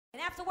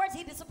afterwards,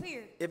 he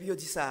disappeared. Et puis il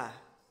dit ça.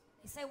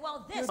 He said,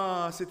 well, this.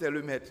 C'était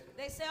le maître.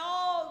 They say,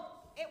 oh,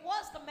 it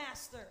was the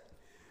master.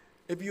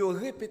 Et puis il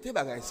répétait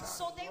bagay ça.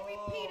 So they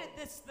repeated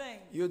this thing.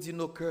 Il dit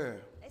nos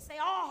cœurs. They say,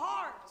 our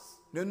hearts.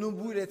 Ne nous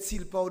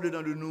brûlait-il pas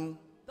au-dedans de nous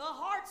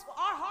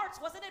Our hearts,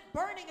 wasn't it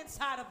burning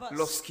inside of us?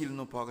 lorsqu'il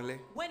nous parlait?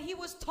 When he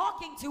was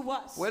talking to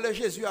us. Ouais, le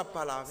Jésus a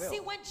parlé avec.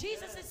 See, when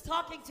Jesus is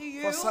talking to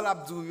you, Pour ça la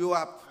bouille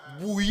a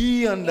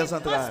bouilli en dans it must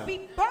entrailles.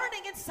 be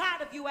burning inside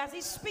of you as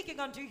he's speaking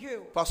unto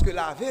you. Parce que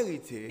la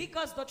vérité,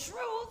 Because the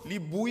truth, il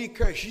bouillit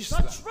que juste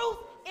the là. truth,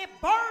 it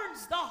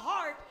burns the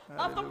heart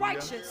of the Hallelujah.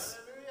 righteous.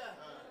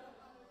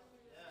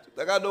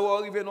 Regarde où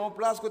arriver dans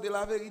place côté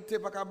la vérité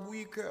pas qu'à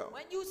bouillir cœur.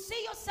 When you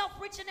see yourself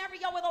reaching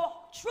area where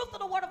the truth of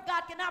the word of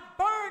God cannot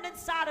burn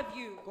inside of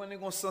you, Qu'on ait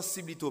une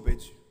sensibilité au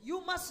perdu.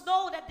 you must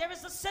know that there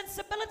is a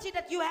sensibility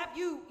that you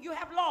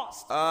have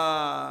lost.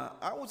 Ah,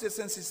 où c'est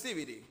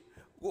sensitivity?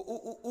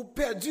 Ou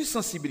perdu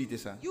sensibilité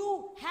ça.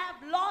 You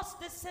have lost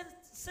this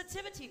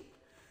sensitivity.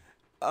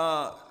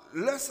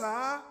 Là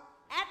ça,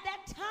 At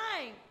that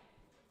time,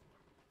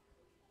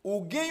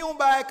 ou gagnons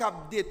bail qui a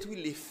détruit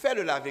l'effet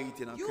de la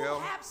vérité dans le you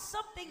cœur. have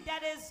something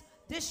that is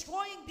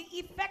destroying the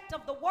effect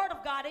of the word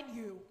of God in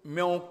you.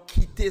 Mais on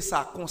quitté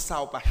ça comme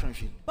ça ou pas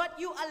changer. But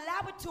you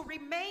allow it to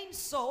remain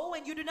so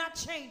and you do not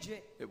change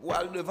it. Et pour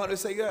aller devant le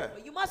Seigneur.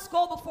 But you must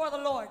go before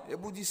the Lord. Et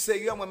pour dire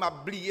Seigneur, moi m'a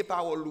oublié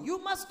parole ou. You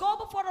must go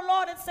before the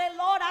Lord and say,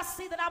 Lord, I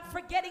see that I'm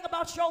forgetting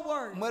about your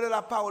word. Moi de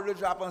la parole de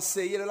Dieu a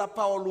pensé, de la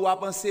parole ou a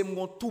pensé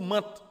mon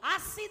tourmente. I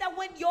see that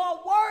when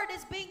your word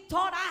is being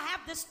taught, I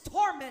have this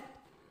torment.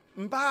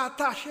 M'pas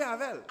attaché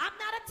avec elle. I'm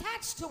not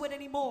attached to it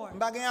anymore.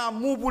 M'pas gen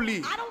amour pour lui.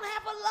 I don't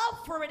have a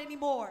love for it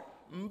anymore.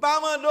 M'pas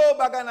mando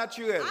bagay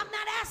naturel. I'm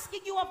not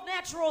asking you of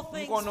natural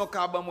things. M'kono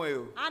ka ban moi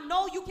yo. I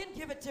know you can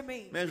give it to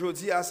me. Mais je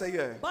dis à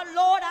Seigneur, But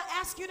Lord, I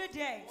ask you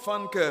today,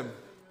 fan cœur,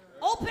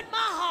 open my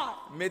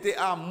heart. mettez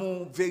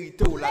amour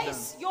vérité ou là-dedans.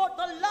 Place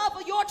the love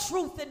of your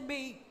truth in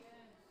me.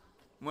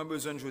 Moi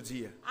besoin de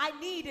dire. I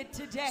need it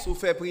today. Si vous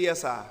faites prier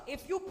ça,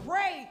 If you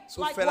pray si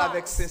vous like faites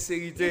avec wise,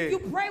 sincérité, if you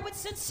pray with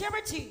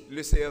sincerity,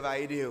 le Seigneur va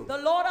aider vous. the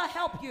Lord will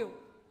help you.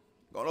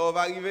 Quand on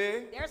va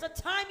arriver, There's a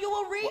time you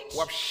will reach,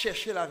 on va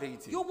chercher la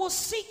vérité. you will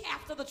seek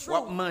after the On va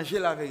truth. manger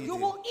la vérité. You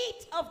will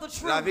eat of the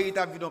truth. La vérité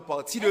a vu dans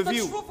partie de And the vie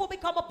truth will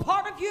become a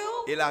part of you,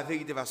 et la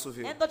vérité va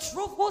sauver. and the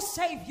truth will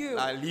save you.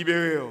 La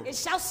libérer. It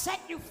shall set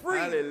you free.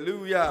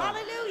 Alléluia.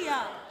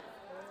 Hallelujah.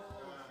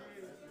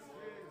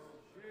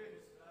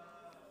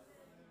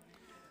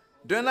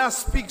 D'un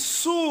aspic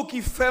sourd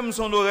qui ferme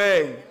son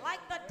oreille, Like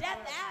the death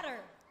adder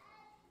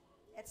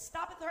that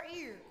stoppeth her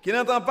ear, qui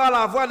n'entend pas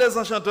la voix des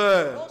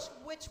enchanteurs,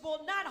 which will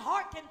not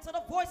hearken to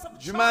the voice of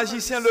du charmers,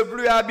 magicien le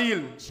plus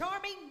habile.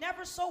 charming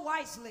never so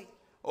wisely.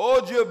 Oh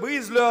Dieu,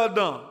 brise leurs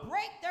dents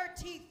Break their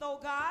teeth, O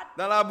God,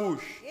 dans la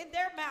bouche. in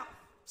their mouth.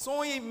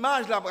 Son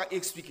image là va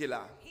expliquer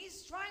là.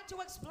 He's trying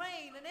to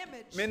explain an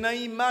image. Mais dans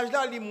l'image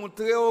là, il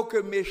montre que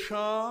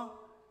méchant,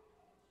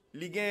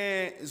 il a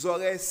des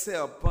oreilles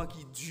serpents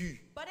qui durent.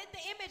 But in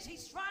the image,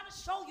 he's trying to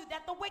show you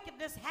that the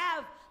wickedness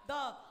have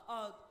the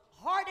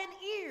hardened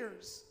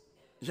ears.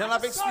 J'en like a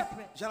avais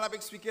serpent.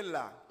 expliqué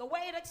là. The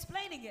way it's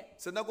explaining it.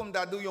 C'est dans comme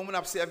d'adou, on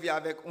a servi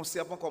avec un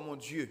serpent comme un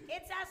Dieu.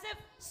 It's as if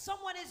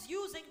someone is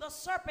using the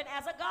serpent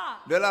as a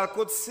god. De la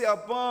côte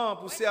serpent,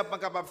 pour serpent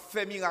capable de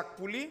faire miracle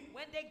pour lui.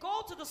 When they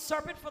go to the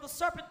serpent for the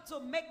serpent to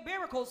make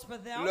miracles for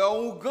them, Le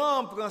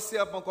ougan prend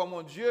serpent comme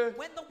un Dieu.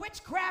 when the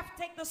witchcraft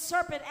take the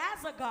serpent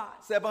as a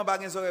god, Serpent pas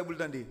des oreilles pour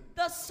l'entendre.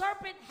 the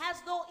serpent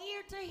has no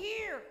ear to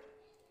hear.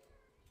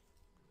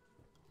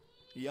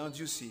 Il est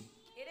endurci.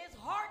 It is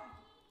hardened.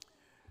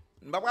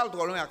 Je ne vais pas aller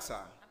trop loin avec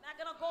ça. I'm not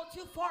going to go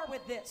too far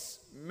with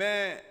this.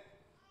 Mais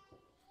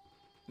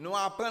nous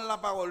apprenons la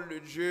parole de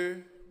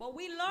Dieu. But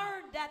we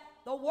learned that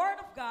the word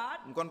of God,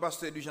 Nous connaissons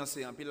Pasteur du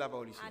Jansen, en pile la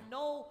parole ici. I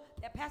know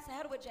that Pastor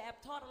Hedwig have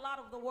taught a lot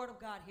of the word of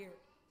God here.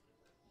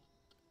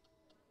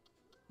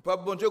 Pas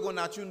bon Dieu qu'on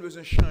a tout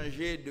besoin de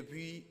changer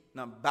depuis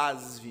la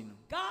base vie.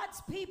 God's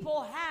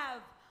people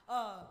have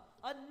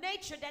a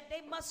nature that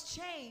they must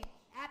change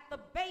at the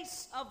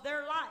base of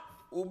their life.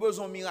 Ou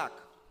besoin de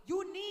miracle.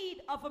 You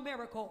need of a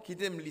miracle. Qui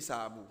t'aime lire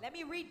ça à bout. Let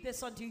me read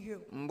this unto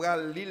you.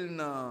 M'bral lire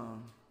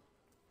dans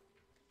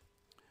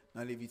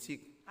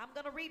Lévitique. I'm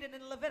going to read it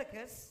in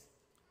Leviticus.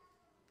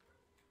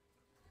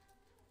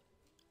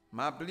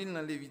 M'a lire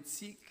dans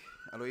Lévitique.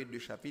 Alors il y a deux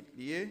chapitres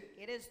liés.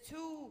 It is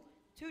two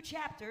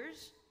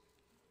chapters.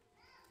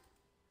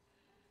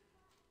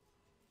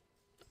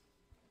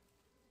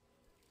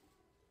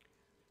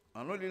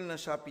 On lit dans le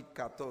chapitre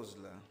 14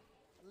 là.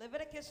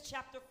 Leviticus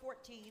chapter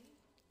 14.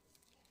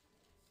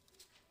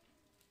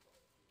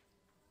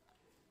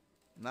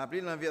 On a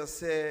pris dans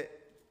verset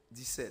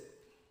 17.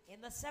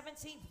 In the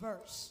 17th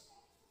verse.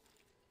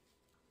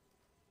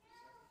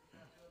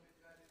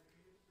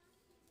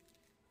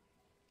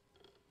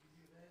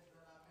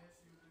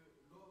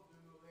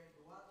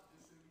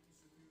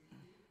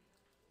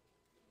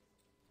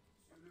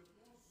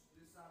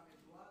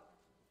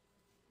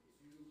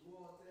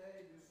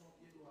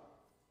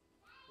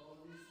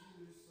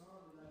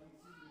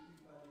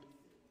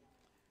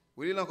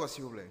 Vous lisez encore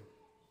s'il vous plaît.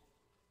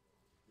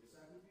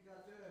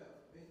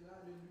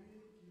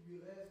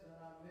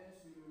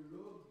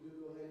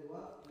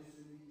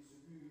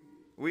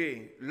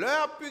 Oui,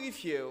 leur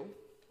purifié,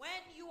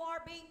 when you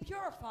are being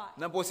purified,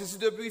 dans le processus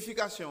de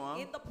purification, hein,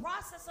 in the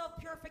process of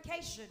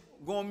purification,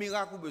 un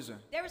miracle ou besoin.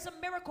 there is a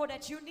miracle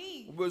that you Ou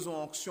need. besoin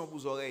d'onction pour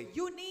les oreilles.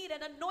 You need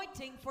an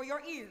anointing for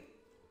your ear.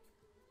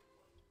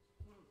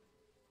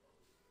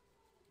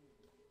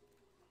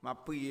 M'a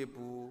prié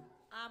pour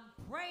I'm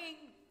praying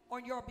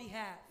on your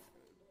behalf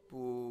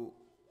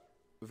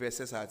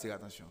verset ça attire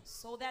attention.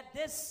 so that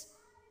this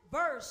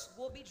verse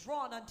will be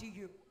drawn unto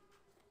you.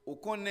 Ou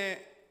connaît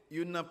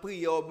une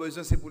prière au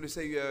besoin c'est pour le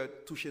Seigneur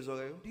toucher les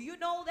oreilles. Do you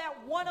know that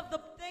one of the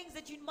things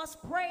that you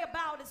must pray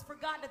about is for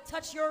God to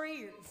touch your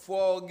ears?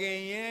 Faut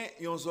gagner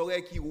une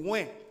oreille qui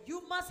loin.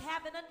 You must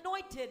have an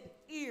anointed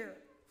ear.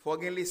 Faut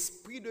gagner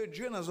l'esprit de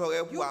Dieu dans les oreilles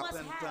You pour must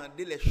apprendre have- à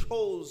entendre les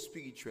choses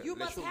spirituelles. You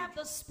les must choses have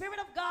de the Spirit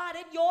of God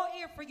in your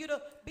ear for you to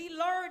be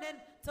learned and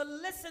to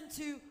listen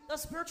to the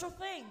spiritual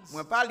things.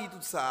 Moi pas lire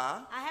tout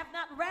ça, I have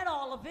not read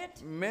all of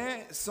it,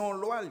 mais son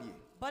loi lié.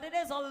 but it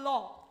is a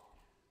law.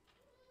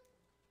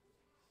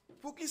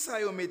 Pour qui ça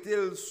yo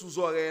mettel sous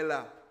oreille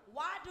là?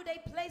 Why do they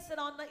place it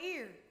on the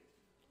ear?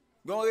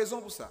 Il y a une raison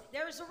pour ça.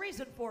 There is a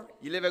reason for it.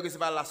 Il est vrai que c'est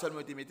pas la seule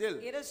qui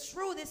mettel. It is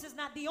true, this is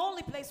not the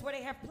only place where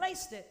they have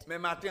placed it. Mais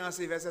matin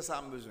c'est verset ça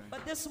a besoin.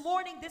 But this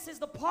morning, this is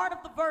the part of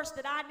the verse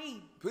that I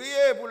need.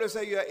 Priez pour le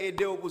Seigneur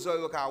aider vous pour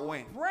oreilles ka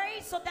loin.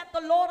 Pray so that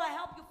the Lord will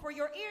help you for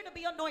your ear to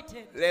be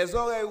anointed. Les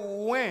oreilles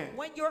loin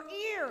When your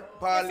ear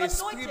par is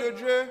l'esprit de anointed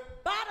Dieu.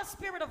 by the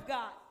Spirit of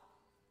God,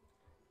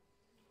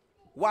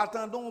 Ou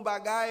attendons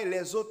bagaille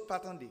les autres pas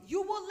attendent.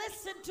 you will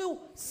listen to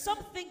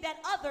something that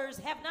others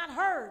have not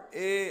heard.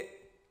 Et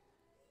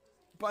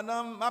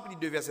pendant m'a pris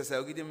deux versets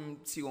ça qui me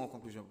tirer en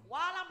conclusion. While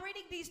I'm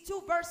reading these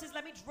two verses,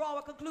 let me draw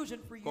a conclusion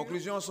for you.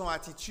 Conclusion son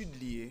attitude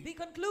liée. The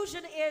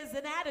conclusion is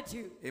an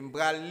attitude. Et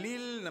m'bral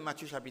lire dans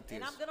Matthieu chapitre And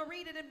 13. I'm going to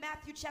read it in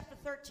Matthew chapter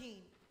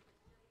 13.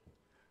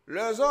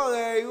 Leurs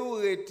oreilles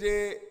ont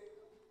été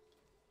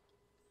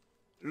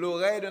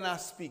l'oreille d'un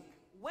aspic.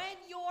 When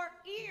your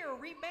ear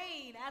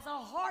remain as a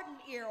hardened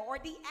ear or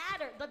the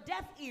adder, the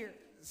deaf ear,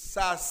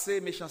 Ça c'est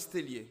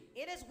méchanceté liée.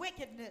 it is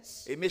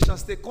wickedness. Et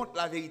méchanceté contre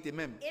la vérité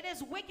même. It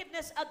is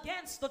wickedness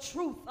against the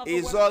truth of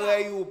Et the les word of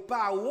oreilles God. ou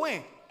pas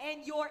loin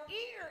And your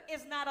ear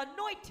is not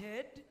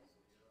anointed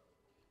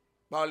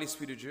par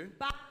l'esprit de Dieu.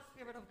 by the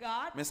Spirit of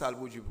God. Mais ça le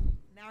produit.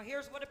 Now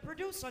here's what it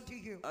produced unto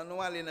you. On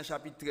va aller dans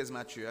chapitre 13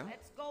 Matthieu. Hein?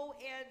 Let's go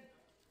in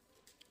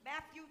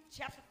Matthew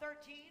chapter 13.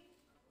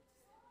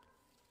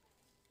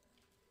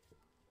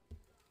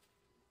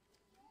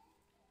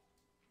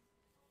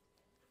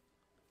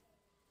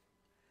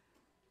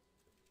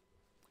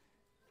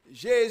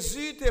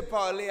 Jésus t'a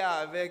parlé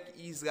avec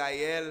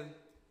Israël.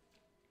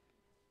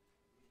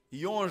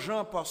 Yon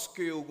gens parce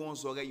que yo gon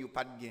oreilles yo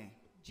pas de gain.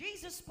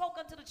 Jesus spoke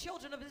unto the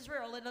children of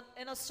Israel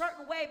in a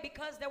certain way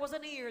because there was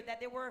an ear that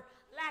they were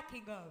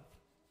lacking of.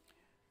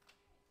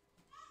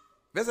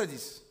 Verset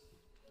 10.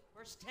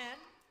 Verse 10.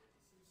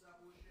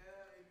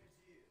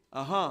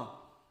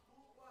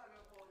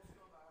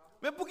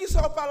 Mais pour qui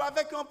ça parle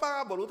avec en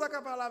parabole? Ou t'as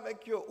qu'à parler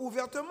avec eux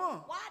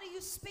ouvertement. Why do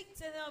you speak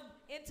to them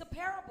into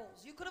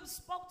parables? You could have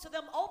spoke to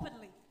them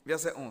openly.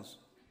 Verset 11.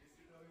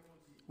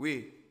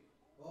 Oui.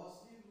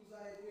 Or, s'il vous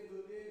a été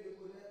donné de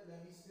connaître le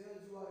mystère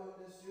du royaume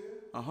des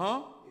cieux,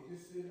 Uh-huh. et que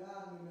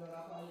cela ne leur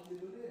a pas été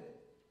donné.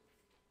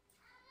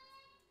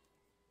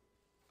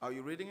 Are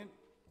you reading it?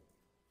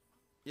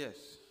 Yes.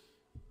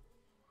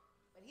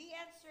 But he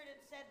answered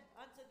and said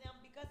unto them,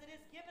 because it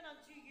is given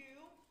unto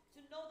you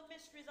to know the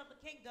mysteries of the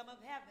kingdom of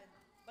heaven,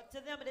 but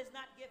to them it is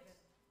not given.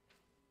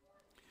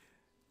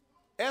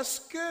 Est-ce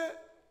que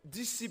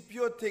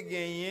disciples te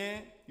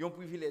gagné un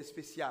privilège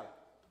spécial?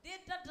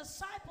 Did the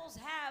disciples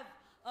have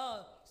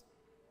a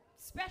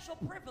special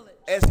privilege?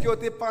 Est-ce que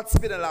tu as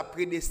participé dans la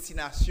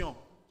prédestination?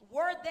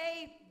 Were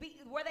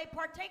they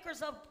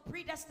partakers of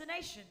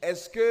predestination?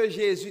 Est-ce que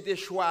Jésus t'a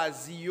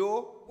choisi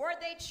yo Were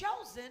they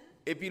chosen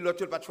et puis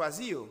l'autre pas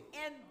choisi yo?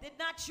 and did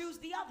not choose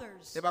the others?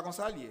 C'est pas comme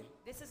ça lié.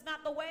 This is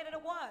not the way that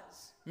it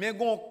was. Mais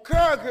gon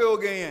cœur que yo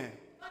gagné.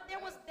 But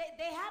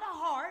they had a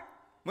heart.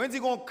 Moi dis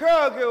gon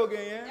cœur que yo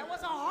gagné There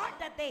was a heart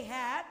that they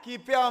had qui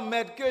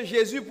permet que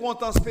Jésus prend un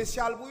temps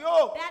spécial pour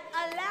yo. that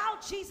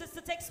allowed Jesus to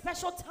take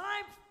special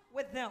time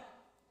with them.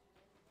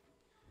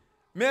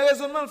 Mais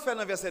raisonnement le fait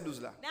dans verset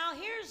 12 là. Now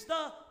here's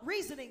the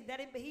reasoning that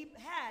he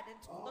had in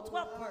the 12th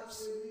Ordonnera à verse.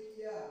 celui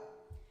qui a,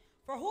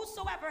 For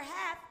whosoever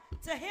hath,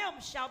 to him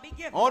shall be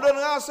given, On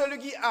donnera à celui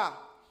qui a.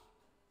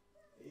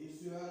 et il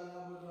sera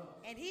dans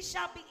l'abondance. and he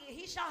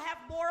shall have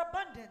more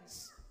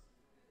abundance.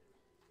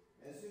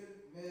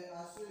 Mais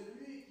à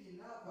celui qui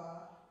n'a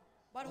pas,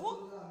 But on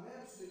who donnera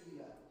même ce qu'il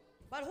a.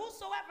 but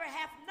whosoever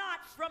hath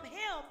not, from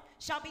him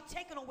shall be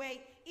taken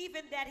away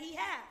even that he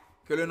hath.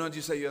 Que le nom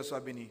du Seigneur soit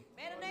béni.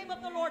 May the name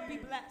of the Lord be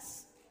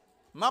blessed.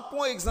 Ma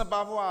prends exemple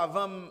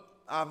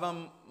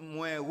avant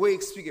moi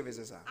réexpliquer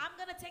verset ça. I'm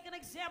going to take an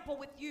example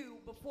with you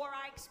before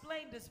I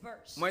explain this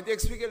verse. Moi t'ai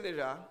expliqué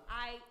déjà.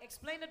 I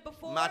explained it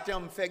before. Matin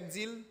me fait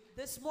dire,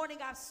 This morning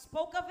I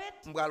spoke of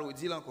it. me le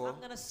dire encore. I'm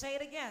going to say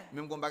it again.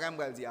 Même kon bagay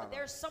me dire avant.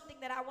 There's something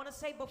that I want to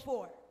say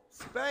before.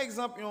 Si par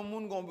exemple un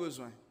monde gon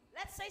besoin,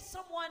 Let's say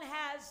someone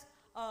has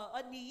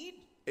a need,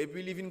 et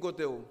puis il vient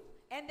côté ou.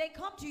 and they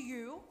come to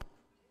you,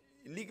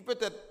 Il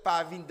peut-être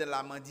pas venir de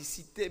la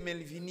mendicité, mais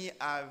il vient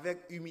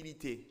avec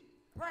humilité.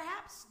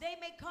 perhaps they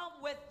may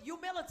come with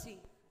humility.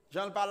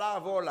 J'en parle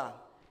avant là.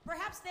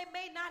 Perhaps they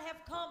may not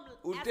have come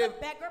Ou as te- a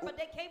beggar, but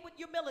they came with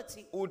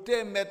humility. Ou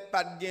te mettre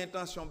pas de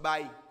intention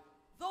bail.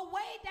 The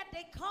way that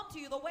they come to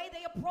you, the way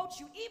they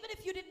approach you, even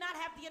if you did not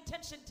have the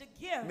intention to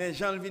give, Mais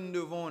j'en viens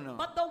devant non.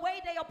 but the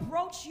way they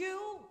approach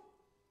you,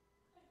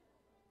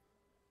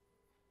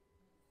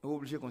 Vous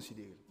obligé de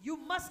considérer. you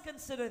must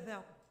consider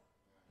them.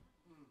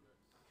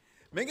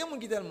 Mais il y a des gens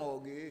qui sont tellement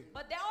orgueilleux,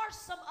 But there are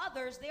some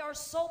others, they are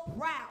so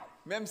proud,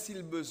 même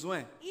s'ils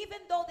besoin, even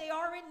though they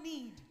are in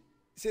need.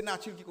 c'est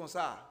naturel qui comme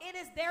ça. It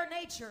is their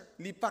nature.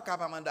 Il n'est pas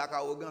capable de faire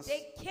arrogance.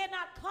 They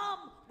cannot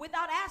come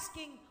without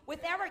asking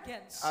with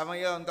arrogance. Avant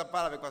hier, on t'a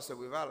parlé avec Pasteur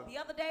Préval. The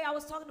other day I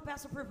was talking to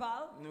Pastor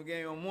Preval. Nous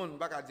avons un monde,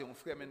 pas qu'à dire un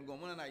frère, mais nous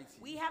avons un monde en Haïti.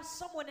 We have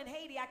someone in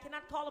Haiti. I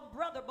cannot call him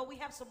brother, but we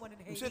have someone in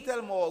Monsieur Haiti.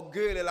 tellement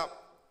orgueilleux, il a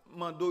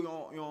demandé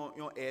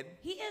une aide.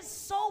 He is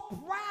so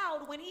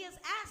proud when he is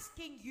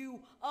asking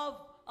you of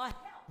a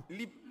help. Il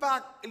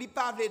n'est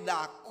pas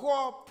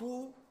d'accord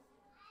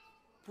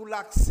pour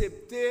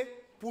l'accepter,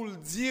 pour le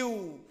dire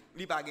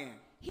il pas gain.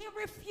 He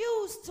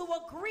refused to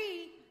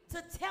agree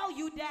to tell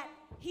you that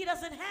he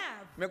doesn't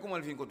have. Mais comment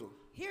il vient côté?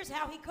 Here's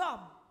how he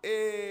come.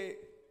 Et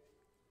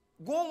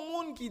gon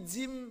monde qui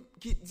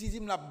dit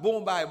la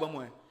bombe ba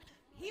moi.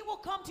 He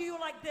will come to you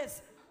like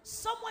this.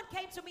 Someone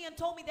came to me and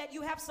told me that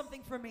you have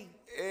something for me.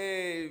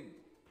 Et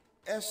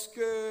est-ce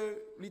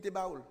que il était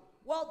baoul?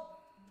 Well,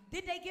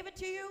 did they give it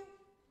to you?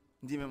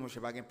 Dit mais moi je sais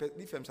pas gain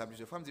il fait ça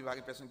plusieurs fois, me dit pas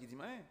personne qui dit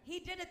rien. He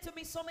did it to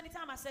me so many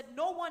times. I said,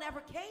 no one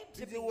ever came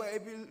to Il dit me. ouais et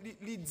puis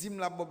il dit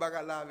la bombe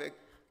là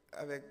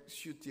avec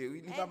sûreté.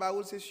 Il pas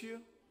baoul c'est sûr.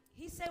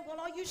 He said, well,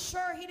 are you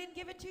sure he didn't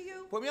give it to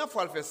you? Première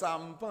fois il fait ça,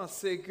 me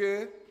pensais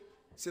que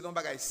c'est un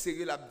bagage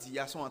sérieux la dit,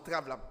 a son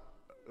entrave la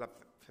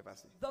fait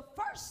passer. The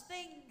first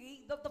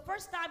thing, the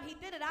first time he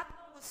did it, I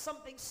thought it was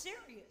something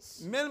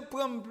serious. Même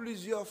prendre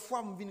plusieurs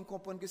fois, me vinn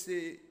comprendre que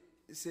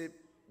c'est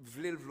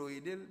vle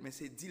aider, mais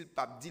c'est deal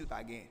pas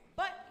gain.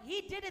 But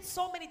he did it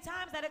so many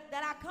times that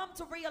I come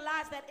to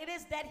realize that it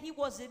is that he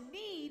was in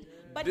need,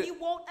 but he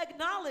won't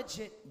acknowledge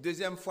it.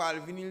 Deuxième fois,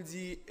 il vient il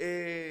dit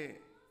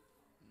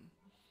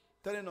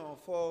tenez non,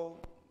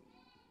 faut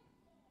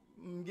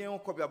j'ai un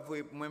copie à vous,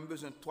 moi j'ai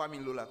besoin de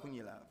 $3,000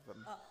 kounya là.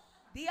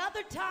 The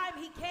other time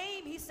he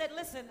came, he said,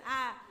 listen,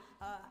 I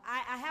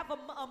have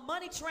a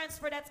money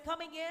transfer that's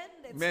coming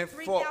in. It's Mais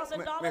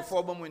 $3,000.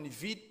 faut bon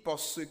vite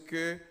parce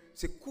que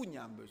c'est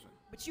kounya besoin.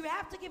 But you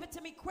have to give it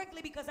to me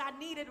quickly because I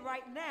need it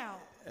right now.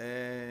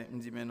 Me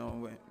dit mais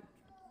non ouais.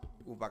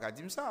 Ou pas qu'à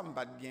dire ça, me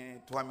pas bien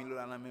 $3,000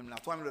 là même là.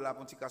 $3,000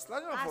 pour petit casse là,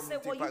 I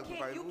said,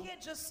 well, you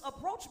can't just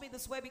approach me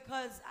this way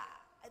because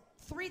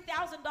 $3,000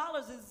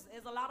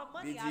 is a lot of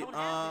money. I don't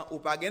have it. Ou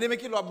pas gagner mais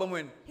qui l'a bon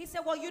moi. He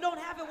said, well, you don't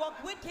have it. Well,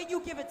 when can you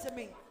give it to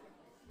me?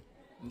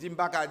 Me dit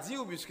pas qu'à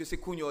dire puisque c'est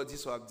kounya dit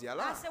ça dire I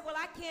là. said, well,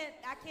 I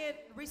can't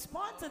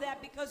respond to that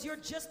because you're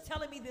just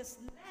telling me this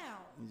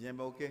now. Me dit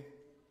ben OK.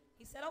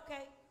 He said,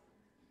 okay.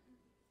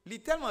 Li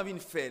tellement vinn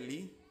faire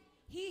li,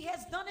 He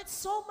has done it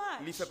so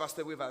li much. fait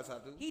Pasteur Préval ça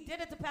tout. He did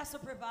it to Pastor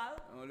Preval.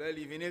 Là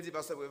il vient il dit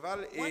Pasteur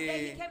Préval One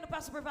day he et came to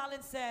Pastor Preval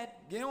and said,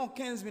 gagne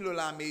 $15,000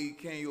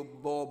 américain yo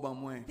bon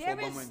moi, there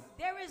faut bon moi.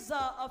 is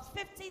a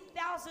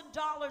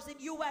 $15,000 in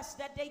US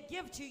that they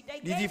give to you. They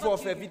Il dit gave faut it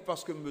to faire you. vite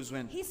parce que me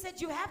besoin. He said,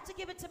 you have to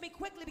give it to me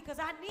quickly because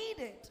I need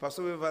it.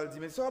 Pasteur Préval dit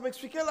mais ça va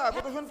expliquer là,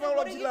 quand je viens Said, faire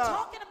what are l'autre you là.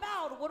 talking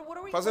about? What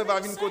are we Pasteur what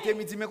are Préval you vient côté saying?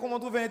 me dit mais comment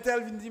trouver un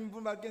tel vient dire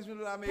pour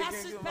 $15,000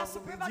 américain.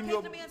 Pastor Preval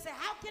came to me and said,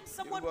 how can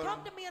someone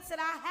come to me and said,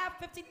 I have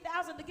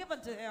 $15,000 to give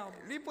unto him?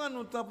 Li prend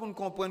nous temps pour nous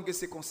comprendre que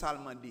c'est comme ça le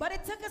mandé. But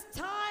it took us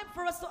time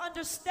for us to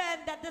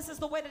understand that this is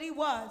the way that he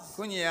was.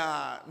 Quand il y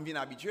a me vinn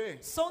habitué.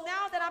 So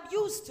now that I'm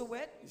used to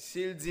it,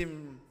 S'il dit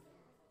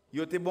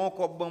yo te bon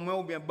cop bon moi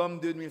ou bien bam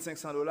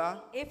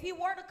 $2,500, if he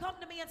were to come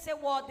to me and say,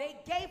 well, they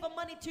gave the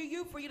money to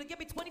you for you to give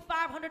me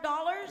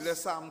 $2,500, le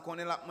ça me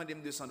connaît la demander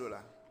 $200.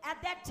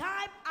 at that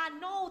time, I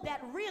know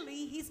that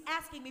really he's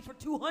asking me for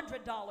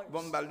 $200.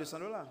 Bon me balle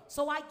 $200.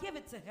 So I give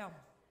it to him.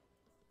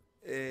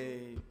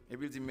 Et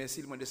puis il dit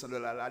merci, il m'a $200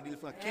 là. Il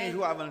prend 15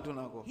 jours avant de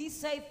tourner encore. He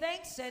say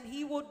thanks and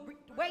he would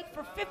wait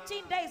for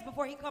 15 days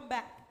before he come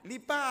back. Il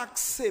pas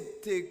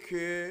accepté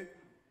que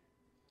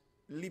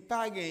il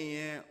pas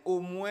gagné au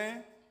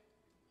moins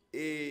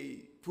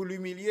et pour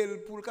l'humilier,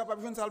 pour le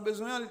capable de faire ça le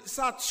besoin,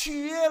 ça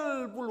tuer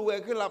pour le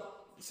que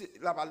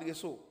la balle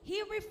so.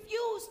 He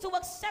refused to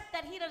accept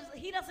that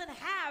he doesn't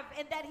have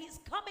and that he's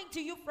coming to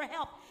you for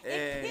help.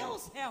 It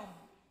kills him.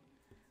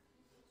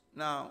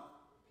 Now,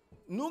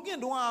 Nous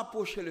devons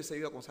approcher le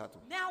Seigneur comme ça tout.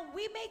 Now,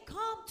 we may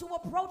come to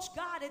approach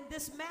God in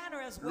this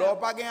manner as Lors well.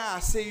 pas gain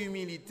assez When you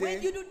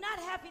humilité, do not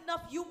have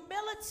enough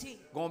humility,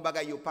 gon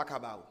bagay yo pas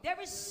capable.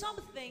 there is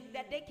something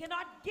that they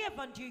cannot give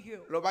unto you.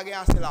 Lors pas gain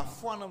assez la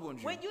foi dans bon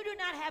Dieu, When you do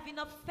not have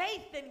enough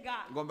faith in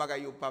God, gon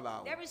bagay yo pas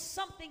ba. there is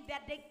something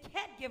that they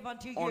can't give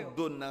unto On you.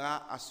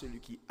 donnera à celui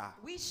qui a.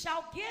 We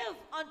shall give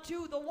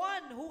unto the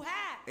one who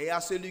has, Et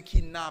à celui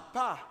qui n'a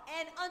pas,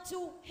 and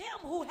unto him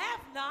who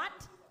have not,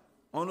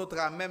 on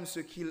notera même ce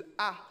qu'il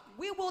a.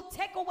 we will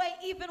take away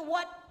even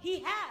what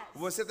he has.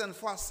 Bon, certaines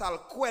fois, ça le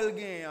quel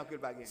gain que le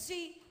pas gain.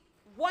 See,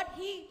 what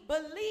he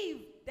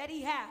believed that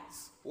he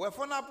has. Ouais,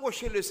 faut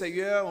approcher le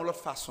Seigneur en l'autre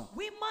façon.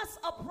 We must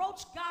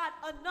approach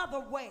God another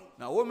way.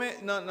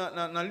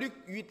 Dans Luc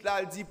 8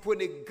 là, il dit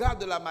prenez garde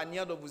de la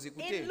manière dont vous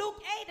écoutez. In Luke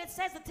 8, it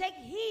says to take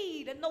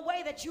heed in the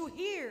way that you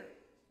hear.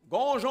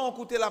 Quand gens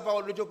écoutent la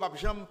parole de Dieu, pas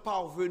jamais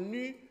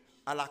parvenu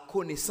à la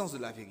connaissance de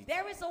la vérité.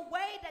 There is a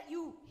way that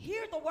you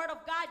hear the word of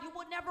God, you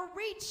will never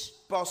reach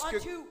Parce que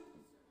unto,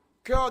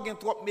 cœur a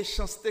trop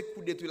méchanceté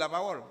pour détruire la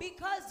parole.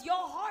 because your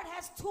heart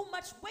has too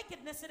much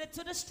wickedness in it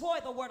to destroy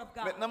the word of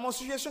God. Maintenant, mon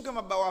suggestion que je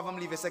vais avant de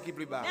lire verset qui est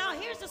plus bas. Now,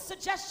 here's a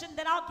suggestion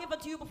that I'll give it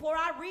to you before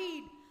I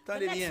read the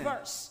Tendez next bien.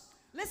 verse.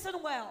 Listen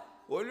well.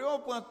 Au lieu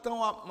de prendre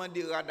temps à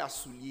demander rada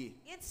soulier,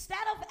 Instead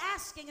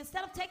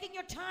of taking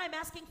your time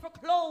asking for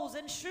clothes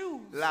and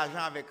shoes,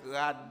 l'argent avec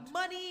rad,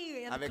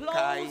 money and Avec clothes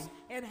caille.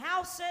 and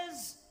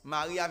houses,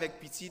 mari avec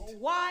petite,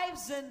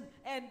 wives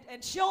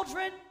and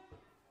children,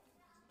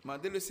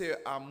 demandez le Seigneur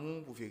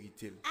amour pour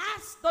vérité.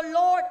 ask the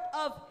Lord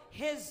of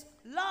his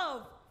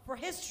love for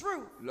his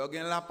truth.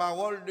 Lorsqu'on a la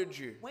parole de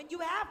Dieu When you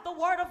have the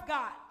word of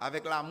God,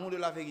 avec l'amour de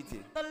la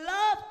vérité, the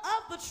love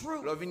of the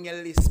truth, lorsqu'on a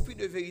l'esprit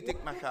de vérité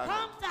que ma you charge.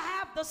 come to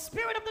have the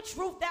spirit of the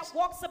truth that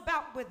walks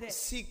about with it.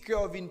 Si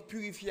cœur vient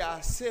purifier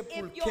assez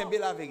pour If your kembe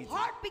la vérité,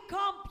 heart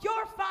become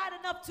purified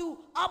enough to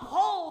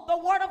uphold the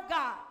word of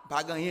God,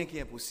 pas rien qui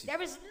est impossible.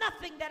 there is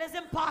nothing that is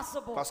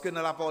impossible. Parce que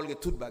dans la parole il y a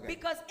toute bagaille.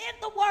 Because in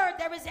the word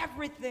there is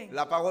everything.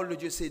 La parole de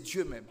Dieu c'est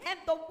Dieu même. And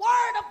the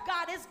word of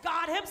God is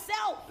God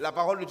himself. La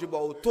parole de Dieu a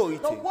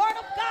autorité. The word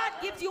of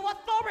God gives you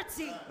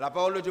authority. La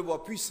parole de Dieu a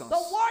puissance.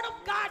 The word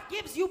of God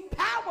gives you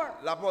power.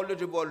 La parole de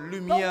Dieu a The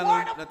lumière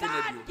word dans of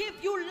ténèbres. God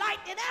gives you light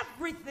in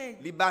everything.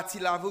 Il bâtit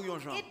la vie yon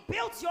gens. It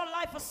builds your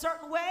life a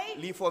certain way.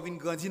 Il faut venir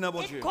grandir dans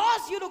bon Dieu. It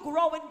causes you to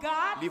grow in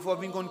God. Il faut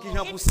venir connaître qui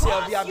gens pour It servir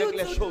causes avec you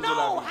les to choses de know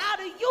la vie. how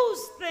to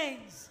use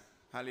things.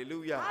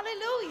 Alléluia.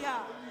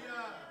 Hallelujah.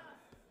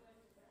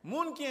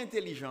 Moun qui est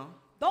intelligent,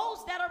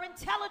 Those that are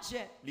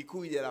intelligent, il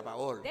court de la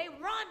parole. they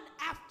run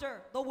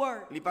after the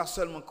word. Il pas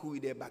seulement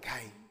courir des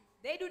bagailles.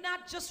 They do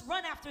not just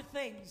run after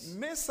things.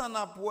 Mais ça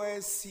n'a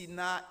pas si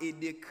n'a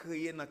aidé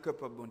créer dans cœur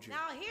bon Dieu.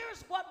 Now,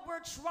 here's what we're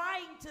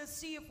trying to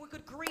see if we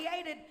could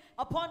create it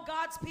upon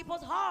God's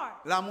people's heart.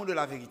 L'amour de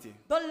la vérité.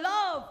 The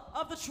love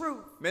of the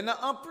truth. Maintenant,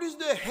 en plus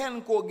de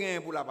haine qu'on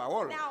gagne pour la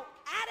parole, Now,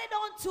 added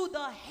on to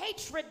the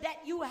hatred that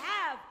you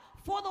have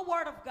for the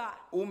word of God.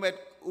 ou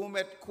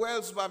mettre quoi,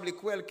 ou pas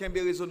quoi, qu'un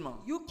raisonnement.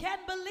 You can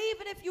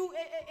believe it if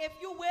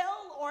you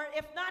will, or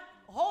if not,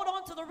 hold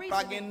on to the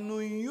Pas reason. gen nou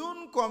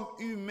yon comme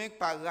humain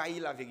par railler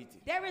la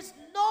vérité. There is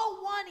no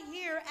one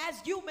here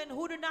as human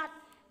who do not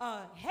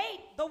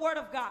hate the word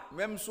of God.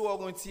 Même si on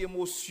a une petite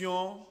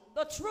émotion,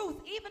 The truth,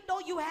 even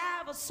though you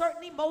have a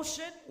certain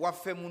emotion, ou a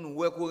fait moun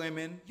wè ko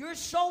remen, you're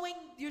showing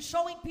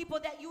people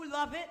that you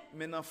love it,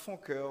 mais dans fond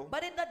cœur,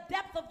 but in the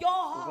depth of your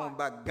ou kon heart,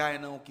 bagay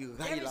nan qui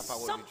there raille la is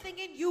parole de Dieu. something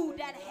in you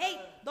that hate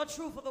the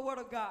truth of the word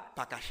of God.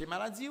 Pas cacher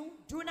maladie ou,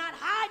 Do not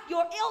hide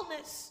your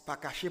illness. pas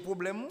cacher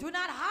problème ou, Do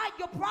not hide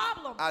your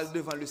problems. al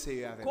devant le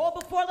Seigneur avec. Go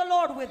before the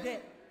Lord with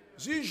it.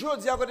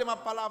 Jodi à côté ma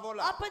parole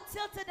là. Up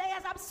until today,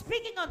 as I'm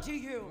speaking unto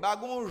you, Ba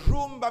gon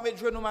jour m'pa mettre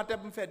jour nou matin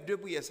pour faire deux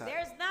prières ça.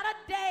 there's not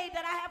a day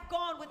that I have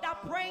gone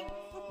without praying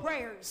through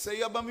prayers.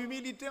 Seigneur ban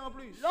humilité en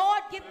plus.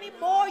 Lord, give me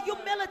more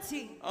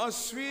humility.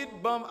 Ensuite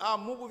ban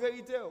amour pour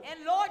vérité.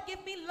 And Lord,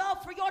 give me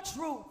love for your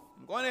truth.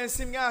 Connais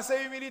si m'ga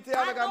assez humilité I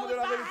avec amour know de if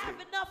la I have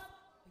vérité. enough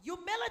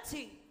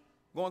humility,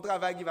 Gon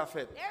travail qui va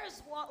faire.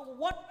 there's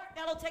one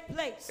that'll take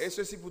place. Et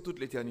ceci pour toute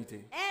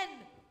l'éternité.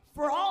 And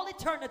for all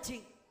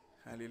eternity.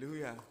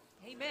 Alléluia.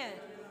 Amen.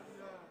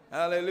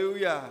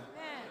 Alléluia. Amen.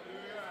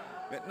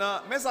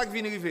 Maintenant, mais ça qui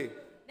vient arriver.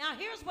 Now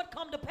here's what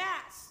come to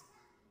pass.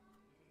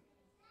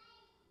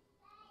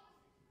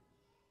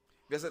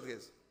 Verset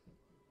 13.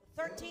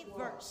 13th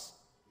verse.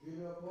 Je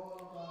leur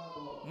parle en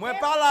parabole. Moi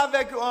parle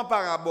avec eux en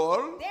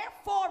parabole.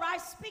 Therefore I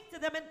speak to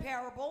them in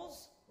parables,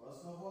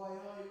 Parce qu'en voyant,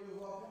 ils ne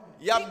voient point.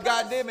 Y a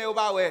regardé mais ou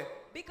pas ouais.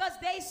 because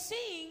they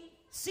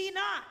see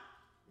not.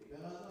 Et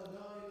en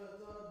attendant, ils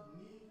n'entendent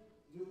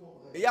ni ne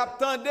comprennent. Y a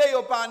tendé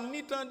yo pas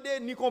ni tendé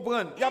ni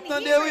comprendre. Y a And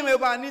tendé hearing- oui mais yo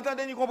pas ni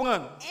tendé ni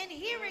comprendre. And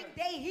hearing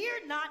they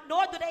hear not,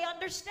 nor do they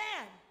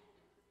understand.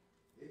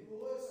 Et pour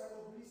eux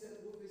s'accomplit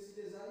cette prophétie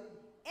d'Ésaïe.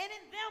 And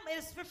in them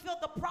is fulfilled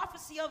the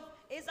prophecy of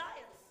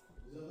Isaiah,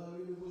 Vous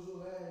entendrez de vos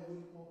oreilles et vous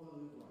ne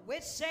comprendrez point.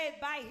 which said,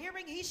 by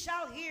hearing he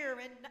shall hear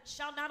and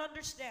shall not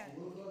understand.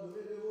 Vous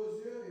entendrez de vos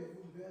yeux et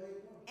vous ne verrez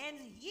point. And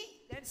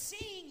And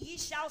seeing ye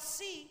shall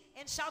see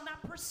and shall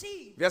not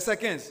perceive. Verset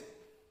 15.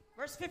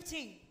 Verse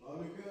 15. Le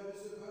cœur de ce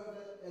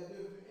peuple est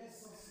devenu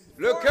insensible.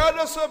 Le cœur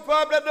de ce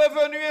peuple est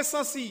devenu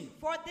insensible.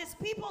 For this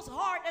people's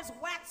heart is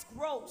waxed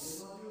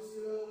gross,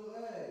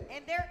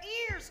 and their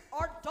ears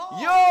are dull.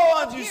 Yo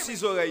of rendu hearing,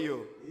 6 oreilles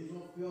yo.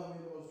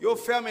 Yo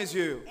ferme les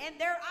yeux. and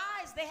their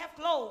eyes they have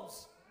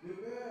closed.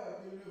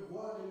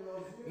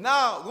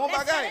 Now, gon They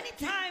said bagay.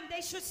 anytime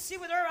they should see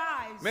with their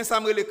eyes. Mais ça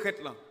me le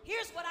crête là.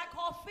 Here's what I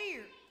call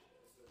fear.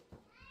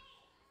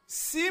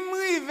 Si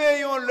m'rive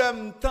yon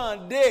l'homme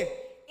tendait,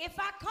 If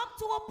I come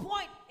to a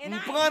point and I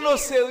m'prend au hear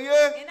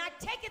sérieux, and I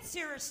take it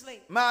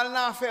seriously, mal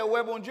nan fait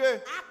ouais bon Dieu.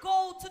 I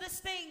go to this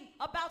thing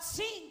about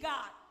seeing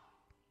God.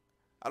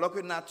 Alors que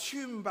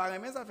nature m'pa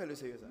remet ça fait le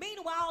sérieux ça.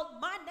 Meanwhile,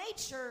 my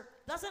nature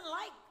doesn't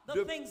like the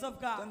De- things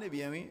of God. Attendez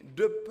bien oui,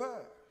 de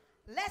peur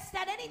Lest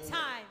at any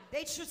time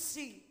they should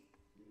see.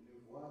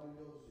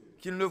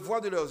 qu'ils ne voient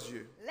de leurs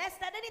yeux.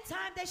 Lest at any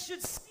time they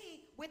should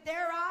see with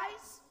their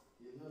eyes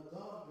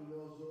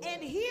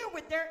and hear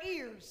with their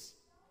ears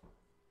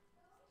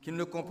Qu'ils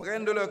ne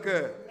comprennent de leur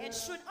cœur. and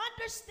should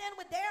understand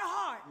with their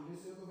heart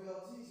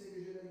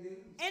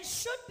and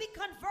should be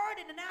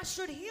converted and I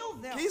should heal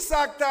them. Qui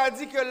ça que t'a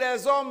dit que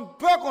les hommes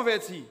peuvent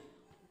convertir?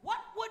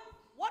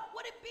 What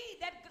would it be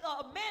that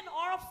men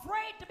are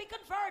afraid to be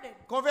converted?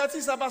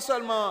 Convertir, ça pas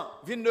seulement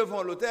venir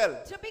devant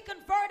l'autel. To be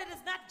converted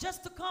is not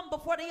just to come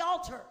before the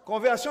altar.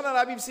 Conversion dans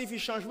la Bible signifie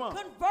changement.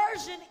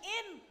 Conversion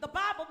in the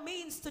Bible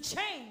means to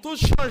change. Tout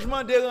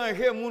changement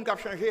dérange moun qui a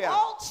changé.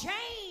 All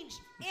change,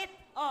 it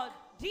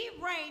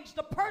derange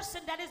the person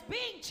that is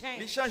being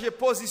Il changed. change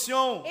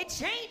position, It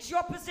changed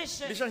your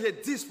position. il change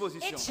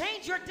disposition. It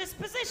changed your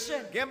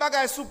disposition. Gen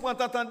bagay sou prend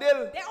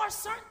t'entendel, There are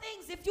certain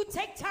things, if you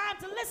take time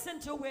to listen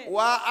to it, ou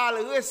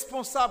al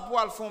responsable pour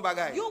al fond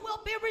bagay. you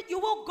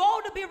will go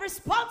to be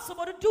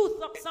responsible to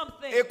do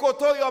something. Et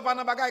koto yo pa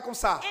nan bagay kon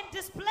ça. And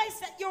displace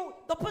that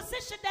the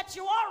position that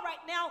you are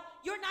right now,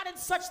 you're not in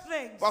such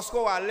things. Parce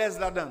qu'on à l'aise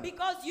là-dedans.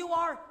 Because you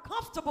are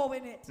comfortable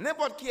in it.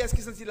 N'importe qui est-ce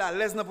qui senti à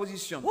l'aise dans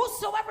position,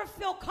 Whosoever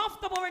feel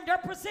comfortable in their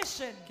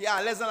position, qui est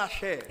à l'aise dans la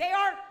chair, they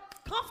are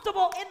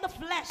comfortable in the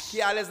flesh, qui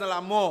est à l'aise dans la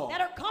mort, that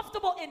are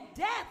comfortable in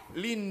death.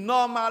 lui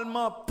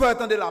normalement peut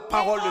entendre la They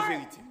parole de are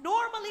vérité.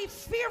 normally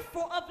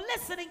fearful of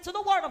listening to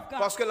the word of God.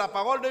 Parce que la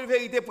parole de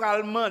vérité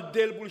probablement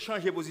d'elle pour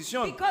changer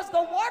position. Because the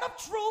word of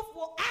truth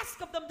will ask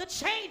of them to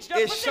change their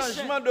Et position.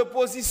 changement de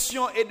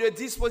position et de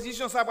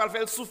disposition, ça va le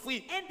faire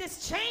souffrir. And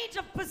this change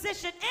of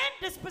position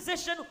and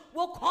disposition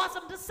will cause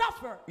them to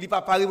suffer. Il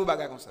pas paré pour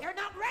bagay comme ça. They're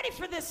not ready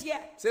for this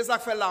yet. C'est ça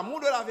qui fait l'amour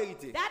de la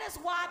vérité. That is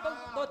why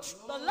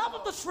the love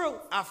of the truth,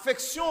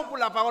 Affection pour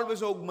la parole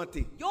besoin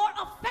augmenter. your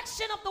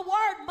affection of the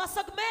word must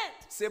augment.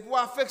 C'est pour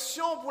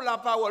affection pour la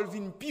parole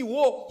vin plus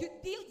haut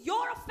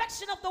Your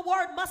affection of the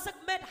word must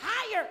augment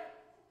higher.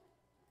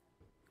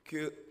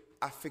 que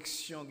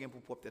affection gain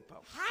pour propre tête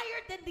parole.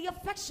 Higher than the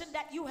affection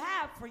that you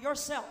have for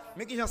yourself.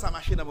 Mais qui gens ça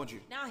marche dans mon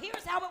Dieu? Now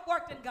here's how it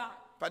worked in God.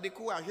 Pas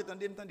décourager,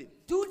 attendez.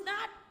 Do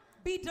not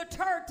be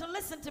deterred to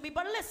listen to me,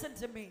 but listen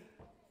to me.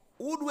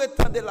 Ou doit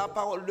entendre la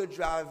parole de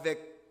Dieu avec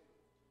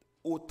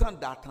autant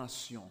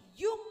d'attention.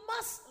 You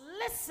must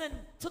listen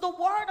to the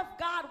word of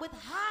God with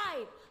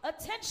high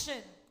attention,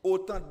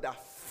 Autant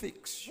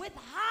d'affection, with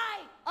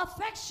high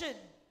affection,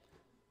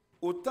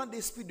 autant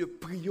d'esprit de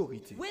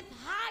priorité. with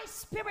high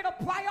spirit of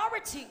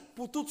priority,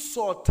 Pour tout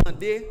ça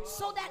entendez,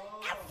 so that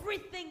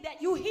everything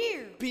that you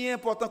hear plus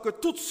important que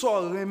tout ça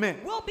remet.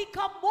 will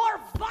become more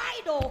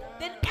vital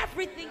than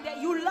everything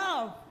that you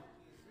love.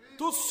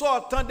 Tout ça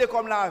entendez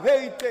comme la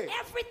vérité.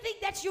 Everything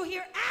that you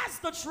hear as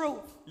the truth.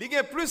 Il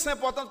est plus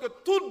important que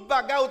toute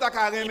bagarre ou ta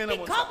ka remet It dans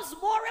mon sang. becomes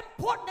more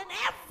important than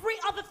every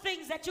other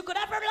things that you could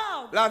ever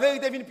love. La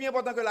vérité vient plus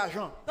important que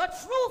l'argent. The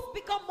truth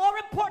become more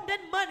important than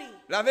money.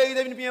 La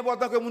vérité vient plus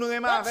important que mon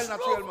remet avec The truth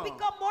naturellement.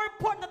 become more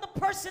important than the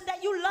person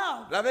that you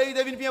love. La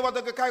vérité vient plus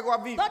important que kay ko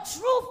vivre. The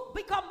truth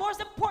become more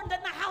important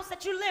than the house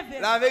that you live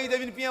in. La vérité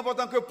vient plus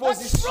important que The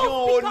position,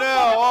 truth become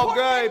honneur, more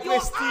orgueil,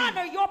 important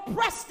than your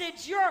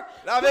prestige. honor, your prestige, your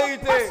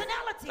Vérité,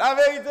 personality. la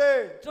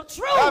vérité, The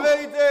truth. la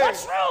vérité, The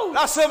truth.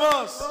 la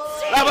semence,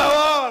 See, la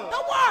parole. the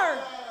word.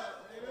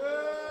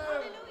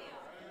 Hallelujah.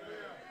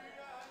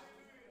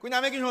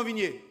 Kounya men ki jon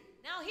vinye,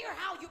 Now hear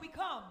how you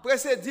become.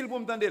 pressé dit pour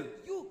m'tendel.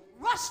 You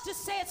rush to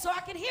say it so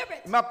I can hear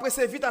it. M'a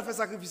pressé vite à faire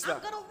sacrifice là.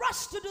 I'm going to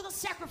rush to do the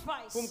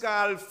sacrifice Pour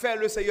m'ka faire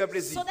le Seigneur so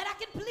plaisir. that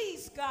I can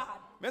please God.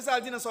 Mais ça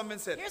dit dans Somme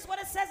 27. Here's what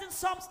it says in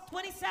Psalms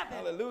 27.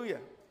 Alléluia.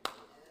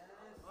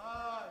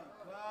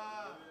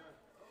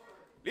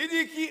 Il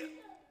dit qui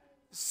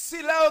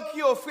c'est là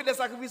qui offre des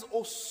sacrifices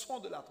au son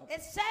de la trompette.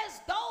 It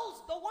says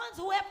the ones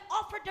who have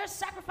offered their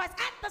sacrifice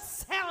at the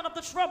sound of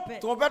the trumpet.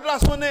 Trompette la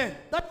sonné,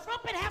 The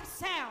trumpet have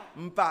sound.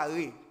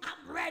 m'paré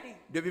I'm ready.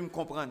 depuis me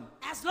comprendre.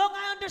 As long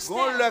I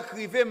Gon understand. le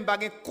crivé m'pa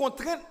gen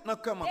contrainte dans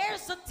cœur.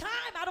 There's a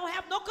time I don't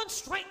have no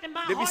constraint in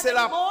my Depuis heart c'est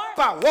la anymore.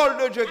 parole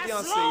de Dieu qui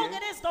As long enseigne.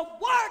 it is the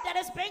word that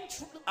is being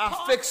taught,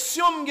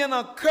 Affection m'gen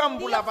dans cœur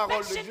pour the la parole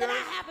de affection Dieu. that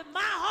I have in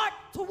my heart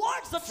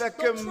towards the Fait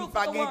que truth of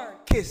m'pa the gen word.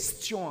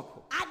 question encore.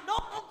 I no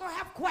longer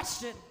have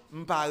question.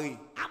 M'paré.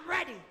 I'm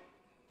ready.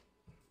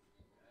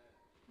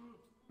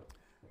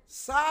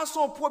 Ça,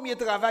 son premier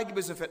travail qui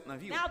peut se faire dans la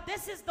vie. Now,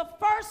 this is the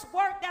first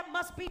work that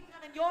must be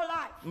done in your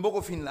life. Je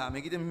vais finir là,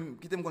 mais qui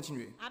t'aime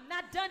continuer. I'm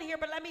not done here,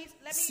 but let me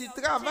Si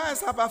continue. travail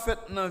ça pas fait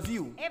dans la vie,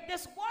 If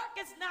this work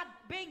is not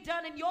being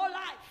done in your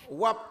life,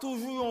 ou a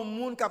toujours un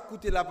monde qui a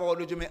écouté la parole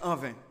de Dieu mais en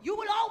vain. you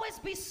will always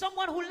be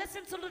someone who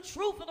listens to the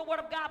truth of the word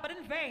of God, but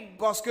in vain.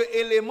 Parce que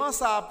élément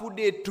ça a pour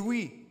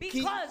détruire,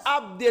 qui Because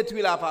a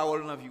détruit la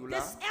parole dans la vie là,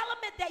 This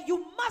element that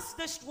you must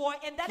destroy,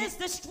 and that is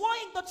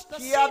destroying the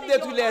qui seed a in your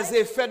détruit life, les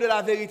effets de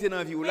la vérité dans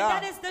la vie and là,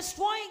 that is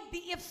destroying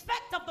the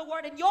effect of the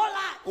word in your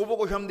life. ou pas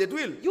que j'aime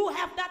détruire. You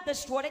have not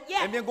destroyed it Eh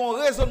yet. bien, qu'on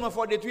raisonnement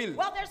faut détruire.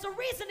 Well, there's a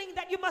reasoning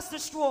that you must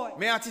destroy.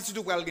 Mais attitude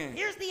ou pral gain.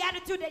 Here's the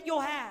attitude that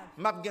you'll have.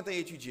 M'a gen temps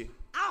étudier.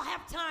 I'll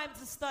have time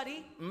to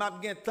study. M'a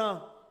gen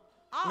temps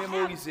I'll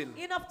mémoriser. have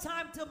enough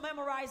time to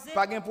memorize it.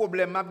 Pas gen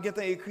problème, m'a gen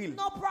temps écrire.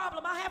 No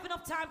problem. I have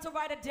enough time to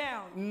write it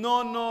down.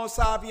 Non non,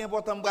 ça plus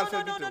important No, m'bral no,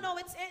 faire no, vite. no, no.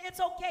 It's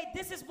okay.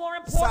 This is more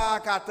Ça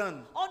important.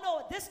 qu'attendre. Oh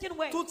no, this can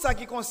wait. Tout ça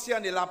qui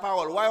concerne la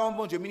parole, royaume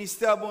bon Dieu,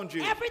 ministère bon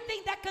Dieu,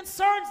 Everything that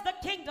concerns the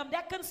kingdom,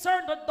 that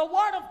concerns the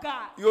word of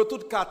God, yo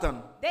tout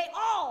qu'attendre. they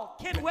all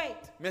can wait.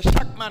 Mais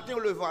chaque matin on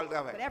le voit le But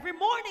travail. every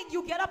morning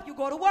you get up, you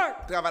go to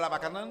work. Travail là pas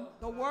qu'attendre.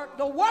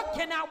 The work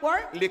cannot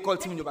work. L'école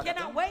timide pas Cannot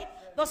qu'attendre. wait.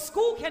 The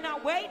school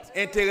cannot wait.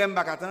 Intérêt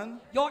pas qu'attendre.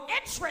 Your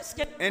interest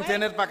cannot wait.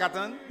 Internet pas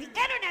qu'attendre. The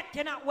internet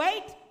cannot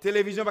wait.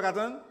 Télévision pas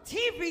qu'attendre.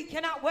 TV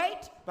cannot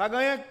wait. Pas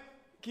rien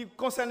qui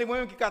concerne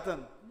moi qui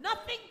qu'attendre.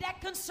 Nothing that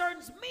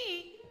concerns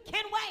me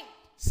can wait.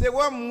 C'est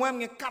moi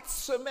 4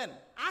 semaines.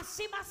 I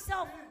see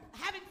myself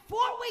having 4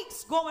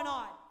 weeks going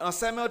on.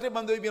 Enseignement te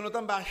bande bien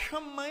longtemps pas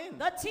jamais.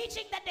 The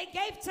teaching that they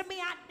gave to me,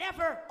 I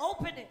never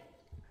opened it.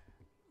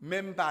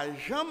 Même pas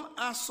jamais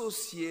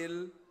associé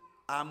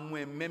à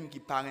moi-même qui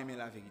pas aimer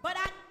la vérité. But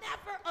I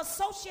never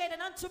associated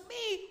unto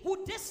me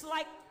who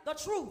dislike the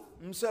truth.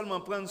 Je seulement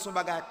prendre son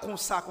bagage comme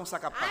ça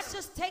qu'a I passé.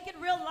 just take it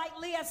real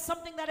lightly as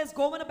something that is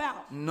going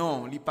about.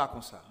 Non, il pas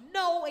comme ça.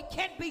 No, it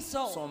can't be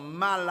so. Son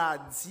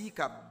maladie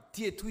qui a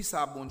détruit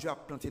ça bon Dieu a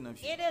planté dans la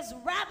vie. It is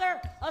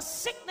rather a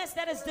sickness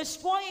that is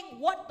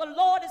destroying what the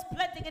Lord is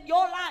planting in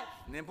your life.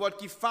 N'importe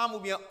qui femme ou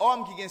bien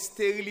homme qui a une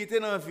stérilité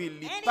dans la ville,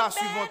 il Any pas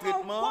suivant man or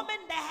traitement, woman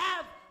that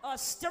have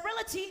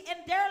sterility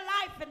in their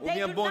life and Ou they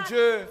bien do bon not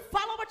Dieu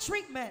follow a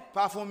treatment,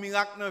 pas font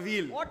miracle dans la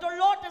ville, or the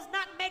Lord does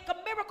not make a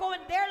miracle in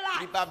their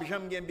il life, pas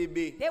jamais gen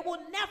bébé. they will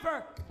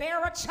never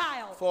bear a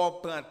child. Faut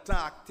prendre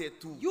temps avec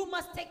tout. You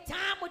must take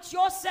time with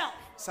yourself.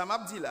 Ça m'a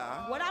dit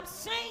là, What I'm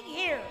saying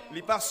here,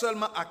 il pas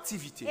seulement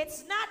activité,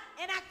 it's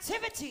not an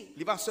activity.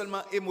 il pas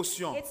seulement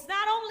émotion, It's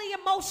not only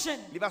emotion.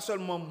 il pas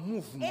seulement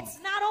mouvement, It's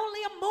not only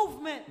a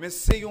movement, mais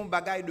c'est un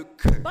bagage de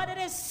cœur. but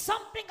it is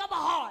something of a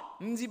heart.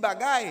 On dit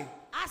bagage,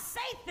 I say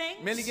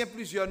mais il y a things,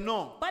 plusieurs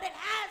noms. but it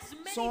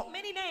has Son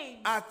many names.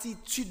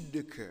 attitude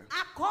de cœur,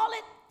 I call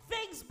it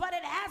things, but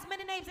it has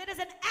many names. It is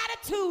an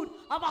attitude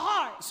of a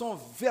heart. son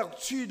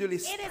vertu de It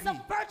is l'esprit, a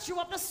virtue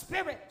of the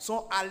spirit.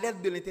 son à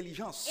l'aide de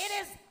l'intelligence, It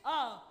is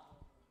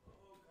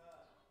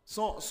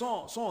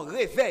son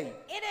réveil,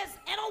 it is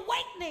an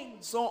awakening.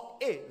 son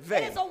It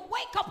éveil. is a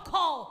wake-up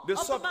call De of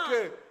the sorte mind.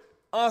 que,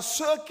 en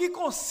ce qui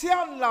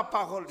concerne la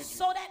parole de Dieu,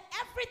 So that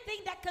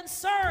everything that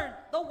concerns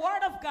the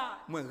word of God,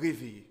 moi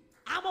réveillé.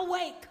 I'm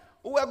awake.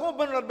 Ou est-ce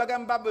qu'on l'autre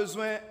bagage pas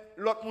besoin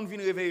l'autre monde vient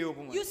réveiller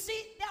pour moi. You see,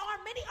 there are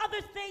many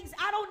other things.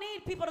 I don't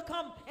need people to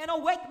come and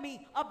awake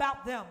me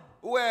about them.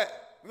 Ouais,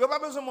 il n'y a pas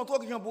besoin de montrer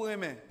que j'en pourrais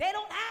aimer. They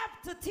don't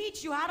have to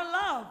teach you how to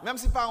love. Même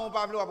si parents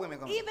pas veulent après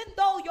quand même. Even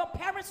though your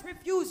parents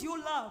refuse you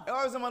love, Et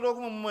pas besoin de demander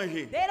comment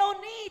manger. they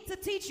don't need to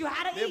teach you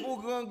how to Mais eat.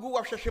 pour grand goût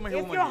à chercher manger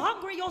If pour you're manger.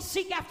 hungry, you'll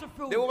seek after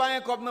food. Dès que vous avez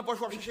un cob dans poche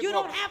pour chercher You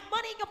cob. don't have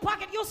money in your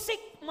pocket, you'll seek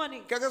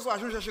money. Quel que soit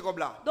je chercher cob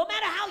là. No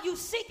matter how you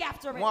seek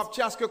after it, Moi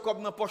tiens que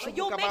cob dans poche but pour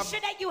you'll make capable. sure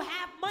that you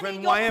have money Joindre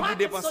in your moyen pour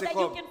pocket so dépenser that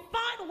you comme. can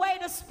find a way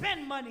to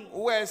spend money.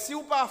 Ouais, si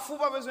vous pas fou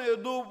pas besoin de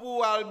dos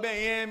pour aller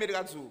bien mettre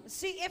là-dessous.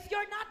 See, if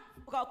you're not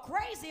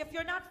crazy, if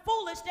you're not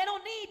foolish, they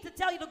don't need to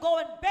tell you to go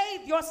and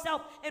bathe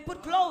yourself and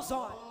put clothes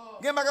on.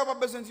 Gen bagage pas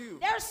besoin de you.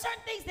 There are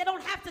certain things they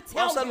don't have to On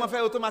tell seulement you.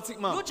 fait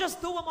automatiquement. You just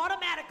do them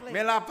automatically.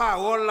 Mais la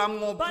parole là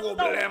mon But the word,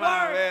 problème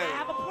I avec.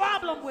 have a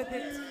problem with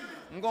it.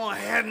 M'gon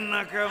haine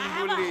dans cœur I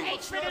have a m'boulé.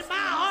 hatred in my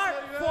heart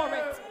for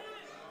it.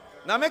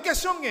 Nan men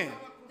question gen.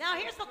 Now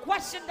here's the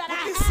question that Pour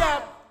I qui ça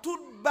have. tout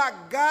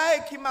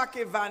bagay qui marque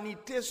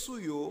vanité sou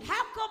yo,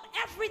 How come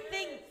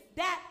everything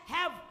that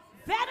have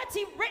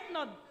vanity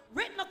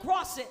written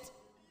across it,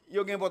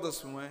 yo gen importance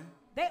pour moi.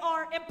 they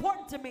are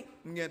important to me?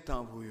 M'gen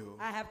temps pour yo.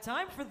 I have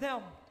time for them.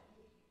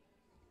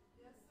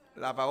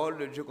 La parole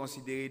de Dieu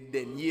considérée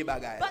dernier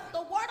bagay. But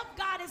the word of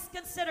God is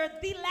considered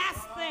the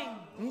last thing.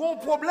 M'gon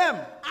problème.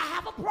 I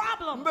have a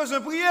problem.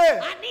 Besoin prier.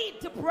 I need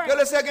to pray. Que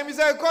le Seigneur ait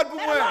miséricorde pour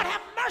Let the Lord moi.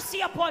 have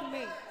mercy upon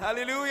me.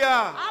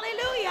 Alléluia.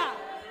 Hallelujah.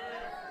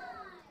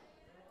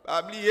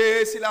 Pas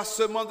oublier si la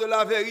semence de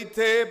la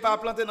vérité pas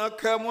plantée dans le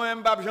cœur moi,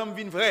 m'pa jamais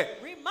vinn vrai.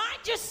 Remind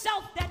find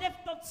yourself that if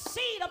the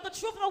seed of the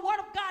truth of the word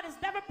of God is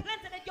never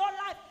planted in your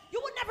life, you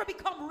will never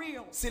become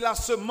real. Si la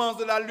semence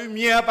de la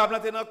lumière pas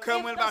plantée dans le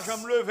cœur, moi, elle va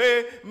jamais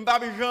lever, pas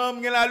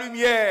jamais la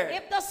lumière.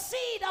 If the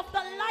seed of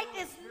the light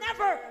is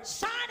never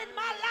shine in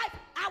my life,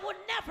 I will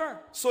never.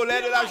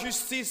 Soleil de la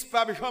justice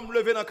pas jamais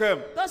lever dans le cœur.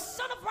 The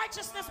sun of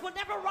righteousness will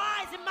never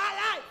rise in my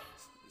life.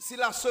 Si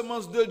la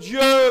semence de Dieu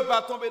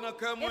pas tomber dans le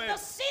cœur, moi, If the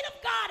seed of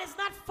God is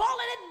not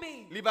fallen in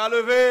me, il va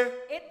lever,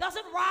 it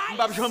doesn't rise.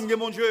 pas jamais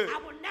mon Dieu. I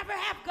will never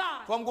have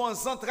God. Comme qu'on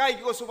entrailles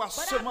qui recevoir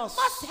But I semence.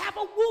 must have a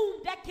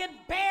womb that can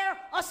bear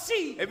a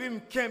seed. Et puis me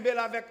kembel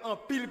avec un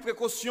pile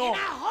précaution And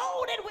I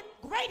hold it with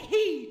great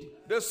heed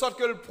de sorte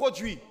que le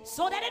produit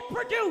so that it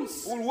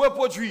produce. ou le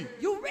reproduit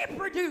You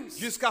reproduce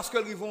jusqu'à ce que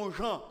le vivant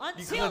gens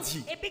il until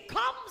grandit. it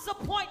becomes a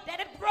point that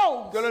it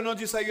grows. Que le nom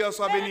du Seigneur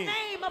soit May the béni.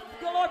 name of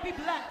the Lord be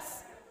blessed.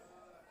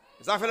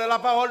 Ça fait la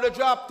parole de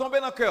Dieu a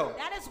tombé dans le cœur.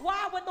 That is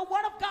why when the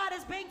word of God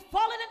is being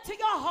fallen into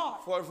your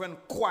heart, Il faut jouer une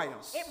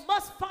croyance. it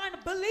must find a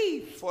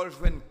belief. Il faut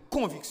jouer une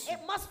conviction. It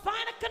must find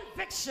a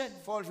conviction.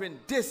 Il faut jouer une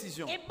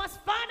décision. It must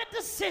find a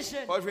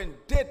decision. Il faut jouer une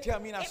It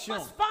détermination.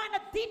 must find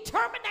a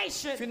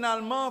determination.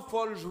 Finalement, il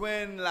faut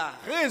jouer la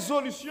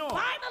résolution.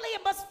 Finally,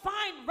 it must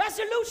find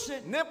resolution.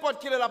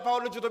 N'importe quelle est la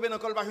parole de Dieu tombée dans le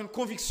cœur, pas une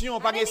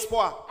conviction, pas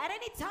d'espoir. At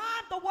any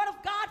time the word of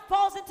God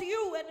falls into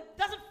you and it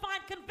doesn't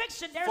find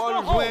conviction, Il there's faut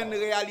no jouer hope. une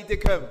réalité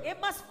comme. It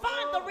must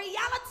find the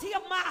reality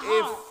of my Et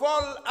il heart.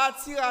 faut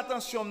attirer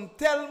l'attention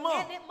tellement.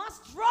 And it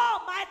must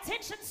draw my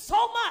attention so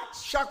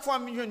much Chaque fois,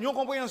 j'ai une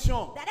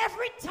compréhension. that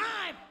every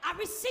time I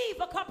receive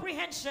a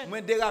comprehension,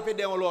 Moi, déraper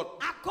derrière l'autre.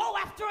 I go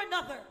after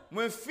another.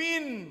 Moi,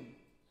 fin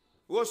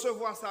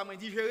recevoir ça, moi,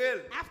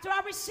 digérer. After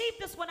I receive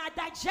this one, I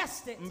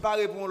digest it. Je ne pas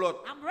répondre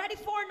l'autre. I'm ready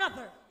for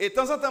another. Et de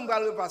temps en temps, je vais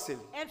le repasser.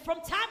 And from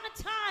time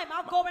to time,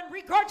 I'll go and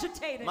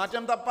regurgitate it.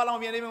 Matin, je parle, on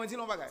vient de me dire,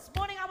 non, bagaille. This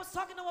morning, I was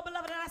talking to a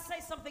beloved and I say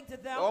something to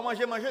them. On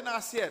manger dans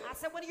l'assiette. I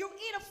said, when you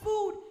eat a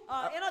food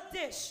in a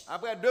dish,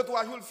 Après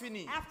 2-3 jours,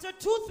 fini. after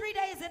 2-3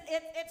 days,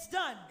 it's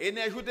done.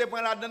 Énergie, tu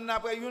prends la donne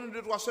après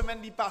 1-2-3 semaines,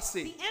 il passe.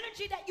 The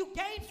energy that you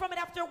gain from it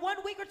after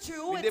 1 week or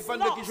two, Il it's dépend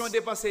de qui j'en lost.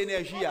 dépense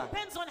l'énergie. It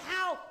depends on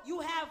how you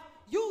have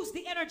used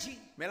the energy.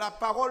 Mais la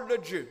parole de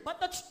Dieu, But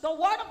the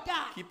word of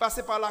God qui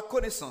passe par la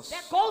connaissance,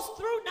 that goes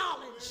through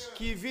knowledge,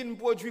 qui vient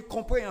produire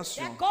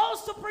compréhension, that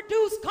goes to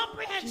produce qui vient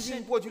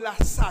comprehension, produire la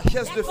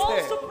sagesse that de goes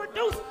faire, to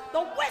produce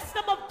the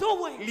wisdom of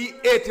doing.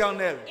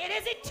 l'éternel. It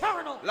is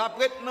eternal. La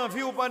prête dans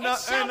vie ou pendant It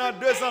shall 1 an,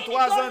 2 ans, remain in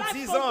 3 your ans, life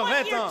 10 for ans, 1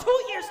 20 year, ans. 2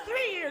 years,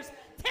 3 years,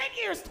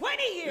 10 years, 20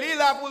 Il est years.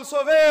 là pour le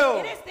sauver.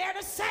 It is there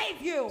to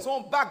save you.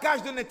 Son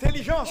bagage de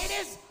l'intelligence. It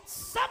is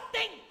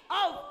something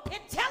of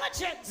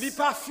intelligence. Il n'est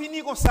pas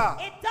fini comme ça.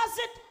 It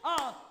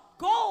doesn't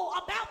go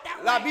about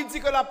that La way. Bible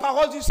dit que la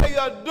parole du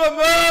Seigneur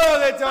demeure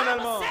The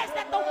éternellement. Bible says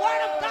that the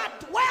word of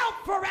God dwells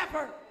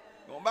forever.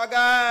 Son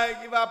bagage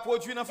qui va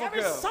produire dans ton There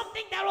is cœur.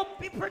 something that will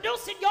be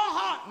produced in your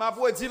heart. Ma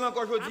pour dire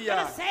encore I'm aujourd'hui,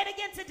 going to say it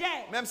again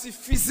today. même si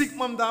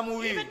physiquement je vais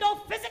mourir, Even though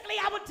physically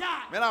I would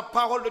die, mais la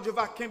parole de Dieu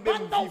va kembe but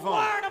the vivant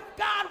word of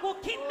God will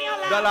keep me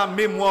dans alive la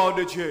mémoire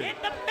de Dieu. in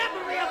the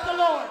memory of the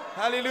Lord.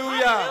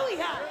 Alléluia.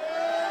 Hallelujah.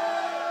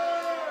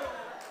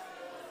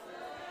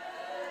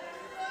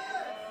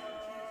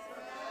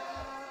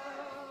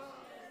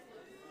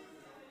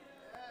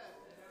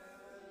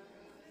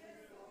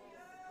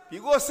 Puis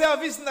gros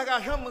service n'a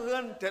jamais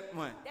rendre tête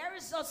moi. There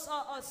is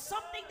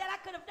something that I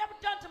could have never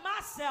done to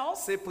myself.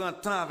 C'est prendre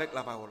temps avec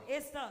la parole.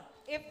 If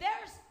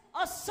there's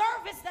a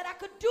service that I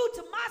could do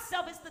to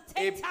myself, is to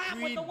Et take time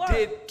puis with the word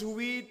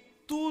détruire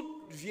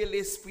tout vieux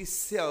l'esprit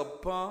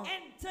serpent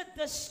and to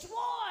destroy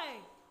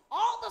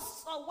all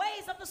the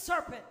ways of the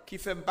serpent qui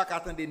fait pas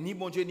attendre ni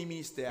bon Dieu ni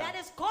ministère. that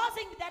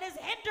is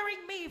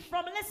hindering me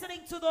from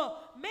listening to the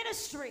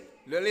ministry.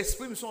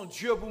 L'esprit me son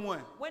Dieu pour moi.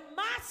 When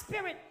my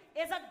spirit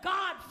is a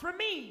God for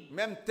me,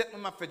 Même tête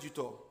m'a fait du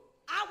tort.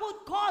 I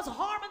would cause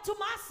harm unto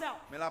myself.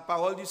 Mais la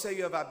parole du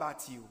Seigneur va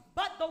bâtir.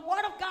 But the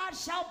word of God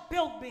shall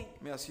build me.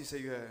 Merci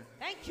Seigneur.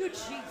 Thank you,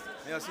 Jesus.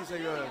 Merci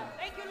Seigneur.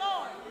 Thank you,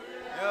 Lord.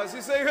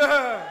 Merci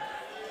Seigneur.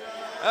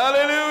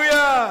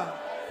 Alléluia.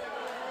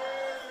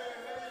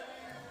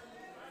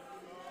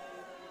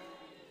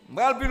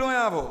 M'bral plus loin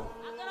avant.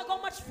 I'm going to go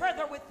much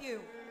further with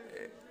you.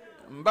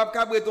 M'bap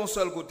ka bre ton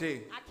seul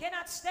côté. I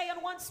cannot stay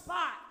in one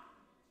spot.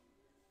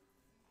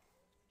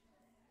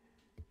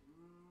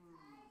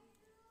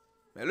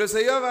 Mais le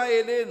Seigneur va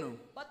aider nous.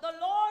 But the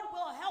Lord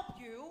will help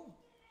you,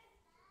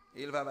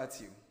 Il va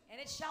bâtir. and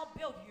it shall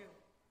build you.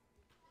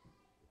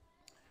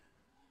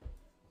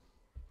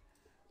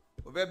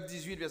 Proverbe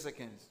 18 verset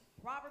 15.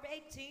 Proverbs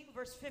 18,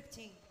 verse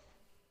 15.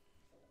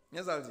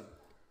 Bien ça le dit.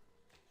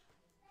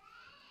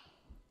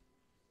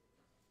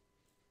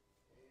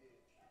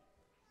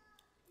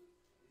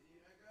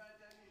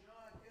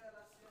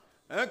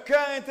 Un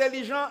cœur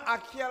intelligent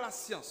acquiert la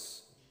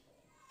science.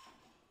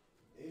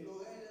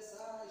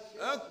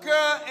 Un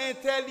cœur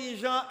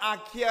intelligent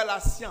acquiert la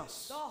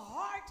science. The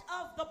heart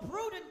of the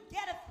prudent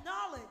getteth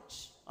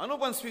knowledge. On nous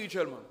prend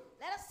spirituellement.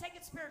 Let us take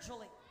it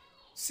spiritually.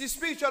 Si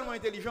spirituellement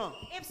intelligent,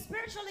 If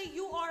spiritually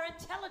you are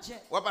intelligent,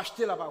 on va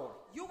acheter la parole.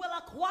 you will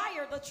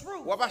acquire the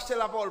truth. On va acheter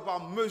la parole par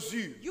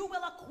mesure. You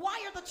will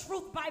acquire the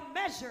truth by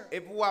measure.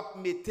 Et pour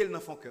mettre dans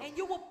son cœur. And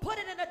you will put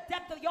it in the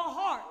depth of your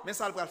heart. Mais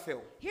ça, il va le faire.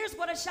 Here's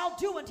what it shall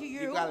do unto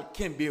Il you. va le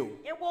kembe.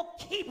 It will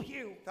keep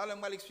you. Ça, je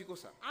vais l'expliquer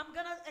ça. I'm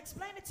going to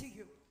explain it to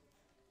you.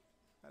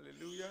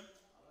 Alléluia.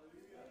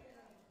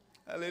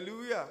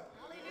 Alléluia.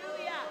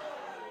 Hallelujah.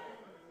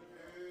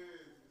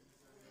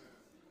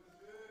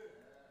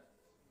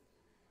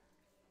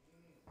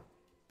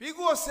 Puis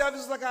gros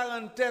service la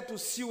 40 tête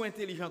aussi ou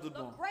intelligent tout The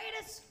bon.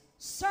 greatest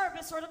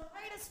service or the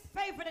greatest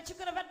favor that you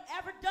could have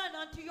ever done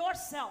unto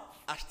yourself.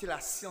 Acheter la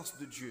science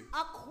de Dieu.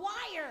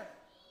 Acquire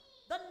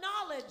the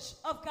knowledge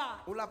of God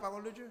Ou la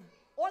parole de Dieu.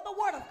 or the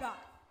word of God.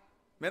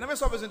 Maintenant,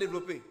 ça besoin de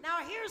développer. Now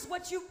here's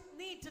what you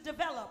need to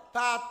develop.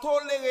 Pas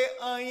tolérer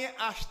rien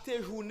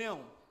acheter journée.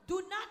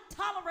 Do not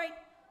tolerate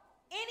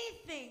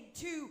anything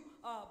to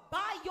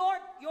buy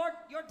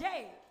your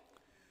day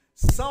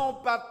Sans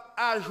pas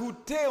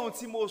ajouter un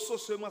petit morceau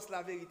seulement sur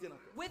la vérité.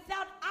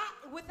 without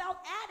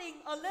adding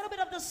a little bit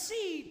of the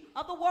seed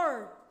of the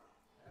word.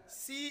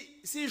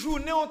 Si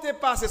journée on te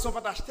passe sans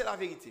pas acheter la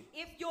vérité.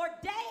 If your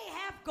day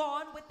have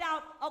gone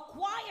without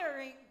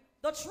acquiring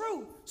the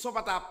truth, Sans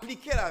pas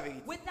appliquer la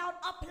vérité. without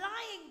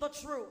applying the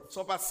truth,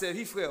 Sans pas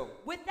servir frère.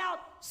 without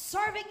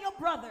serving your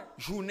brother,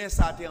 Journée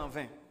ça a été en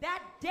vain.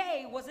 that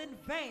day was in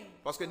vain.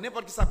 Parce que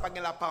n'importe qui ça pas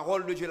la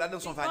parole de Dieu là dans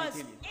son Because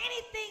vanité.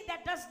 anything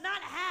that does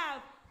not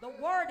have the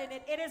word in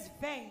it, it is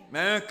vain. Mais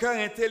un cœur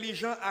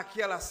intelligent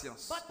acquiert la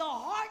science. But the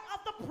heart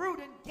of the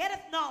prudent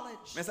getteth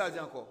knowledge. Mais ça veut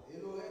dire encore. Et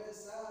l'oreille des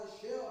sages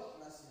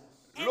cherche la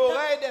science. And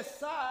L'oreille des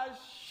sages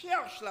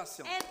cherche la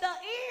science. And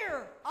the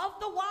ear of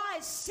the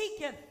wise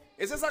seeketh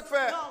Et c'est ça que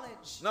fait.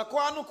 knowledge. Dans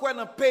quoi nous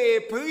croyons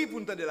payer prix pour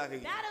entendre la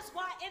vérité. That is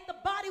why in the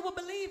body will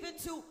believe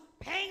into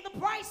paying the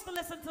price to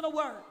listen to the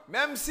word.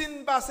 Même si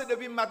nous passons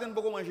depuis le matin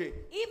pour manger.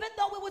 Even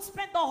though we would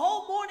spend the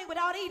whole morning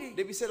without eating,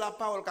 Depuis c'est la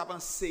parole qui a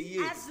enseigné.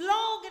 as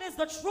long it is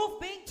the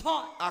truth being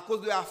taught, À cause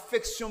de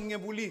l'affection que j'ai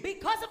pour lui.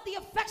 because of the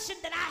affection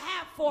that I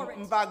have for Je ne it,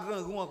 suis pas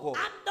grand goût encore.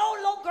 I'm no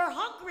longer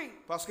hungry.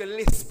 Parce que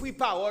l'esprit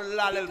parole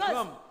là, elle Because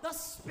prend. the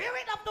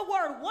spirit of the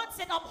word, once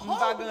it Je ne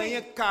pas upholds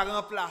rien me, qu'à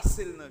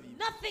remplacer dans la vie.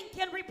 nothing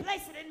can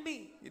replace it in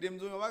me. Il dit me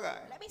dire un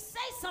bagage. Let me say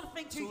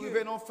something to Si vous you.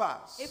 venez en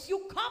face, If you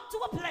come to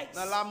a place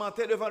dans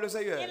lamenter devant le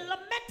Seigneur, in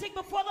lamenting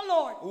before the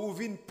Lord, ou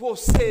venez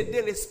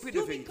posséder l'esprit de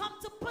you vérité become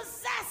to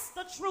possess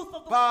the truth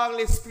of the word par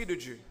l'esprit de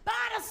Dieu. by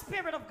the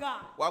Spirit of God.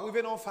 Ou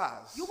arriver en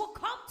face. You will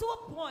come to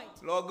a point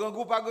Leur grand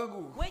goût pas grand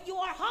goût. when you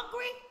are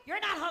hungry, you're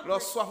not hungry.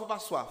 Leur soif ou pas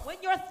soif. When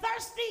you're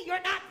thirsty,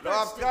 you're not Leur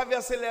thirsty.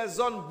 traverser les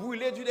zones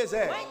brûlées du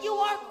désert. When you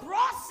are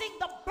crossing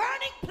the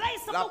burning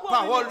place of La the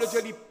parole de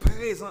Dieu wilderness, est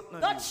présente dans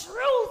the la vie.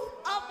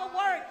 truth of the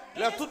word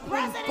Là, is tout le monde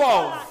present in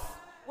pauvre. your life.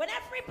 When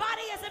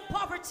everybody is in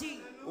poverty,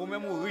 Ou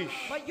même ou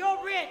riche. but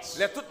you're rich.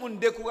 Là, tout le monde When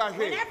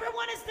découragé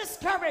everyone is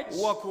discouraged,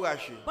 ou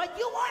encouragé. but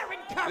you are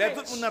Là, tout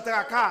le encouraged. monde dans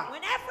tracas.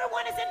 When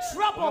everyone is in Ou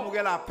même trouble,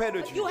 ou la paix de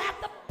but Dieu. you have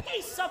the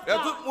peace of Là,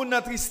 tout God. le monde dans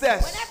When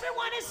tristesse.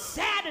 everyone is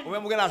Ou saddened,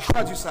 même ou la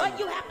joie du but salut.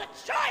 you have the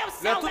joy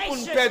of Là, tout le monde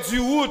salvation. perd du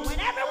route. When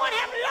everyone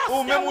have Ou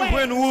lost même their ou prend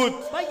way, une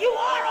route. but you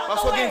are on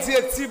Parce the qu'il y a une way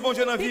directive bon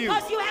Dieu dans la vie.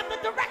 because you have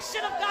the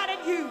direction of God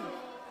in you.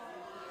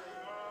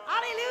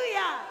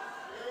 Hallelujah.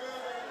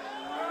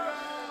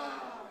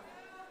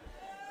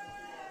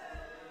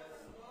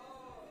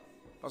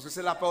 Parce que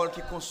c'est la parole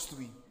qui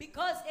construit.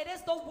 Because it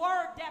is the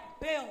word that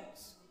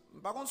builds.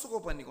 Par contre, si vous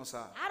comprenez comme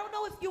ça, I don't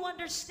know if you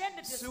understand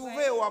it this si vous way.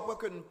 voyez ou après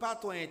que nous ne pas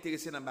trop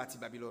intéressés dans le bâti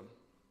Babylone,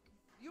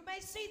 You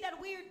may see that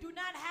we do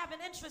not have an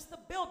interest to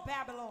build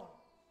Babylon,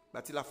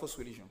 bâti la fausse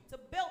religion. to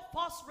build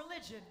false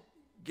religion.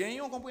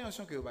 Gagnons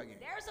compréhension que vous pas gagner.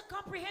 There's a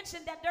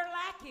comprehension that they're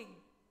lacking.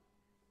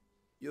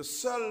 Yo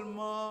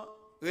seulement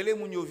relé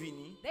moun yo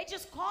vini, They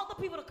just call the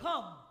people to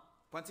come,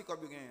 prend petit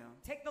cop yo gagné,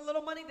 take the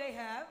little money they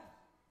have,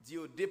 dit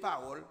yo des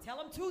paroles tell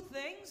them two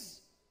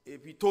things, et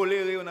puis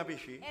tolérer on a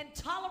péché and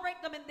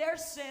tolerate them in their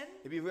sin,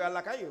 et puis voir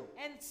la caillou.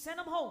 and send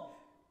them home.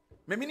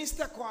 Mais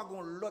ministère quoi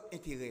gon l'autre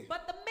intérêt.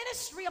 But the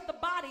ministry of the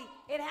body,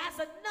 it has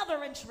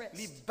another interest.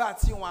 Li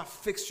bâti une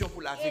affection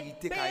pour la It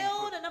vérité build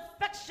caillou. an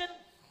affection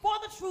for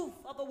the truth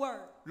of the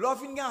word. L'on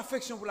vient une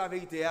affection pour la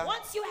vérité hein.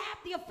 Once you have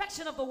the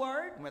affection of the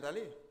word, Vous m'êtes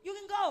allé you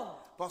can go.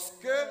 parce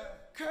que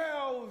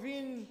cœur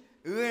vient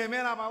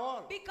remet la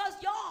parole. Because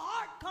your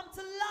heart come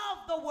to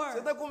love the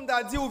C'est word. comme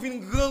t'a dit ou vient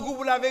grand goût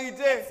pour la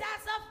vérité.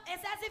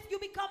 It's as if you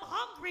become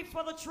hungry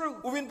for the truth.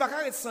 Ou vient pas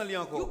carré sans lui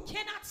You encore.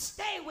 cannot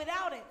stay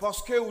without it.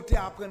 Parce que ou t'es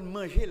apprendre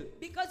manger.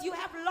 Because you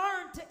have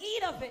learned to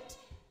eat of it.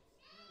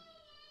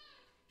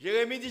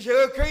 Jérémie dit j'ai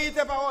recueilli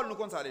tes paroles, nous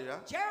comptons ça déjà.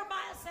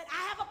 Jeremiah said,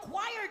 I have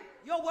acquired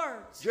your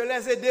words. Je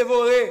les ai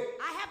dévorés.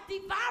 I have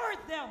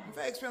devoured them. Je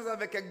fais expérience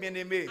avec quelques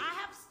bien-aimés.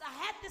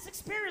 I had this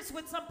experience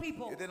with some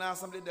people. Ils étaient dans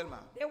l'assemblée d'Elma.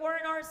 They were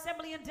in our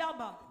assembly in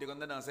Delma. Ils étaient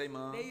dans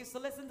l'enseignement. They used to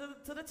listen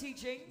to the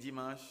teaching.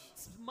 Dimanche,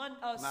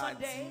 Sunday,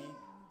 mardi,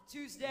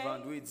 Tuesday,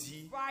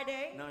 vendredi,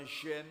 Friday, dans le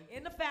jeûne.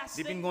 in the Depuis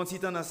fasting. nous avons petit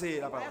temps dans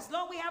la parole. As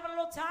long as we have a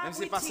little time, Même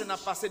si we passé teach. n'a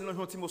passé nous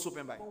avons petit mot sur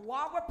pain bail. But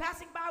while we're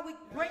passing by, we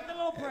break the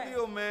little Et bread. puis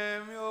yo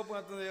même yo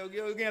prend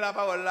yo gagne la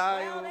parole là,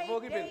 Well, yo faut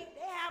occuper. they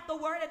have the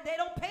word and they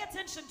don't pay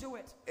attention to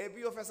it. Et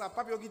puis yo fait ça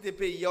pas yo quitter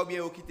pays ou bien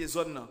yo quitter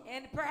zone là.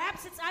 And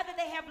perhaps it's either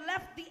they have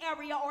left the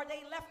area or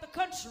they left the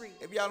country.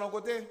 Et puis à l'autre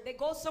côté, They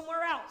go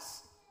somewhere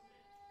else.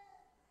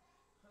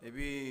 et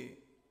puis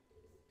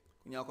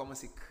on a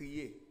commencé à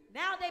crier.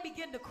 Now they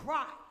begin to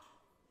cry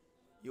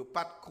Yo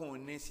pas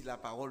connaît si la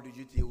parole de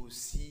Dieu était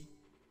aussi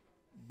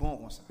bon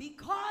comme ça.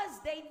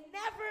 because they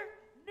never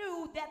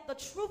knew that the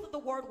truth of the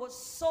word was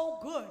so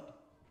good.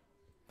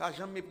 Pas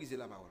jamais mépriser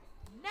la parole.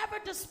 Never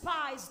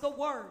despise the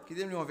word. Qui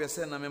donne un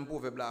verset dans même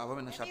proverbe là, avant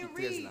dans Let me chapitre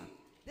 13 read là.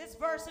 this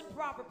verse in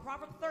Proverbs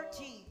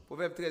 13.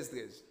 Proverbe 13.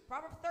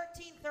 Proverbs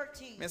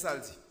 13:13. Mais ça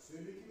le dit.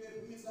 Celui qui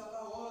méprise la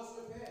parole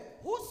se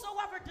perd.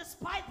 Whosoever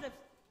despiseth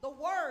the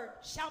word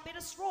shall be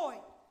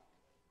destroyed.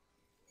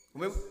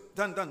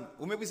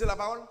 Vous méprisez la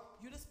parole,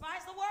 You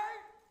despise the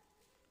word,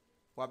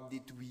 vous avez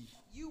détruit.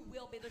 you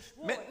will be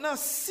destroyed. Maintenant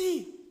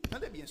si,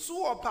 attendez bien, si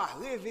vous pas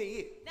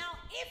réveillé, Now,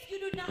 if you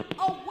do not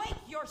awake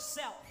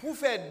yourself pour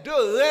faire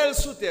deux règles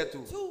sous terre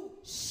tout, to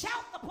shout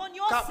upon quand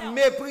yourself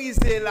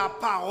mépriser la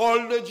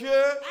parole de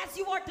Dieu, as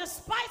you are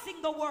despising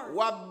the word,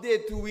 vous avez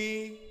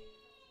détruit.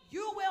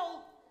 you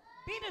will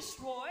be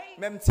destroyed.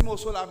 Même petit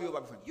morceau la vie, vous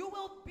pas faire. You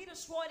will be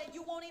destroyed and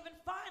you won't even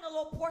find a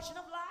little portion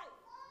of life.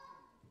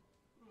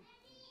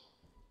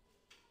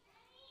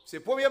 C'est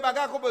le premier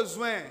bagage qu'on a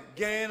besoin de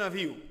gagner dans la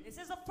vie. This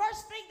is the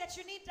first thing that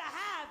you need to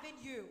have in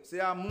you. C'est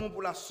l'amour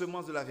pour la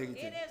semence de la It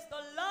vérité. is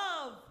the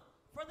love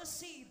for the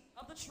seed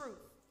of the truth.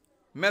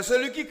 Mais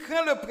celui qui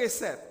craint le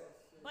précepte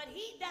But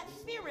he that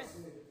feareth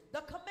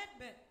the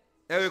commandment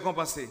est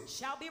récompensé.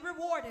 shall be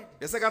rewarded.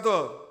 Verset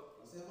 14.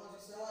 L'enseignement du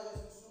sage est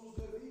une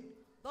source de vie.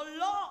 The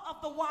law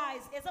of the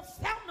wise is a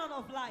fountain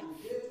of life,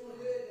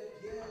 Détourner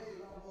des pièges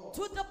de la mort.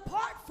 to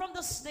depart from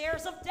the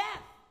snares of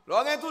death.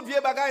 Lorsqu'on tout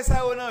vieux bagage ça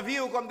dans la vie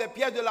ou comme des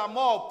pierres de la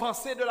mort,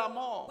 pensées de la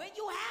mort. When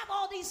you have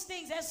all these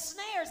things as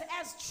snares,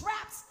 as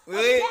traps of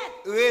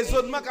death,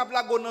 Raisonnement qui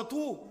la dans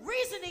tout.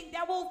 reasoning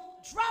that will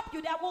drop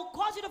you, that will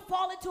cause you to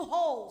fall into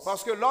holes.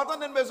 Parce que l'autre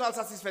on a besoin de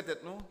satisfaire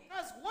tête nous.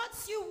 Because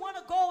once you want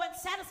to go and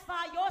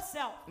satisfy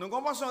yourself, Nous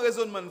comprenons un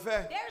raisonnement de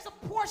fait. there's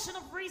a portion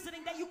of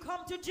reasoning that you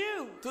come to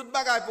do. Tout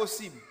bagage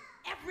possible.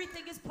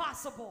 Everything is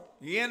possible.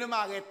 Rien ne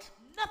m'arrête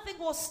Nothing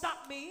will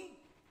stop me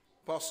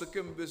parce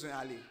que j'ai besoin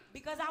d'aller.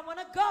 because I want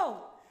to go.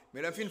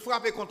 Mais le fin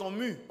frapper contre un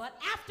mur, But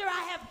after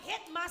I have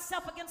hit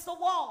myself against the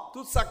wall,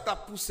 tout ça que t'a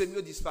poussé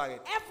mieux disparaît.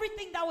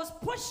 everything that was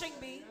pushing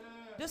me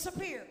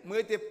disappeared. Moi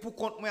j'étais pour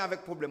contre moi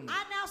avec problème.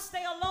 I now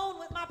stay alone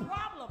with my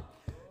problem.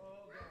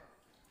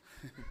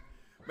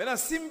 Maintenant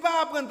si je ne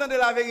pas apprendre de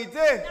la vérité,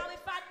 Now,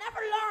 if I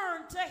never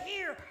learn to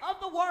hear of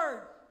the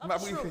word of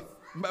the truth,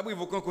 je vais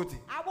briser aucun côté.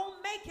 I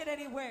won't make it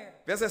anywhere.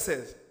 Verset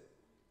 16.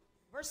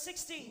 Verse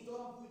 16. Tout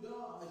homme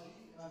prudent agit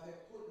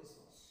avec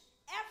connaissance.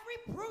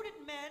 Every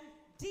prudent man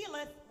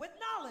dealeth with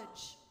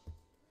knowledge.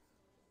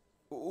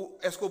 Ou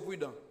est-ce qu'on est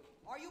prudent?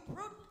 Are you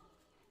prudent?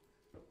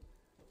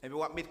 Et puis on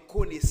va mettre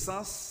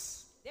connaissance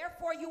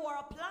Therefore, you are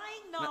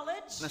applying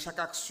knowledge dans chaque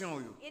action.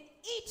 Yo. in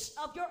each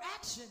of your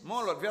actions.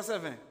 Mon l'autre, verset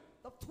 20.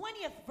 The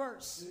 20th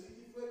verse. Celui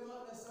qui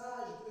fréquente les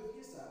sages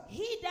devient sage.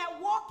 He that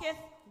walketh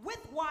with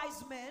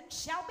wise men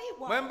shall be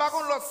wise. Même pas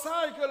contre l'autre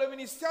sage que le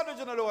ministère de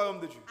Dieu dans le royaume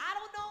de Dieu. I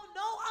don't know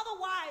no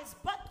otherwise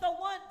but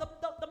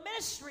the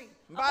ministry of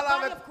the M'parle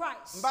body avec of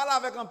Christ. m'parle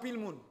avec un pile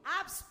monde.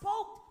 I've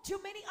spoke to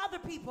many other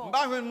people.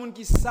 M'pas un monde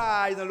qui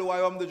sage dans le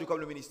royaume de Dieu comme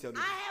le ministère de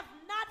Dieu. I have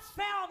not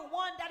found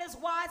one that is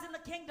wise in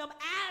the kingdom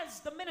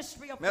as the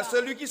ministry of Mais God.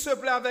 celui qui se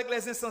plaît avec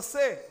les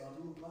insensés, Sans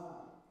doute mal.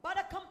 But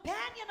a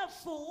companion of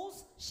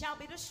fools shall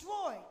be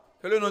destroyed.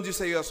 que le nom du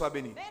Seigneur soit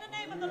béni. May the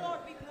name of the Lord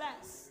be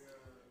blessed.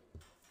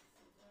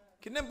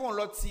 Qui n'aime pas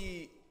l'autre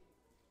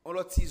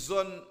petit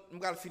zone,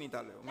 m'gal fini tout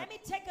à l'heure. Let me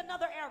take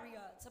another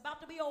area. It's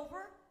about to be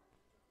over.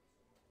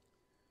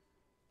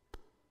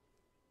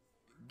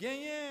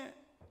 Gagner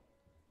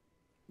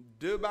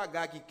deux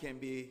bagages qui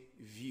kembe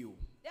vie ou.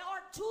 There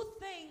are two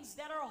things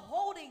that are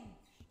holding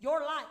your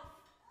life.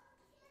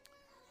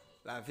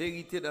 La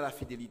vérité dans la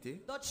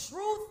fidélité The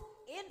truth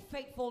in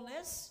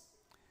faithfulness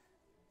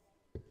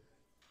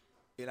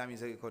et la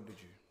miséricorde de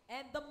Dieu.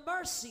 and the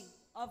mercy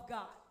of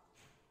God.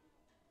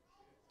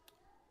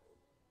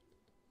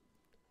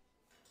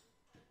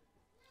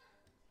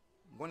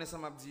 Connaissant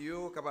m'a dit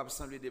yo capable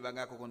sembler des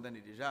bagages qu'on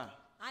connaît déjà.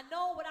 I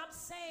know what I'm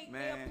saying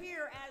may Mais-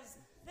 appear as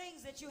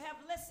things that you have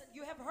listened,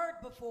 you have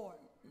heard before.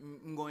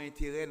 M'gon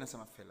intérêt dans ça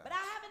m'a fait là. But I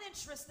have an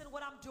interest in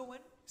what I'm doing.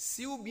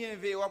 Si ou bien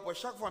veille pour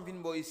chaque fois que je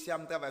viens ici,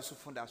 je travaille sur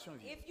fondation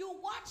vie. If you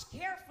watch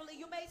carefully,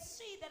 you may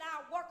see that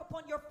I work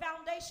upon your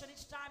foundation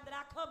each time that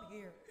I come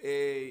here.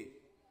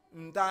 Et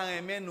m'ta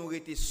aimer nous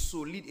rester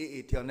solide et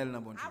éternel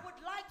dans bon Dieu. I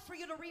would like for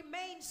you to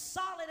remain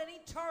solid and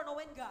eternal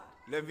in God.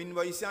 Le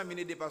vin ici en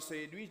venir de pasteur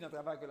Edwige dans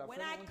travail que la When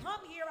fait. I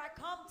come here, I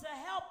come to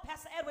help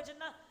Pastor Edwidge in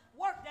the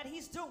work that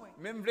he's doing.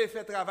 Même vle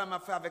faire travail m'a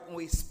fait avec un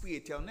esprit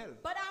éternel.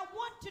 But I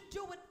want to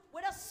do it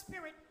with a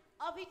spirit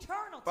of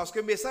eternity. Parce que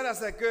le message là,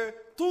 c'est que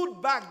toute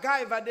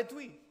bagaille va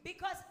détruire.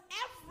 Because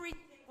everything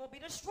will be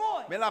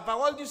destroyed. Mais la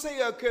parole du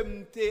Seigneur que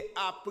m'te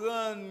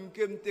apprendre,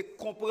 que m'te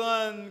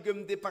comprendre, que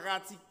m'te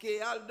pratiquer,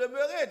 elle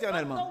demeure But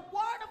éternellement. the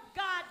word of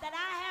God that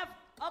I have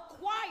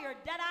acquired,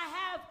 that I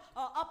have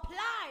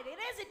applied, it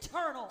is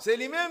eternal. C'est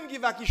lui-même qui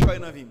va qui choisir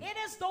dans la vie. It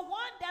is the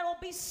one that will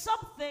be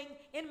something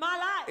in my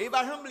Et life. il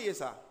va jamais oublier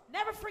ça.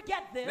 Never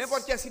forget this.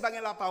 N'importe qui qui n'a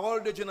pas la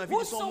parole de Dieu dans la vie,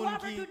 ils sont monde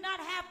Whosoever do qui not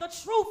have the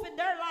truth in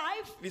their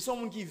life ils sont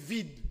monde qui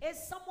vide. is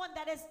someone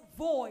that is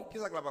void.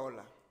 Qu'est-ce que la parole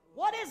là?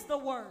 What is the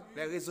word?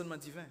 Les raisonnements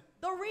divins.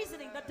 The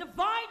reasoning, the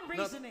divine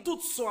reasoning. Dans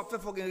tout ce qu'on fait,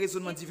 il faut qu'il y ait un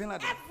raisonnement divin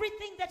là-dedans.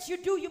 Everything that you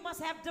do, you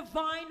must have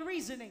divine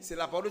reasoning. C'est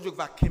la parole de Dieu qui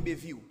va kembe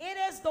vie. It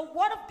is the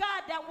word of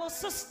God that will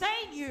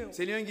sustain you.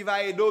 C'est lui qui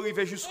va aider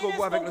arriver It jusqu'au is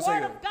bout avec the le word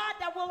Seigneur. of God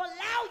that will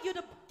allow you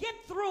to get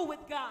through with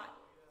God.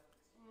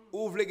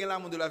 Ou vous voulez gagner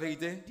l'amour de la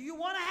vérité? Do you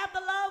want to have the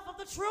love of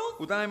the truth?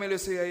 Ou t'en aimez le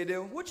Seigneur aider?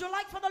 Would you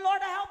like for the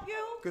Lord to help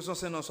you? Que son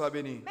Saint-Nom soit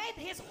béni. May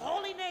His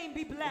holy name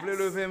be Vous voulez blessed.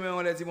 lever mais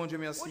on leur dit bon Dieu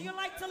Would merci. you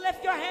like to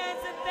lift your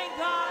hands and thank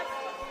God?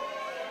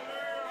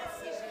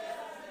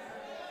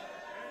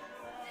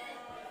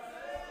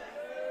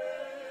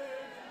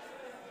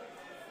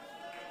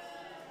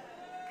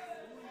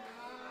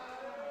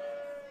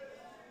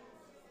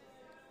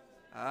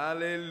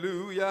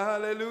 Alléluia,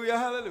 alléluia,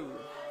 alléluia.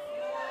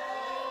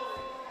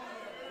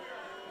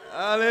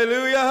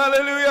 Alléluia,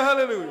 alléluia,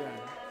 alléluia.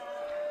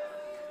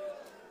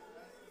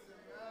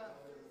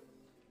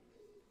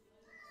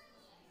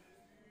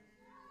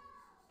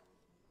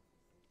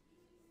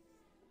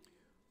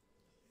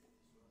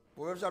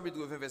 Proverbe chapitre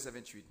 20, verset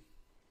 28.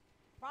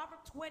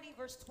 Proverbs 20,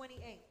 verse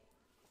 28.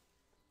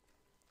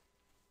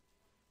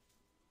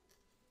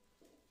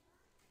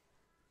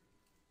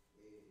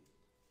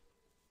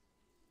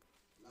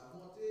 La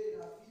bonté et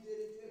la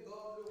fidélité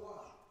gardent le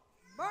roi.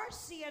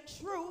 Mercy and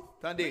truth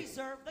Attendez.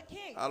 preserve the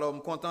king. Alors, je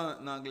suis content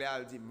en anglais,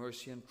 elle dit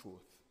mercy and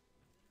truth.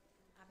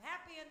 I'm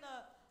happy in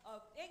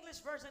the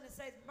English version it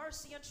says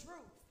mercy and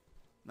truth.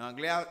 En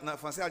anglais, en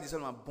français, elle dit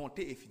seulement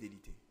bonté et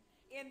fidélité.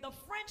 In the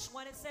French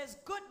one it says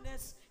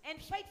goodness and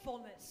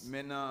faithfulness.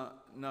 Mais dans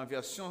la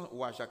version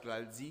roi Jacques,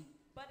 elle dit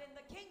But in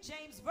the King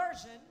James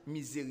version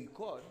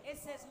miséricorde it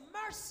says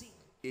mercy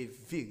et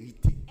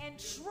vérité. and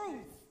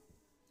truth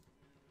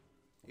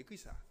Écris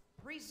ça.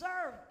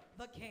 preserve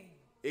the king.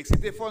 Et que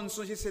cet effort, nous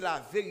songeons, c'est la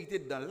vérité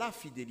dans la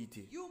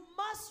fidélité. You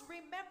must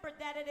remember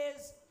that it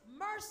is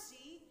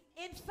mercy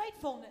in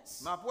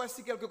faithfulness. Mais après,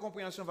 si quelques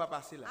compréhensions va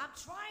passer là. I'm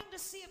trying to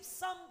see if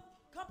some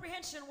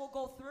comprehension will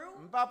go through.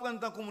 Je ne vais pas prendre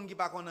temps comme monde qui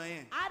ne connaît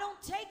rien. I don't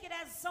take it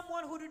as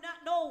someone who do not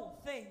know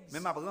things. Mais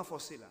je vais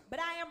renforcer là. But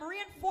I am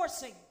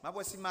reinforcing. Mais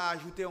après, si je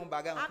ajouter un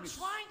bagage en I'm plus.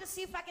 trying to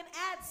see if I can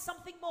add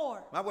something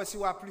more. Mais après, si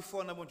je suis plus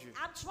fort dans mon Dieu.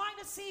 I'm trying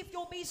to see if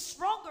you'll be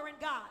stronger in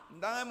God.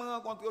 Je vais me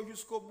rencontrer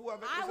jusqu'au bout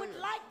avec I le would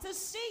Seigneur. like to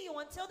see you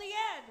until the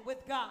end with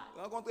God.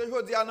 Rencontrer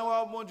aujourd'hui, ah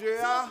non, mon Dieu.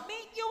 To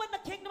meet you in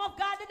the kingdom of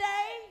God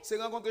today,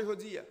 C'est rencontrer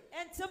aujourd'hui.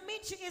 and to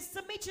meet you is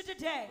to meet you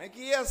today. Mais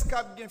qui est-ce qui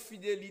a bien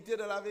fidélité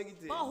dans la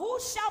vérité? But who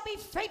shall be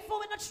faithful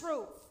in the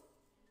truth?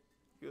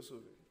 Qui est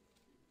sauvé?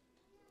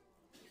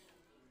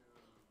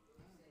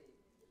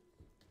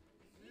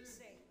 Be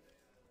saved.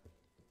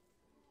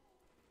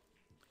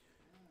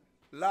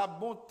 La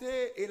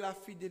bonté et la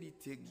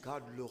fidélité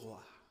gardent le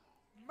roi.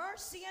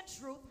 Mercy and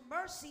truth,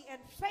 mercy and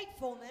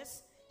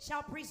faithfulness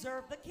shall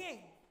preserve the king.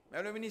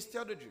 Mais le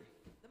ministère de Dieu.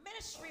 The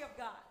ministry of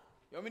God.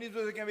 Il y a un ministre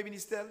de Dieu qui a un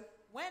ministère.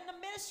 When the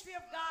ministry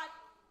of God,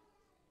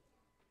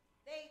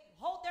 they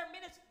hold their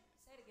ministry.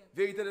 Say it again.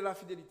 Vérité de la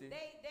fidélité.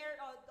 They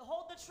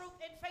hold the truth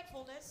in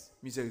faithfulness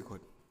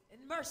Miséricorde.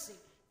 and mercy.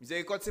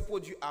 Miséricorde, c'est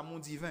produit amour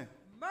divin.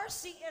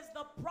 Mercy is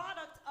the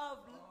product of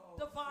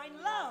divine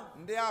love.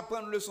 On doit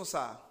apprendre leçon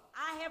ça.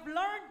 I have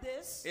learned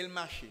this, Et le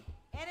marché.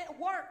 and it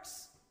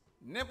works.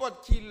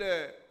 N'importe qui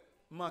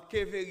manque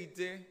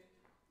vérité,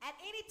 At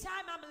any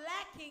time I'm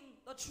lacking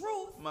the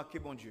truth, manque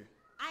bon Dieu.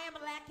 I am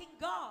lacking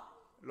God.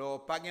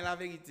 Alors, pas gagner la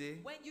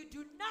vérité, When you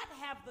do not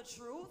have the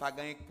truth, pas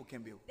gagner pour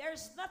kembe.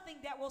 there's nothing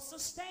that will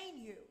sustain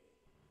you.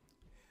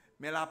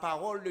 Mais la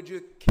parole de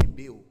Dieu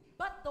kembe.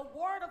 But the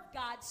word of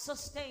God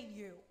sustain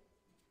you.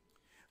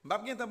 M'pa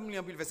bien temps pour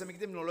lire un peu le verset, mais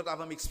quittez l'autre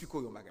avant m'expliquer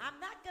un bagage. I'm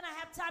not going to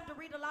have time to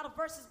read a lot of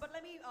verses, but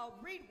let me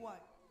read one.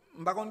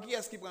 M'pa connait qui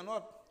est-ce qui prend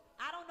note.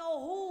 I don't know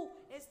who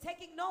is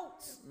taking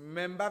notes,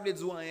 Même pas veut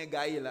dire rien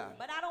gaillé là.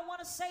 but I don't want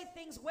to say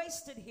things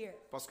wasted here.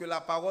 Parce que la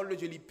parole de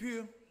Dieu est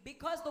pure,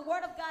 Because the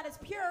word of God is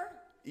pure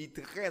il est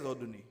très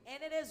ordonné.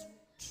 and it is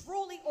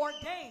truly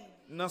ordained.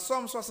 Dans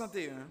Somme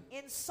 61,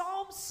 In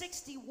Psalm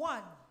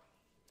 61,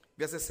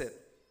 verset 7.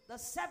 the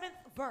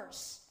 7th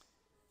verse,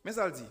 Mais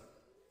ça le dit.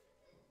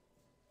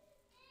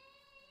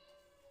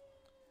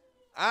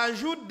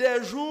 Ajoute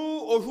des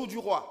jours au jour du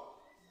roi.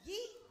 ye,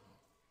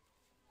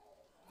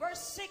 verse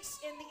 6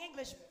 in the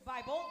English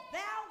Bible,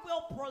 thou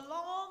wilt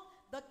prolong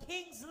the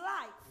king's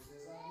life,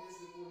 Ses années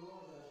se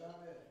prolongent à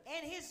jamais.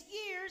 and his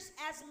years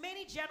as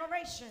many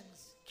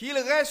generations. Qu'il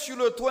reste sur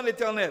le trône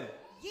éternel.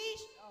 Ye,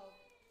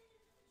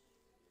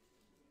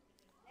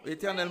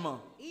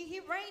 Éternellement. he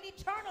reigned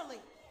eternally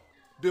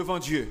Devant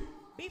Dieu.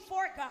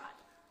 before God.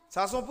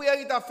 Ça son prière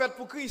qui t'a fait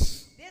pour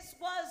Christ. This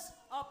was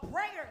a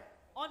prayer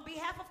on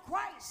behalf of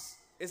Christ.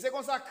 Et c'est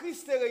comme ça que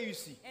Christ a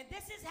réussi. And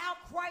this is how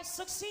Christ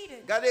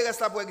succeeded. Regardez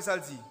reste là pour qui ça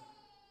le dit.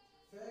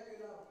 Fais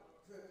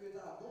que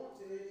ta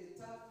bonté et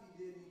ta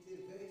fidélité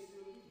veillent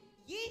sur lui.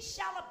 Ye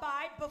shall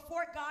abide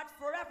before God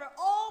forever.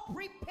 Oh,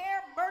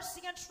 prepare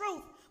mercy and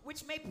truth,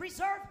 which may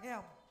preserve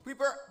him.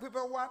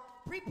 Prepare what?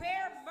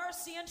 Prepare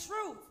mercy and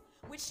truth,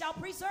 which shall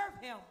preserve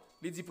him.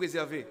 Il dit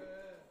préserver.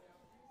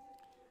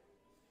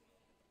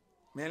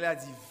 Mais il a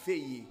dit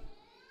veiller.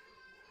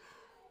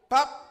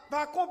 Pas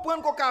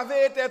comprendre qu'on a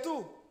veillé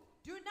tout.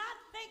 Do not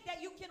think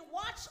that you can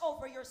watch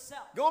over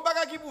yourself. Il y a un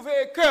bagage qui peut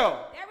veiller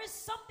cœur. There is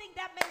something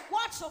that may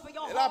watch over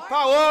your Et la heart.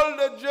 parole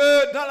de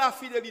Dieu dans la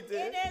fidélité.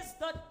 It is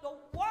the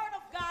word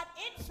of God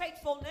in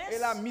faithfulness Et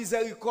la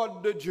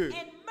miséricorde de Dieu.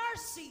 and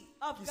mercy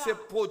of Qui s'est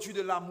God, produit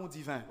de l'amour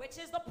divin. which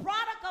is the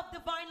product of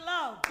divine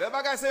love. Le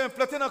bagage c'est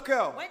implanté dans le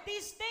cœur. When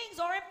these things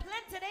are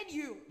implanted in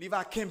you, Il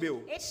va kembe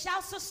ou. it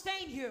shall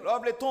sustain you.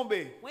 L'homme est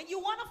tombé. When you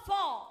want to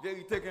fall,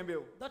 Vérité kembe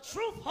ou. the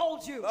truth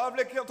holds you. L'homme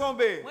est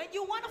tombé. When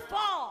you want to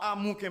fall,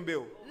 Amour kembe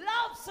ou.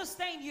 love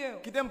sustain you.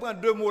 Qui t'aime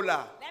prendre deux mots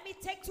là. Let me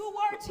take two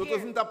words L'autre here.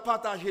 jour, t'as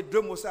partagé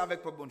deux mots ça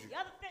avec bon Dieu.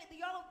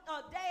 The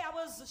other day, I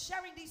was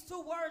sharing these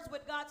two words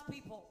with God's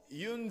people.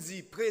 Une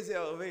dit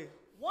préserver.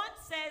 One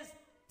says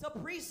to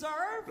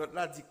preserve. L'autre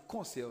là dit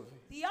conserver.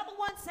 The other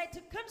one said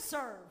to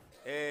conserve.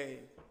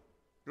 Et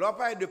l'on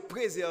parle de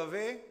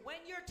préserver. When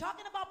you're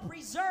talking about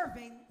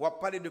preserving, On va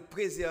parler de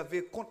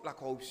préserver contre la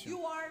corruption.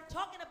 you are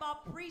talking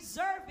about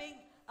preserving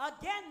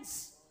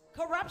against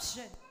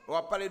corruption. On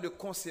va parler de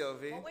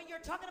conserver. But when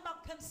you're talking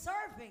about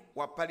conserving,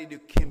 On va parler de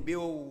kembe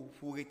ou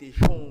pour être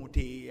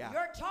chanté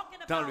you're talking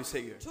dans le about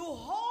Seigneur. to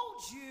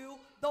hold you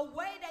the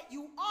way that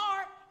you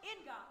are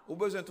in God. Au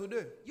besoin tous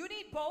deux. You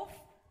need both.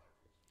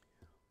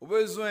 Au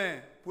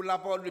besoin pour la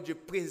parole de Dieu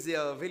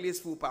préserver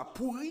l'esprit pas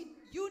pourri.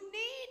 You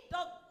need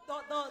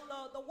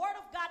the word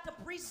of God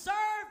to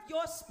preserve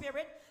your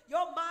spirit,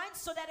 your mind,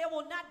 so that it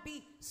will not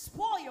be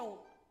spoiled.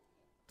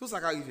 Tout ça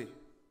qui arrive.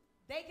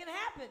 They can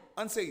happen.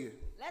 En sérieux.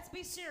 Let's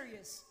be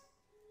serious.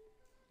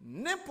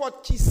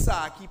 N'importe qui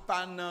ça qui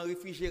pas dans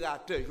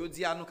réfrigérateur, je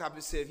dis à nous qu'à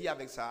servir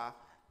avec ça,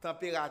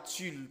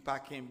 température pas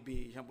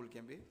kembe, Jean-Paul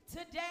kembe.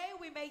 Today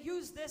we may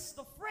use this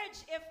the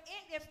fridge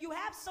if you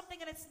have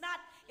something and it's not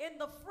in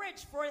the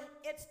fridge for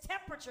its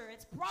temperature,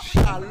 it's proper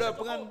Chaleur temperature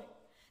to prend hold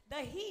it.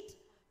 The heat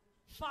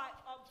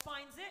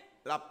finds it,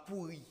 la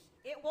pourri.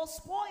 it will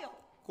spoil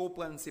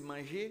Comprendre c'est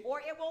manger, or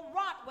it will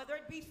rot, whether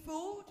it be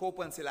food,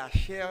 comprendre c'est la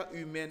chair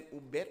humaine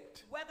ou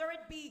bête, whether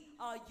it be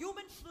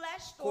human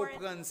flesh or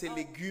comprendre c'est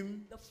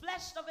légumes, the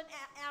flesh of an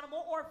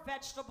animal or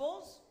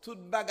vegetables. tout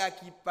bagage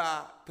qui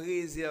pas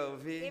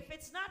préservé, If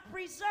it's not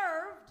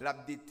preserved, l'a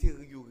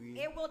détérioré,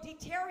 it will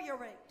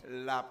deteriorate,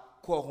 l'a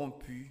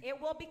corrompu, it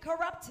will be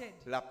corrupted,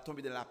 l'a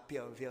tombé dans la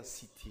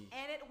perversité.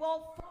 and it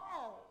will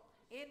fall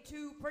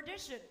into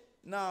perdition.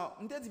 Non,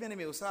 m'te dit bien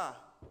aimé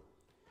ça.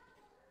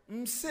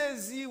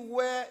 M'saisi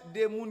ouais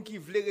des gens qui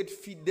veulent être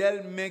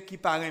fidèles mais qui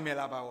pas aimer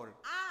la parole.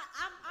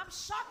 I'm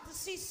shocked to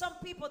see some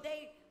people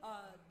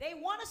they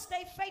want to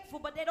stay faithful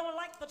but they don't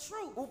like the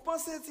truth. Ou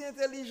pensez que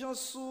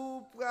intelligence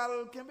ou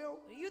pral kembe ou?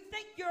 Do you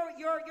think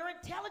your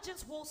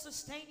intelligence will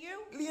sustain you?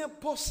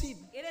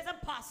 L'impossible. It is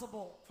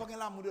impossible. Faut qu'il y ait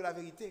l'amour de la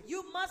vérité.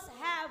 You must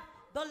have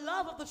the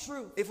love of the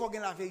truth, Et faut qu'il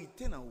y ait la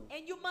vérité dans vous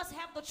and you must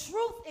have the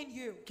truth in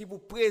you qui vous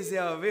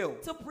préserver ou,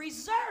 to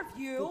preserve pour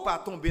you pas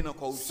tomber dans so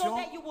corruption.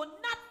 that you will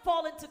not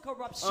fall into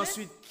corruption,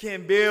 Ensuite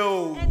kembe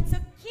ou, and to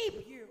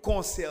keep you,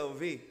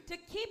 conserver to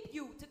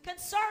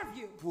conserve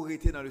you, pour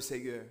rester dans le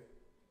Seigneur.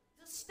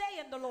 to stay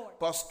in the Lord.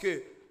 Parce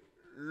que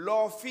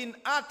l'orphine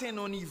atteint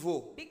un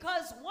niveau,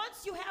 Because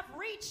once you have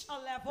reached a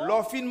level,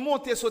 l'orphine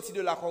monte sorti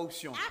de la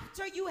corruption.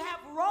 after you have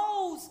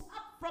rose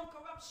up from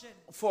corruption,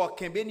 Faut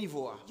kembe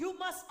niveau a. you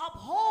must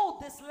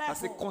uphold this Ça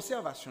c'est level.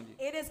 conservation.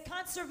 It is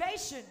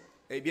conservation.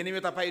 Et bien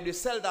aimé, tu as parlé de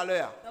sel tout à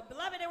l'heure. The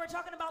beloved, they were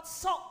talking about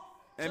salt.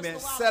 Eh just bien, a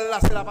while sel là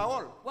ago. c'est la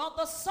parole. Well,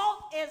 the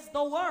salt is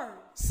the word.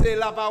 C'est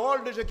la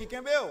parole de Dieu qui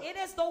kembe ou. It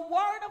is the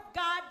word of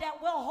God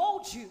that will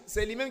hold you.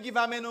 C'est lui-même qui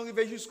va mener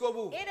arriver jusqu'au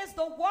bout. It is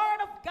the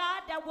word of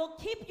God that will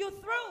keep you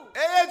through.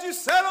 Ayez du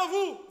sel en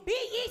vous. Be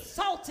ye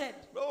salted.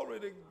 Glory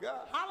to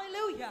God.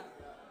 Hallelujah.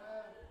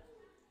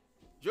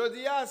 Je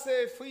dis à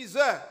c'est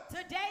freezer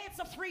Today it's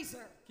a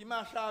freezer qui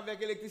marche avec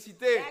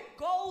électricité. that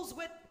goes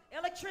with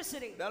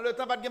electricity. Dans le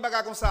temps pas de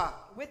bagarre comme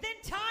ça.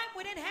 Within time,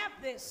 we didn't have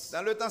this.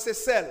 Dans le temps c'est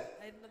sel.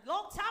 A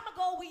long time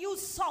ago, we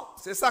used salt.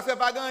 C'est ça fait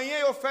pas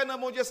gagner au fait dans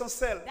mon Dieu sans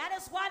sel. That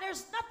is why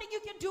there's nothing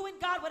you can do in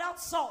God without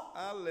salt.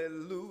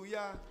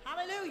 Alléluia.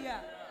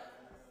 Hallelujah.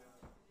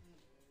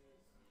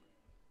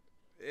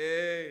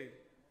 Eh.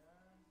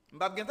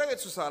 M'pa bien t'arrêter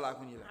sur ça là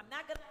kounya là. I'm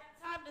not going to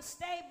have time to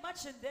stay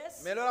much in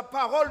this. Mais la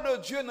parole de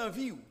Dieu dans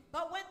vie ou,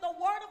 But when the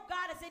word of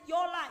God is in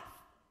your life,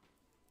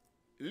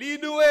 li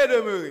doit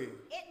demeurer.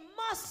 it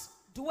must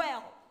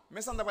dwell.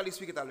 Mais ça on t'a pas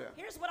l'expliquer tout à l'heure.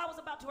 Here's what I was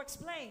about to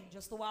explain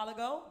just a while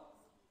ago.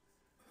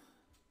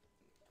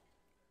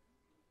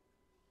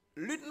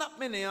 Lutte n'a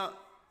mené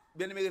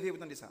bien aimé réveiller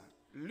pour entendre ça.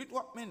 lutte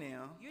wap mene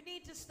hein. You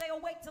need to stay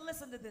awake to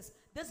listen to this.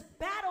 This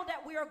battle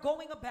that we are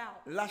going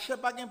about. La chair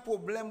pas gen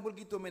problème pour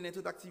qui to mene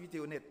toute activité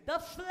honnête. The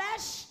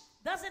flesh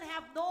doesn't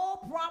have no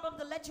problem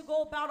to let you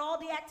go about all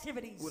the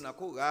activities. Ou na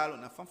chorale, ou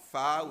na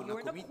fanfare, ou na You're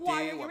in the comité,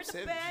 choir, ou you're ap in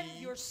the band, servi,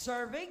 you're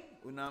serving,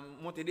 ou na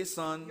monter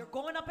descendre. you're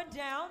going up and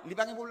down. Li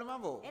pas gen problème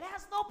avant. It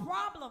has no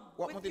problem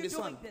Ou ap with monter you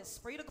doing descendre. this,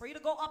 for you to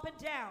go up and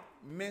down.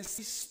 Mais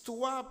si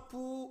histoire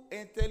pour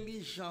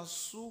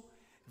intelligence ou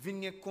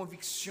vinn gen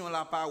conviction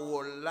la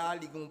parole là,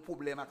 li gen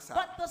problème avec ça.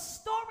 But the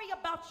story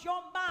about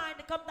your mind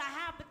to come to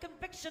have the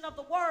conviction of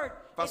the word,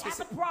 Parce it que has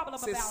a problem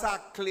c'est about ça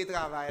it. clé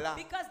travail là.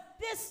 Because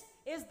this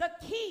is the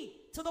key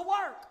to the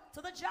work,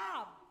 to the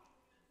job.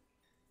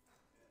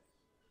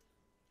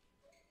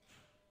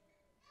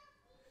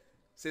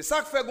 C'est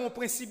ça que fait un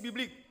principe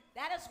biblique.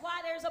 That is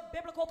why there's a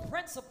biblical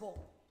principle.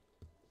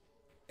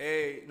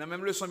 Et dans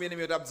même leçon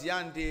bien-aimé d'ab dit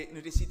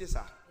nous te cité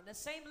ça. In the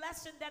same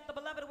lesson that the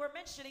beloved were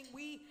mentioning,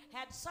 we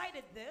had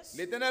cited this.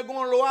 L'Éternel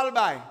gon loi al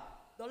bay.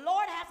 The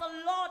Lord has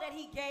a law that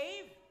He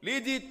gave.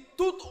 Il dit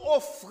toute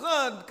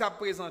offrande qu'a He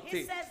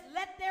présentée, says,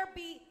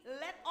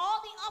 let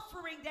all the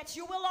offering that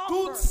you will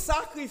tout offer,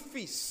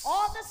 sacrifice,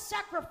 all the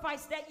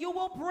sacrifice that you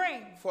will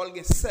bring, faut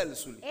gen sel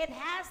sous lui. it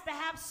has to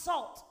have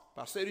salt.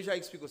 Pasteur déjà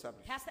explique ça.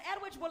 Pastor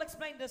Edwards will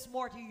explain this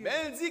more to you.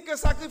 Mais il dit que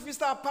sacrifice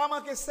n'a pas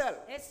manqué sel.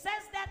 It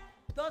says that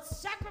the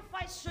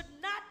sacrifice should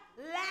not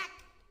lack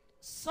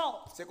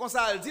salt. C'est comme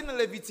ça, il dit dans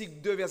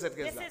Lévitique 2 verset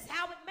 13 This là. is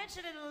how it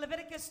mentioned in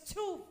Leviticus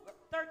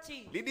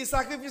 2:13. Il dit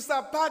sacrifice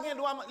n'a pas gen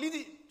droit, il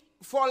dit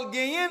faut le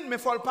gagner mais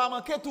faut le pas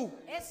manquer tout.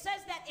 It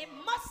says that it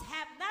must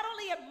have, not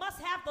only it must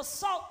have the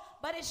salt,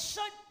 but it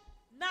should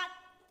not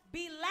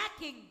be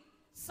lacking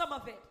some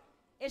of it.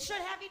 It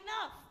should have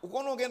enough. Ou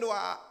qu'on gen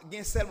droit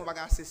gen sel mais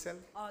pas assez sel.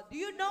 Do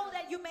you know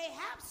that you may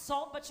have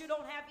salt, but you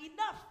don't have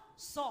enough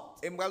salt?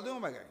 Et m'bral de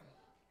bagay.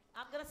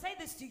 I'm going to say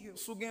this to you.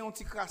 Sou gen un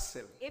petit crasse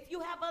sel. If you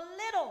have a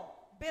little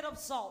bit of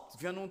salt,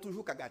 Viens non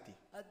toujours ka gâter.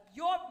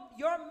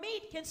 your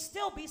meat can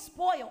still be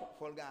spoiled.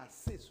 Faut le gars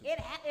assez sous.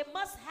 It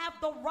must have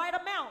the right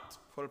amount.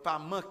 Faut le pas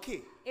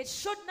manquer. It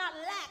should not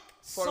lack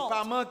Faut le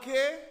pas salt.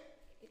 manquer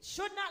It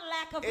should not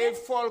lack of et it,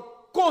 faut le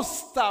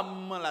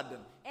constamment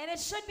là-dedans. and it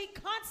should be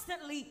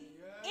constantly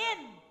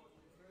in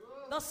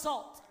the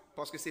salt,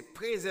 Parce que c'est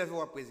préserver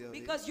ou préserver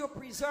because you're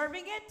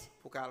preserving it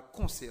pour qu'elle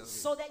conserve.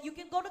 so that you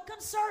can go to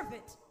conserve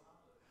it.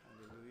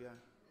 Alléluia.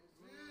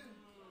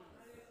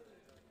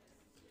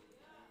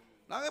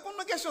 Dans répondre à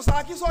la question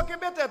ça qui sont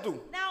Québec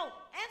tout. Now,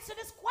 answer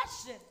this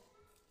question.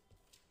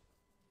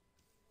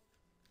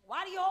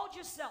 Why do you hold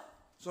yourself?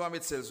 So on va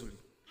mettre sel sous lui.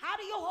 How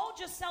do you hold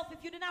yourself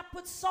if you do not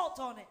put salt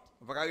on it?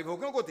 On va arriver à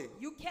aucun côté.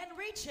 You can't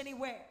reach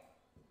anywhere.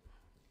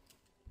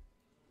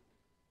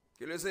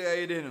 Que le Seigneur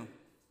aide nous.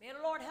 May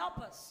the Lord help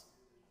us.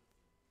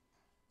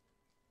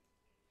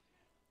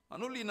 On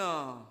nous lit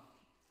dans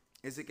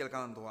Ézéchiel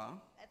 43.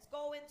 Let's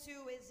go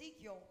into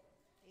Ezekiel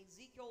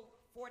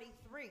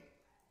 43.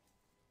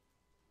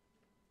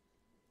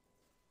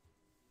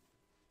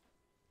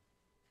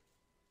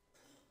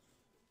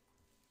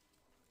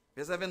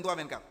 Verset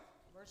 23-24.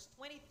 Verse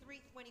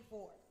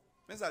 23-24.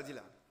 Mais ça le dit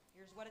là.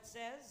 Here's what it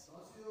says.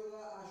 Quand tu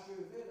auras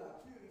achevé la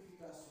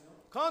purification,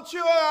 Quand tu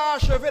auras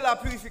achevé la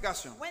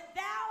purification, When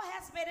thou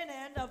hast made an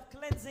end of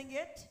cleansing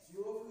it, tu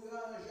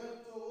offriras un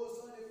jeune taureau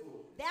sans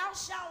défaut thou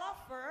shalt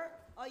offer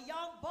a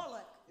young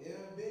bullock, et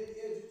un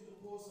bélier du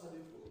troupeau sans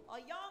défaut. a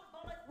young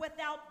bullock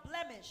without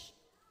blemish,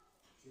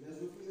 Tu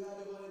les offriras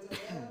devant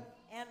l'Éternel.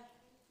 and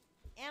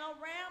a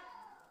ram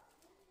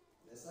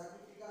Les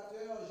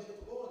sacrificateurs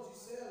jetteront du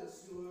sel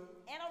sur eux.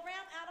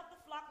 out of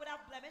the flock without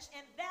blemish,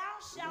 and thou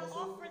Ils shalt les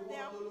offer offriront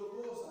them en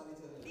holocauste à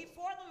l'Éternel.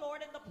 before the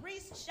Lord, and the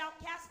priest shall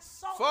cast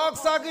salt faut que upon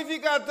them.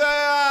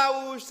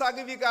 sacrificateur ou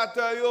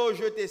sacrificateur yo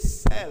jete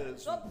sel.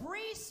 The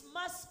priest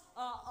must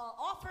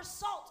offer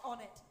salt on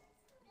it.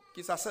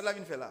 Qui ça sel la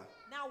vient faire là?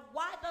 Now,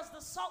 why does the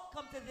salt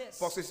come to this?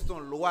 Parce que c'est ton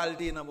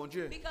loyauté dans mon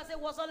Dieu. Because it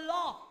was a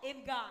law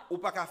in God. Ou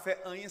pas qu'à faire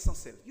rien sans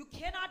sel. You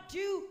cannot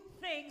do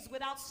things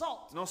without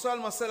salt. Non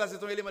seulement sel là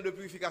c'est un élément de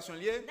purification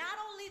lié, Not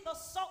only the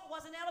salt was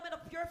an element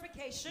of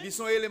purification, ils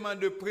sont éléments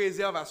de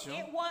préservation,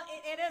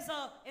 it is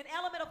an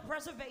element of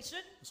preservation,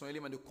 ils sont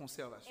éléments de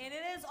conservation. and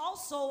it is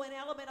also an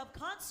element of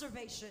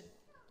conservation.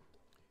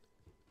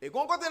 Et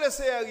quand côté le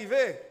Seigneur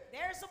arrivé,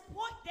 There's a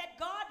point that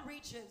God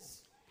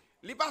reaches.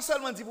 il pas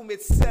seulement dit pour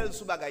mettre sel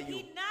sous bagay yo.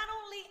 He not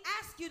only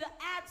asks you to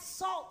add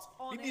salt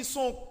on Il dit it,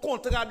 son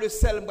contrat de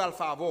sel m'bral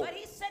favor. but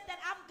he said that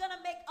I'm going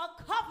to make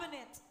a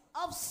covenant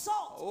of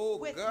salt Oh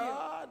with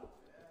God.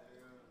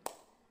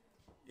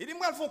 Il dit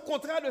m'bral font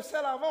contrat de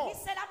sel you. avant. He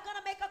said, I'm going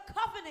to make a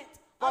covenant of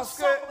Parce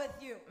salt que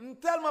with you.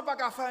 tellement pas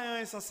qu'à faire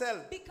rien sans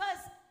sel.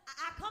 Because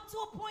I come to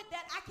a point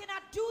that I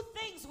cannot do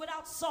things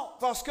without salt.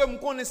 Parce que me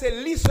connaissais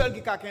lui seul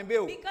qui ka kembe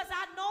ou. Because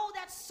I know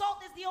that salt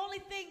is the only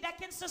thing that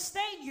can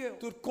sustain you.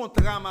 Tout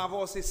contrat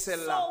m'avant c'est sel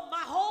là. So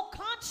my whole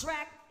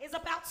contract is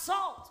about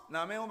salt.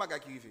 Nan men on bagay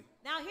qui rive.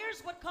 Now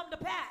here's what come to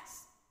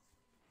pass.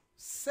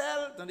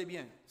 Sel, attendez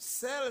bien.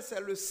 Sel c'est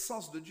le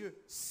sens de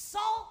Dieu.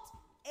 Salt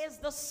is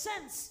the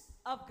sense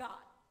of God.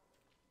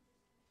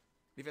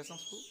 Il fait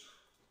sens pour?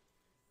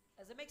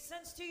 Does it make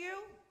sense to you?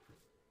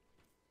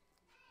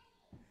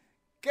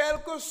 Quel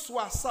que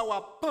soit ça ou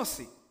a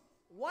pensé,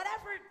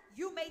 Whatever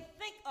you may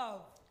think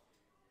of,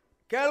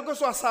 quel que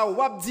soit ça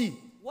ou a dit,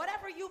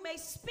 whatever you may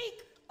speak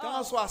quel que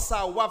of, soit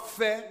ça ou a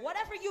fait,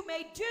 whatever you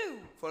may do,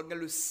 il faut que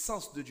le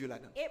sens de Dieu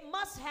là-dedans. it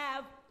must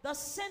have the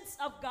sense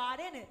of God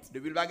in it.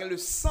 Depuis le bagage le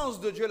sens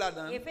de Dieu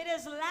là-dedans, If it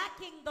is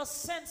lacking the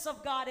sense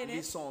of God in ils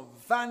it, sont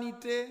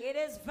vanité, it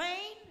is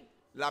vain,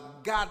 la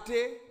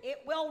gâté, it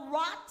will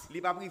rot,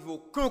 il pas privé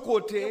aucun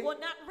côté, it will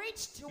not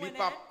reach to il an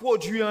pas end,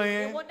 produit it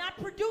rien, will not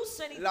produce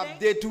l'a anything,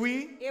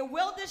 détruit, it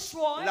will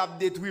destroy, l'a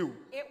détruit.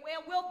 it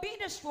will be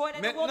destroyed,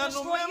 and it will Maintenant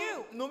destroy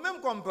you. nous-mêmes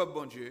comme peuple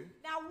bon Dieu,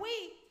 Now we,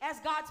 as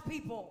God's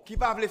people, qui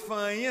pas veut faire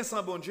rien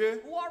sans bon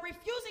Dieu, who are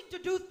refusing to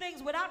do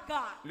things without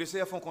God, le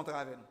Seigneur fait un contrat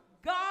avec nous.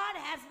 God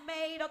has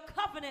made a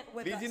covenant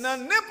with Il dit us. dans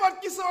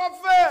n'importe qui ça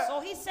va faire, So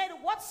he said,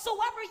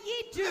 whatsoever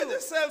ye mettez do,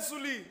 sel sous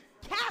lui.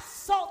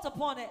 cast salt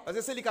upon it, Parce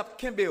que c'est lui qui a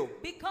kembe ou.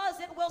 because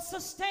it will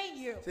sustain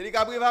you. C'est lui qui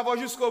a privé avoir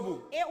jusqu'au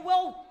bout. It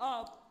will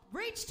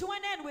reach to an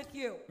end with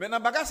you.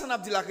 Maintenant, bagage ça n'a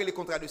dit là que les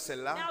contrats de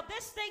sel là. Now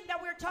this thing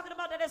that we're talking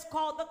about that is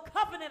called the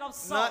covenant of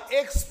N'a salt.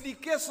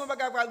 expliqué son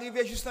bagage va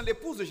arriver juste dans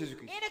l'épouse de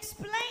Jésus-Christ.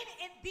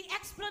 The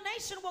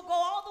explanation will go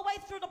all the way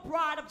through the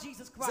bride of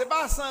Jesus Christ. C'est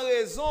pas sans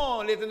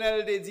raison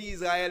l'Éternel te dit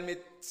Israël met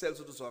sel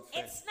sur tout ça fait.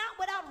 It's not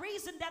without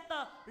reason that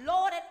the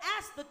Lord had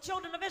asked the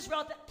children of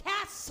Israel to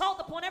cast salt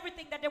upon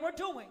everything that they were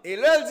doing. Et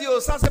là il dit oh,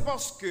 ça c'est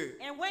parce que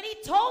And when he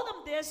told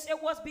them this, it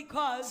was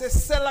because c'est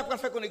celle-là qui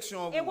fait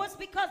connexion. it was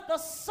because the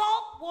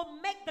salt will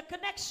make the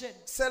connection.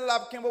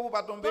 Celle-là qui pour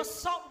pas tomber, The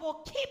salt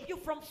will keep you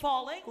from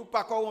falling, pour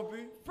pas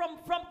corrompu, from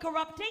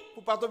corrupting,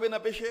 pour pas tomber dans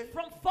le péché,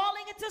 from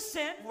falling into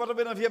sin, pour pas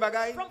tomber dans vieux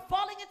bagaille. from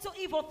falling into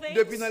evil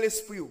Depuis dans things,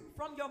 l'esprit ou,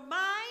 from your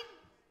mind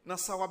dans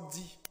ça wap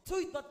dit, to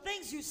the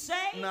things you say,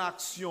 dans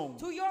action,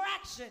 to your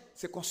action.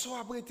 c'est qu'on soit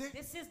abrité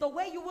This is the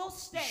way you will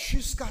stay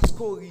jusqu'à ce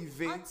qu'on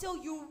arrive until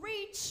you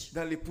reach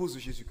dans l'épouse de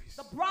Jésus-Christ.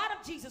 the bride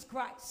of Jesus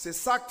Christ. C'est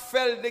ça qui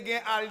fait le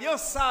gain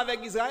alliance ça avec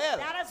Israël.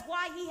 That is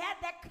why he had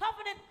that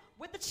covenant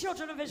with the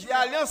children of Et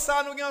Israel. alliance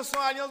ça nous gagnons son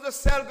alliance de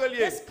sel que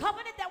lié. This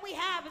covenant that we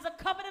have is a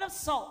covenant of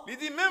salt. Il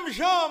dit même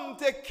Jean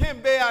te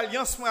kembe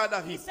alliance moi à He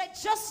David. said,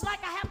 just like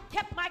I have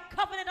kept my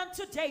covenant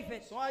unto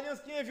David. Son alliance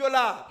qui est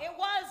inviolable. It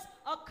was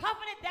a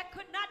covenant that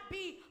could not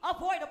be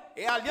avoidable.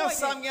 Et alliance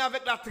ça gagne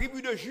avec la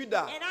tribu de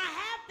Juda. And I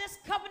have this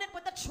covenant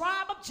with the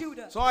tribe of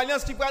Judah. Son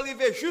alliance qui peut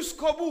arriver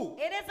jusqu'au bout.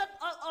 It is a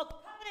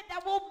covenant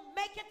that will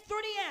make it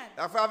through the end.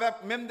 Il a fait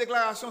avec même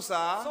déclaration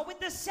ça. So with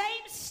the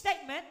same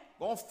statement,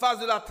 En face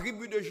de la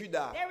tribu de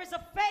Juda there is a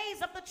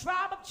phase of the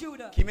tribe of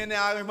Judah qui mène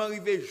à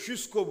arriver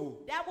jusqu'au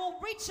bout. that will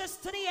reach us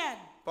to the end.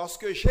 Parce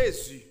que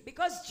Jésus,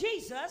 Because il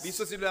Jesus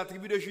sorti de la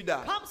tribu de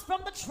Juda, comes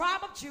from the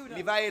tribe of Judah.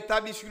 il va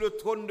établir sur le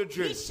trône de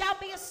Dieu He shall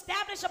be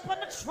established upon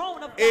the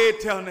throne of God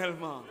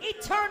éternellement.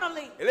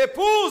 eternally. Et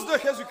l'épouse de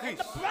The Jésus-Christ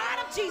bride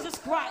of Jesus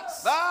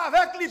Christ va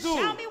avec lui tout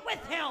shall be with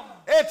him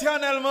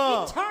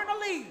éternellement.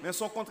 eternally. Mais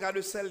son contrat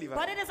de sel, il va.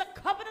 But it is a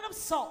covenant of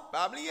salt.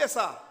 Pas oublier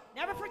ça.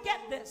 Never forget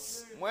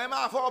this. Moi, je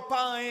ne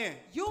pas rien.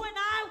 You and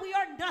I, we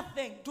are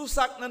nothing. Tout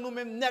ça que nous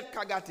même net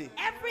qu'à gâter.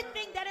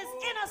 Everything that is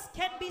in us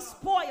can be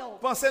spoiled.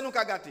 Pensez nous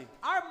qu'à gâter.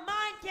 Our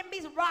mind can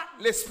be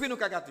rotten. L'esprit nous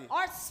qu'à gâter.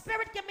 Our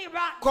spirit can be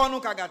rotten. Corps nous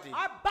qu'à gâter.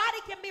 Our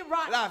body can be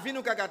rotten. La vie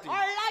nous qu'à gâter. Our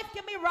life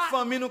can be rotten.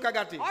 Famille nous qu'à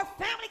gâter. Our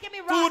family can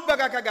be Tout rotten.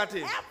 bagage qu'à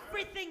gâter.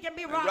 Everything can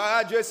be Gloire rotten.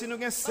 à Dieu si nous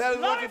avons But sel.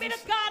 glory be to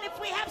God if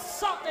we have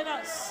salt in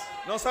us.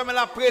 Non seulement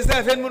la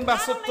préserver nous ne pas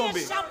Not only tomber.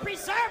 it shall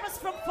preserve us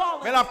from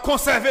falling, Mais la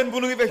conserver nous pour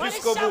nous arriver but it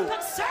jusqu'au shall bout.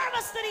 conserve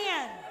us to the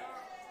end.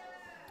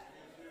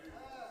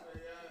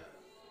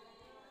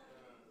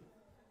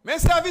 Mais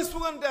service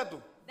pour un tête.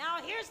 Now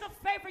here's the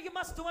favor you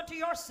must do unto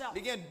yourself.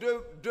 Il y a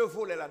deux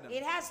volets là-dedans.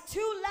 It has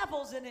two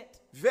levels in it.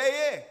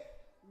 Veillez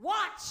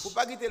Watch. pour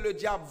pas quitter le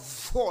diable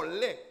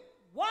voler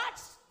Watch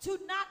to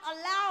not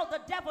allow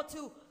the devil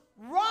to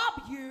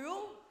rob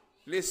you,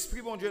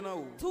 l'esprit bon Dieu dans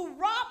vous. to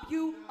rob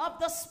you of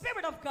the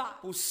Spirit of God,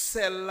 Pour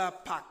celle-là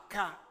pas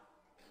qu'à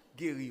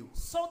guérir.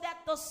 so that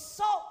the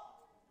salt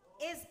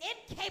is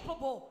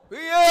incapable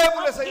Priez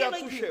pour le of Seigneur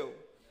healing toucher. you.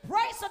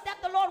 Pray so that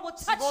the Lord will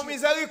touch Bon you.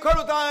 miséricorde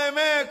ou t'as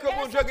aimé que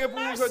mon There's Dieu a a pour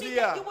vous mercy aujourd'hui.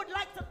 that you would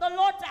like the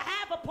Lord to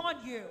have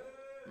upon you.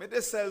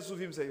 Mettez celle sous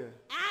vie, Seigneur.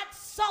 Add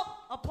salt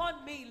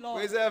upon me, Lord.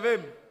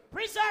 Préservez-moi,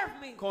 Preserve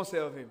me.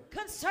 conservez-moi.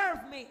 Conserve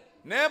me.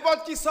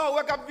 N'importe qui sort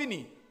ou cap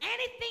venir.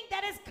 Anything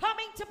that is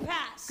coming to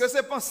pass, Que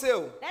c'est pensée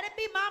ou, let it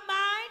be my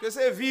mind, que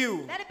c'est vie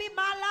ou, let it be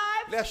my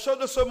life, les choses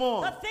de ce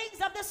monde, the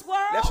things of this les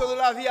world, choses de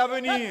la vie à the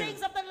venir,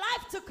 things of the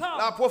life to la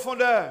come,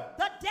 profondeur,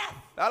 the depth,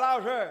 la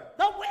largeur,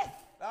 the width,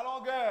 la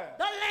longueur,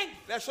 the length,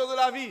 les choses de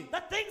la vie,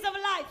 the things of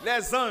life,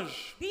 les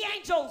anges. the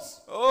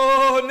angels,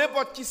 Oh,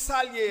 n'importe qui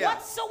s'allier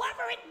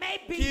whatsoever it may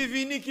qui be,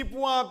 vient qui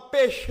pour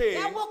empêcher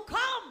that will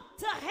come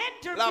to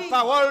hinder la me,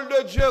 parole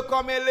de Dieu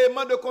comme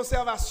élément de to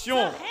conservation.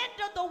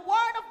 hinder the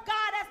word of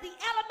God as the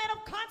element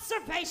of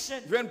conservation,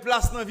 Je veux une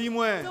place dans la vie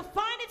moi. to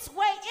find its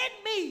way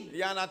in me. Il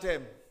y a un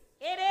anathème,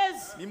 It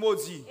is, il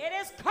maudit. it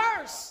is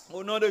cursed.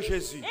 Au nom de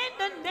Jésus. In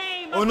the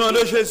name Au of nom de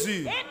Jesus.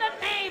 Jésus. In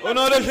the name Au of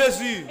nom de Jesus.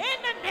 Jésus.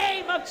 In the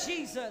name of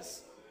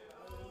Jesus.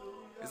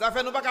 Ça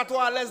fait nous pas trop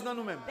à l'aise dans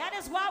nous-mêmes. That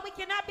is why we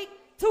cannot be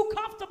too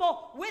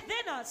comfortable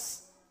within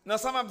us. Non,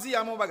 ça m'a dit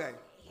à mon bagage.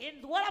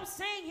 And what I'm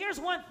saying, here's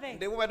one thing.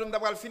 Dès que vous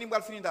m'avez fini tout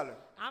à l'heure.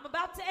 I'm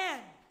about to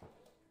end.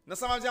 Non,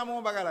 ça m'a dit à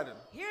mon bagage là-dedans.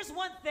 Here's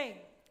one thing.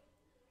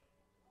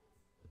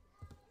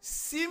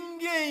 Si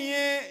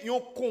m'gagne un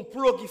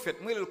complot qui fait,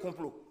 moi le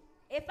complot.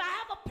 If I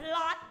have a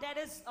plot that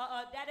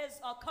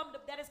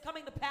is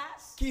coming to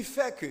pass, Qui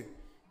fait que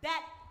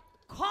that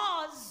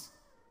cause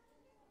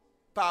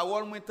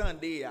parole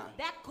m'entendez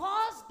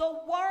the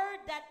word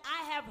that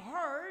I have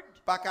heard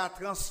pas qu'à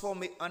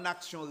transformer en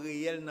action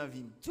réelle dans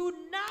vie. to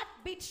not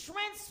be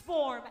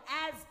transformed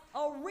as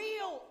a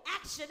real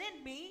action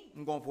in me,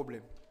 M'gon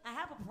problème. I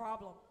have a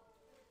problem.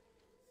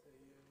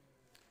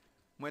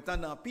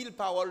 M'entendant pile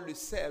parole de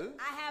sel,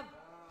 I have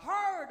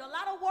heard a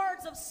lot of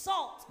words of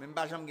salt, même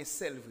pas jamais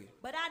sel vrai.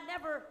 but I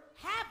never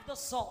have the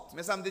salt.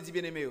 Mais ça me dit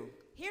bien aimé yo.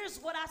 Here's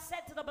what I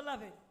said to the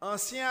beloved.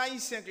 Ancien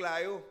haïtien qui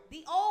là yo,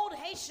 The old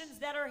Haitians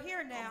that are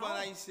here bon now,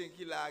 haïtien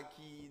qui là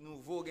qui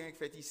nouveau gain qui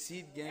fait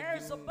ici, gain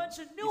there's a bunch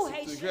of new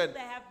Haitians that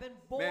have been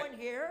born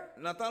here,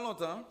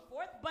 longtemps.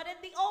 but in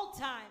the old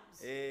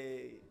times,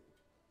 Et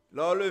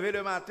leur lever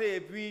le matin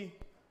et puis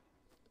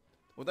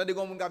autant de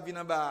gens qui viennent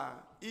en bas.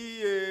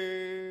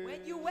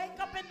 when you wake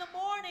up in the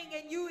morning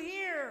and you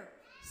hear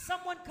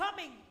someone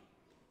coming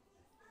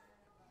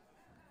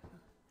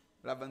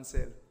La vanne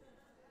sel.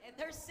 and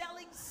they're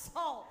selling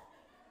salt,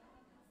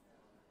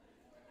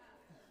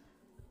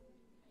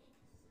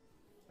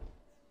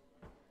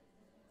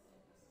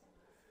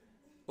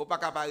 Ou pas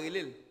capable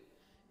parler.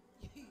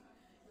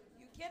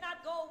 you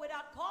cannot go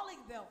without calling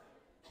them.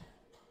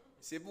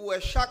 C'est pour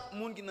chaque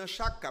monde qui dans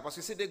chaque cas parce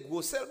que c'est des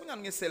gros sel, on a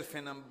des sel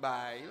fin en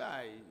bas.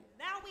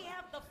 Now we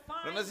have the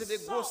Non, fine c'est des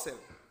gros salt. sel.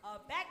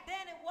 Back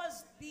then it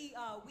was the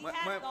we Moi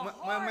had the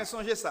moi hard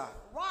songe ça.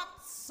 rock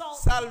salt,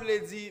 Ça veut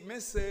dire mais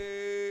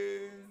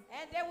c'est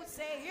and they would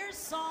say, "Here's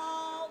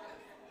salt."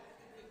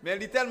 mais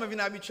il tellement vient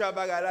habitué à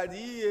bagarre là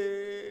dit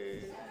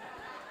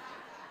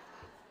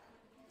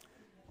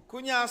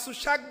Kounya sous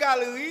chaque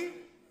galerie,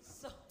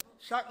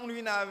 chaque monde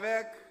vient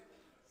avec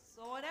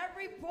So on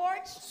every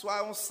porch,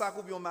 soit un sac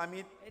ou bien une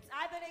mamite. it's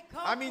either they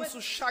come Amine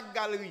sous chaque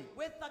galerie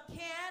with a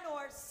can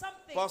or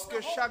something. parce to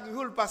que hold- chaque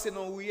jour passe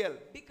dans ruelle.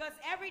 because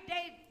every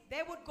day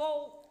they would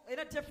go in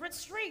a different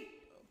street.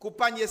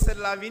 Compagnie celle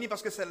la vini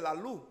parce que celle la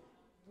lourd.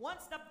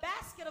 Once the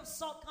basket of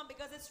salt come,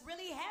 because it's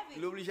really Il est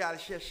heavy, obligé à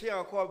chercher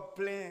encore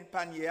plein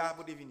panier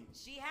pour devenir.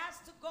 she has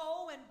to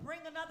go and bring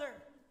another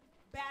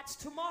batch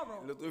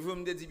tomorrow. L'autre jour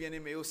me dit bien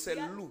aimé, c'est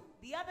lourd.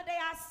 The other day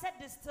I said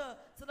this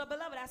to the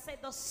beloved. I said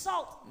the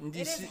salt, it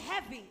is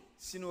heavy.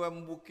 Si nous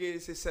avons bouquet,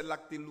 c'est celle là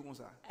qui est lourd comme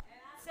ça. And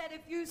I said,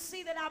 if you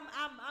see that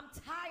I'm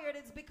tired,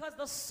 it's because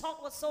the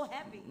salt was so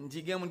heavy. On dit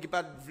qu'il y a des gens qui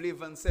pas veulent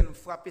vendre sel,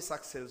 frapper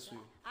sac sel sur.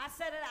 I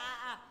said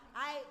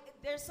that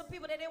there's some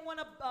people that didn't want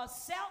to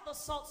sell the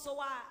salt, so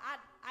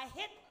I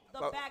hit the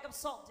bag of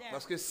salt down.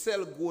 Parce que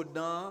sel gros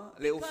dent,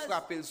 les Because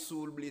frapper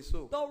sur le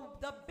blesseau.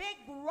 The big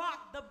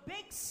rock, the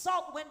big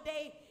salt, when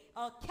they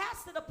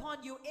cast it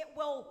upon you, it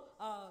will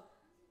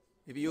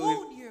Et puis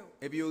wound you,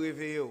 et puis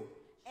réveille.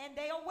 and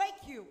they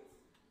awake you.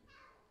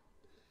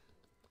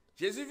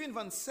 Jésus vient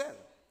vendre sel.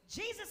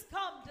 Jesus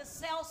come to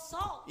sell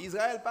salt,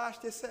 Israël pas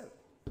acheté sel.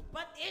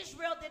 but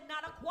Israel did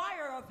not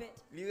acquire of it.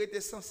 Il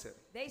était sans sel.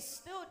 They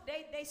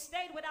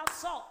stayed without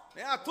salt.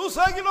 Mais à tous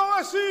ceux qui l'ont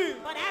reçu,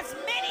 But as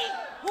many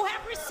who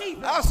have received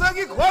it, à ceux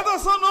qui croient dans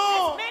son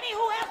nom, as many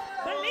who have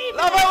believed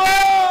la in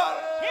parole,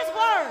 His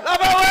word, la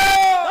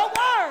parole, the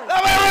word,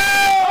 la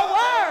parole, the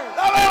word,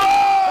 la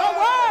parole, the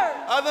word,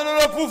 a donné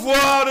le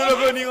pouvoir de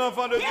devenir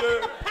enfant de give Dieu.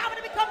 them the power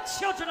to become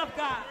children of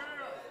God.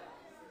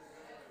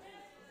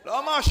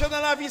 L'homme marche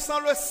dans la vie sans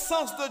le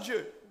sens de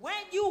Dieu, When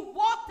you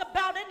walked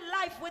about in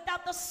life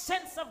without the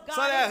sense of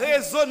sans les God,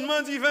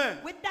 raisonnements divins,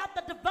 without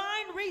the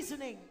divine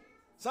reasoning,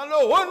 sans le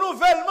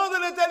renouvellement de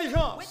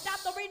l'intelligence, without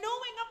the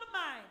renewing of the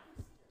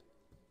mind,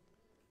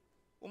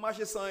 vous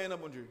marchez sans rien,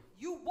 mon Dieu.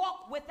 you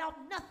walk without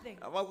nothing.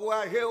 Avant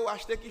d'encourager ou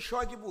acheter quelque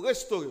chose qui pour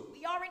restaurer.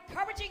 We are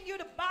encouraging you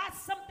to buy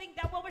something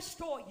that will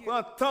restore you.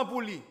 Prends temps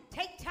pour lire.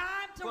 Take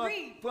time to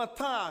read. Prends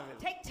temps avec.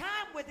 Take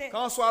time with it.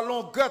 Quand soit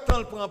longueur temps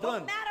le prend No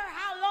prendre. matter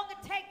how long it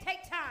take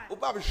time. Ou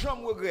pas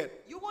jamais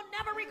regret. You will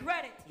never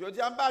regret it. Je dis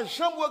pas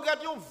jamais regret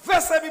un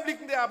verset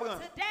biblique de apprendre.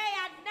 Today,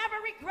 I never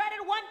regretted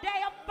one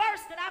day a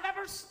verse that I've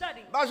ever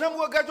studied. Pas jamais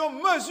regret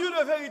une mesure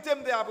de vérité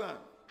de apprendre.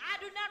 I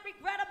do not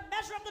regret a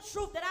measure of the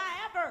truth that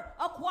I ever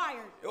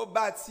acquired. Yo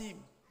bâti,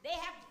 They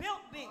have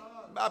built me.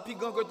 pas plus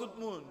grand que tout le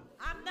monde.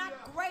 I'm not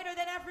greater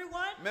than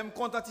everyone, Même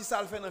content si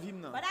ça le fait dans la vie.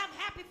 but I'm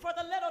happy for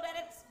the little that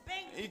it's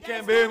He that can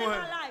it's be done in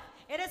one. my life.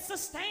 It is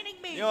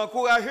sustaining me. Il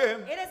encourage.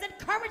 It is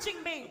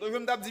encouraging me. Je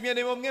me dis bien,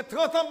 j'ai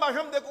 30 ans, pas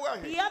jamais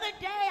découragé. The other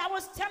day, I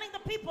was telling the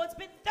people, it's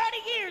been 30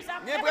 years.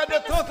 I've J'ai never près de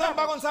been 30 ans, discouraged.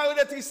 par contre, ça a eu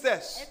de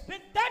tristesse. It's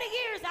been 30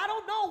 years. I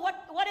don't know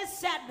what is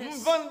Je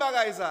sadness. vends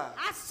bagaille ça.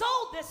 I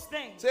sold this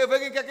thing. C'est vrai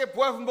qu'il y a quelques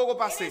preuves que je peux It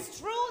passer. is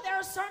true there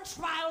are certain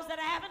trials that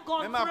I haven't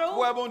gone Mais ma through,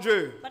 foi, bon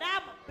Dieu. but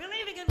I'm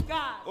believing in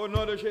God. Au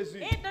nom de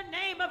Jésus. In the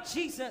name of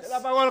Jesus. C'est la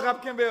parole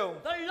qui kembe ou.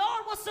 The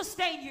Lord will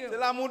sustain you. C'est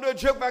l'amour de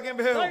Dieu qui va kembe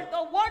ou.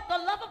 The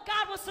love of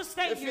God will La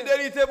sustain you.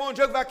 fidélité mon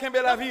Dieu qui va kembe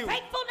la vie The ou.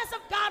 faithfulness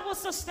of God will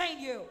sustain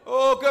you.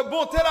 Oh, que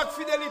bonté la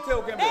fidélité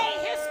ou kembe. May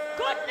His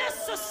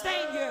goodness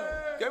sustain you.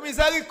 Que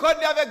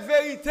miséricorde avec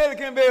vérité le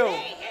kembe ou.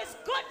 May His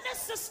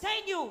goodness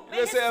sustain you. May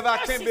Le His Seigneur va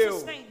mercy kembe ou.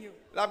 sustain you.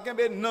 La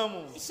kembe nan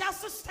mon. It shall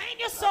sustain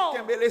your soul.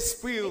 Kembe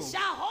l'esprit ou. It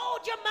shall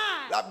hold your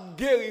mind. La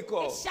guéri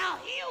corps. It shall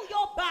heal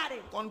your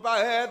body. Qu'on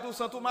paraît tout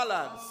sans tout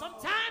malade.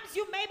 Sometimes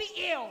you may be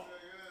ill.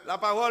 La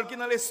parole qui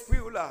dans l'esprit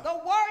ou là. The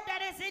word that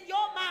is in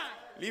your mind.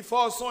 Il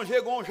faut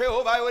songer gon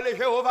Jéhovah et le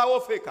Jéhovah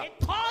Opheka. It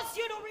calls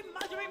you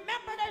to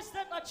remember there's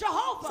the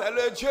Jehovah. C'est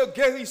le Dieu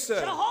guérisseur.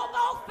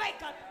 Jehovah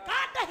Opheka,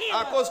 God the healer.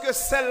 À cause que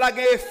celle-là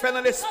a effet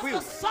dans l'esprit.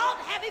 Because the salt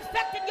have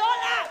effect in your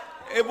life.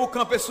 Et vous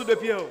campez sous deux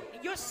pieds.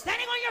 And you're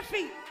standing on your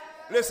feet.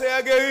 Le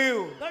Seigneur guérit.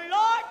 The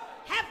Lord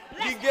have Il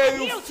blessed guérit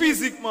healed you.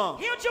 physiquement.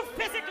 Healed you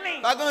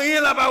physically. Pas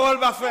rien la parole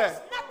va faire.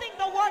 There's nothing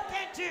the word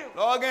can't do.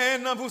 Lorsque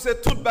un an vous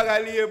c'est toute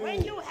bagaille liée pour.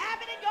 When you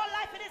have it in your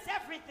life, it is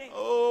everything.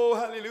 Oh,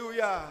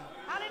 hallelujah.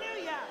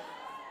 Hallelujah.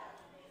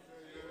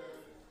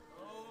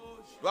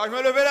 Dois-je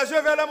me lever les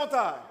yeux vers la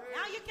montagne?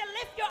 Now you can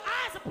lift your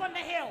eyes upon the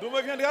hill. D'où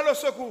me viendra le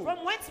secours?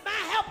 From whence my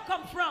help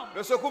come from?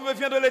 Le secours me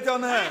vient de My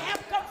l'Éternel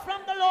help come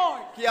from the Lord.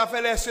 qui a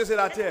fait les cieux et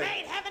la That terre.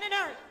 made heaven and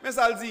earth. Mais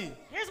ça le dit,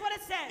 Here's what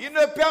it says. il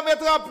ne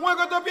permettra point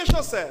que ton pied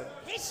chancelle.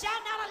 He shall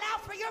not allow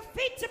for your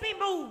feet to be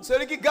moved.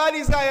 Celui qui garde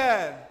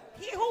Israël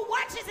He who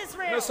watches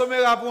Israel, ne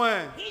sommera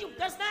point. he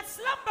does not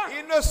slumber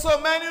Il ne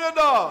sommeille ni ne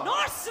dort.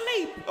 nor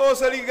sleep. Oh,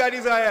 celui qui garde He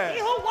Israël.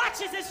 who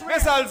watches Mais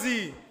Israel. ça le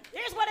dit,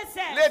 Here's what it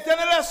says.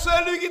 l'Éternel est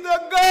celui qui te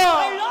The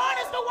garde. Lord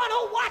is the one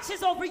who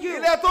watches over you.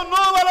 Il est ton nom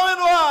à la main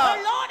noire.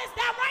 The Lord is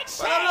that right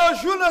Pendant shade. le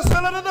jour, le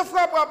soleil ne te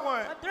frappera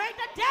point. But during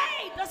the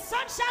day, the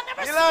sun shall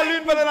never Et la smite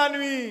lune pendant la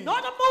nuit. nor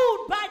the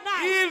moon by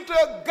night. Il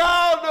te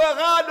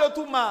gardera de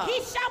tout mal. He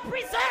shall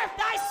preserve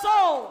thy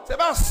soul. C'est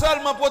pas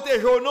seulement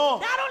protéger au nom.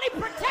 Not only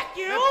protect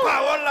you, Mais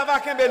parole là va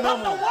kembe but non.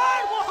 the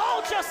word will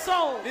hold your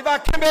soul. Il va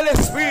kembe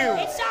l'esprit.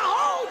 It shall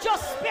hold your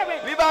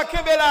spirit. Il va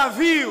kembe la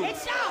vie. It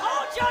shall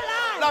hold your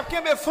life. La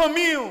kembe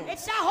famille. It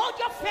shall hold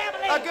your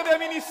family. La It kembe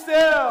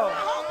ministère. shall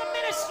hold the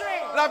ministry.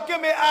 La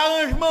kembe It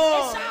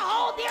arrangement. shall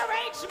hold the Mon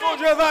arrangement.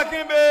 Dieu va The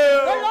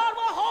kembe. Lord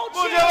will hold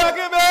Mon you. Dieu va The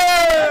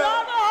kembe.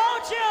 Lord will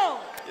hold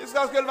you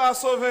Jusqu'à ce qu'elle va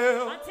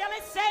sauver. until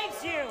it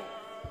saves you.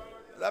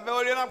 La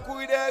veille, on a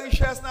couru des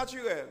richesses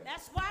naturelles.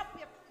 That's why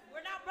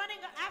we're not running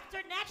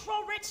after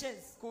natural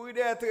riches, Courir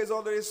des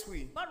trésors de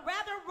l'esprit. but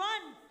rather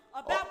run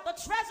about the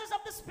treasures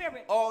of the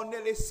Spirit,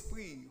 Orner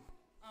l'esprit.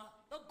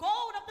 the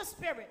gold of the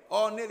Spirit.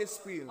 Orner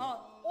l'esprit.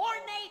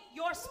 Ornate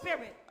your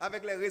spirit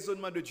Avec les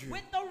raisonnements de Dieu.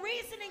 with the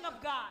reasoning of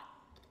God.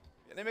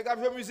 Bien-aimé, quand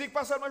je joue musique,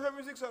 pas seulement jouer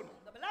musique seulement.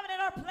 The beloved that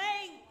are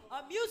playing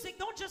music,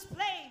 don't just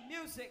play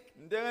music.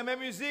 Je aime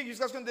musique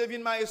jusqu'à ce qu'on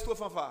devienne maestro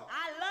fanfare.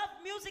 I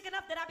love music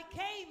enough that I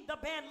became the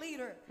band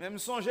leader. Même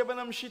songer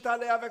pendant me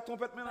chitaler avec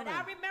trompette But maintenant.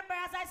 I remember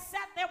as I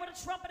sat there with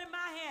a trumpet in my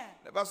hand,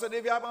 Le pasteur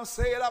devait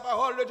avancer la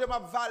parole de Dieu m'a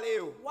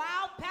valé.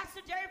 while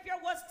Pastor Jerry Fear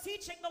was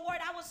teaching the word,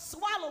 I was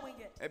swallowing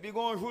it. Et puis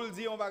un jour il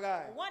dit on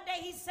bagaille. One day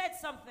he said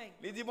something.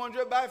 Il dit bon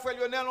Dieu bye frère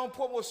Lionel en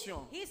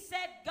promotion. He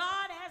said,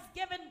 God has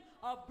given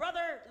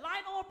brother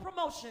Lionel a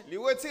promotion. Il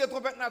retire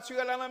trompette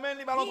naturelle à la main,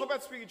 il ballon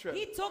trompette spirituelle.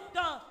 He took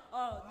the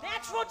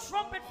natural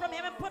trumpet from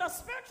him and put a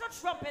spiritual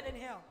trumpet in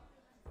him.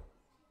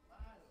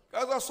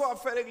 Quand on soit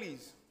faire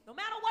l'église, No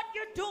matter what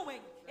you're doing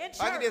in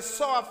pas qu'il y ait church,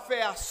 ça à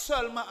faire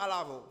seulement à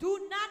l'avant. do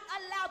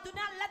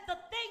not let the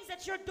things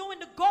that you're doing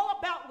to go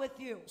about with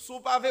you. Sous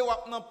pavé ou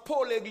dans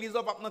pour l'église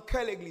ou pas dans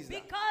quelle église là.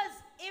 Because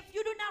if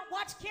you do not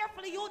watch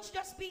carefully, you'll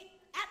just be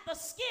at the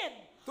skin.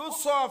 Tout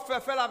ça à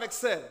faire fait avec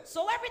sel.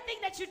 So everything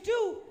that you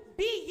do,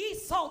 be ye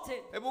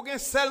salted. Et pour qu'il y ait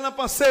sel dans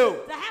pensée ou.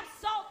 To have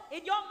salt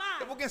in your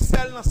C'est mind. pour qu'il y ait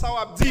sel dans ça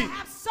ou dit. To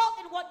have salt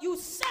in what you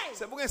say.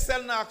 C'est pour qu'il y ait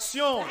sel dans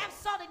l'action. To have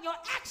salt in your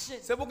actions.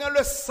 C'est pour qu'il y ait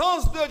le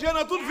sens de Dieu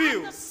dans toute To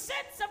vie. have the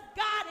sense of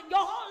God in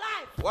your whole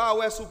life. Waouh,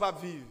 ouais, sous pas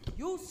vivre.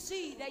 You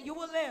see that you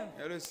will live.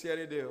 Et le ciel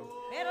est Dieu.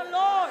 May the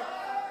Lord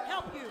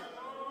help you.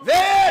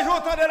 Veille,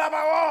 j'entends la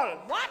parole.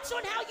 Watch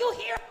on how you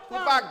hear Pour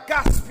them. pas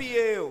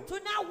gaspiller. To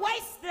not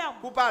waste them.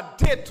 Pour pas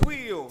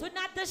détruire. To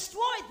not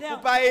destroy them.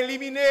 Pour pas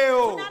éliminer.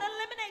 To not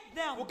eliminate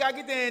them. Pour pas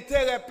quitter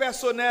intérêt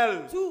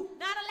personnel. To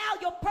not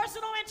allow your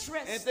personal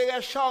interest,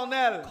 Intérêt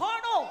charnel.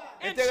 carnal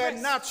Intérêt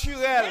interest,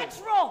 naturel.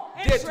 natural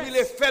Détruire interest,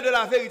 l'effet de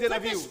la vérité to dans la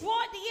vie.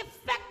 destroy the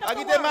effect Pas of the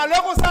quitter word.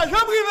 malheur comme ça,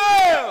 j'en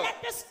privé.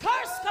 Let this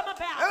curse come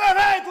about.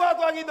 Réveille-toi,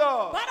 toi qui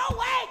dors. But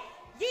awake,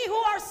 ye who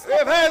are sleeping.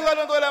 Réveille-toi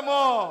d'entre les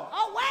morts.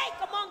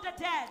 Awake among the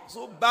dead.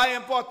 Sous bas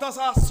importance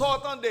à ça,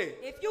 entendez.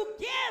 If you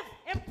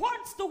give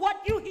importance to what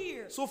you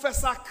hear, Sous fait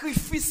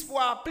sacrifice pour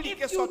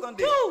appliquer if ça, you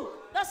entendez. do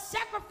the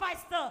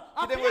sacrifice to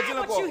apply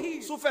what you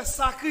hear. Sous fait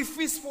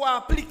sacrifice pour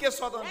appliquer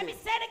ça, Let me entendez.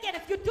 say it again.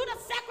 If you do the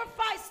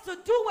sacrifice to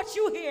do what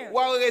you hear, Ou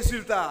un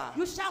résultat.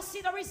 you shall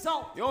see the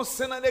result. Yon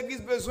saint dans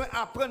l'église besoin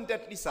d'apprendre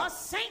d'être li ça. A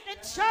saint in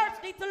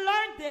church need to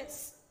learn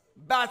this,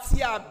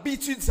 Bâti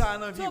habitude ça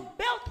dans la vie. to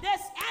build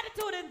this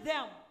attitude in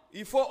them.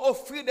 Il faut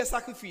offrir des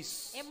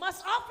sacrifices It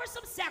must offer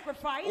some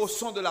sacrifice au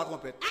son de la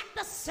trompette. at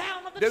the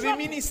sound of the Depuis le trumpet.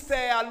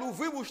 ministère à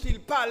l'ouvrir bouche,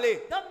 il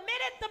parlait. The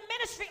minute the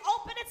ministry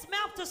opened its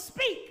mouth to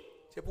speak,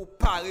 C'est pour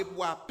parler,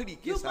 pour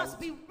appliquer you ça. must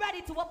be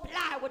ready to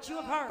apply what you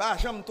have heard. Pas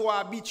jamais toi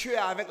habitué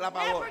avec la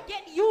parole. Never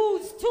get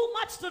used too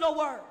much to the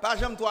word. Pas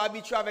jamais toi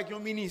habitué avec un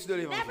ministre de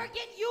Never l'évangile.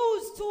 get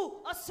used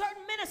to a certain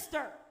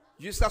minister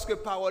Jusqu'à ce que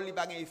parole n'ait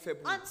pas effet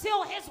pour vous.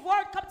 until his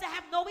word comes to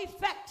have no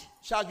effect.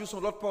 Chaque jour, son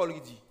l'autre parole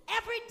qui dit.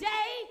 Every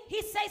day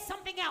he says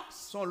something else.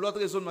 Son l'autre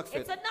raisonnement qui fait.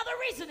 It's another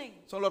reasoning.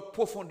 Son l'autre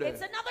profondeur.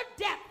 It's another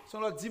depth.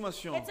 Son l'autre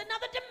dimension. It's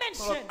another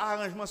Son l'autre dimension.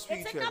 arrangement It's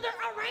spirituel. another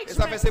Et ça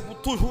fait arrangement. c'est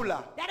pour toujours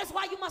là. That is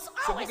why you must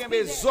C'est pour always qu'il y be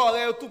ait there. des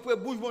oreilles tout près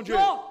bouche mon Dieu.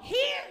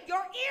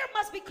 Your ear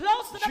must be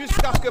close to the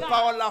Jusqu'à mouth ce que of God.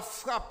 parole la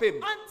frappe.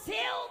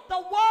 Until the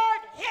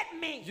word hit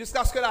me.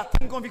 Jusqu'à ce que la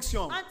tenue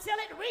conviction. Until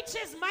it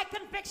reaches my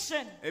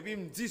conviction. Et puis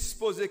me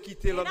disposer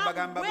quitter And l'autre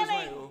bagage I'm pas besoin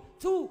willing yo,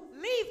 to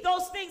leave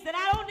those things that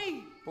I don't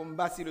need pour me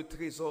bâtir le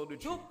trésor de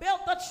Dieu. to build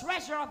the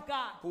treasure of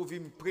God. Pour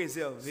vivre me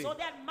préserver. So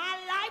that my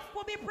life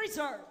will be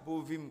preserved.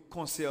 Pour vivre me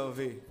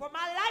conserver For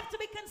my life to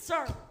be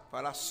conserved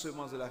par la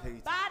semence de la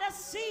vérité. by the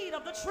seed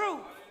of the truth.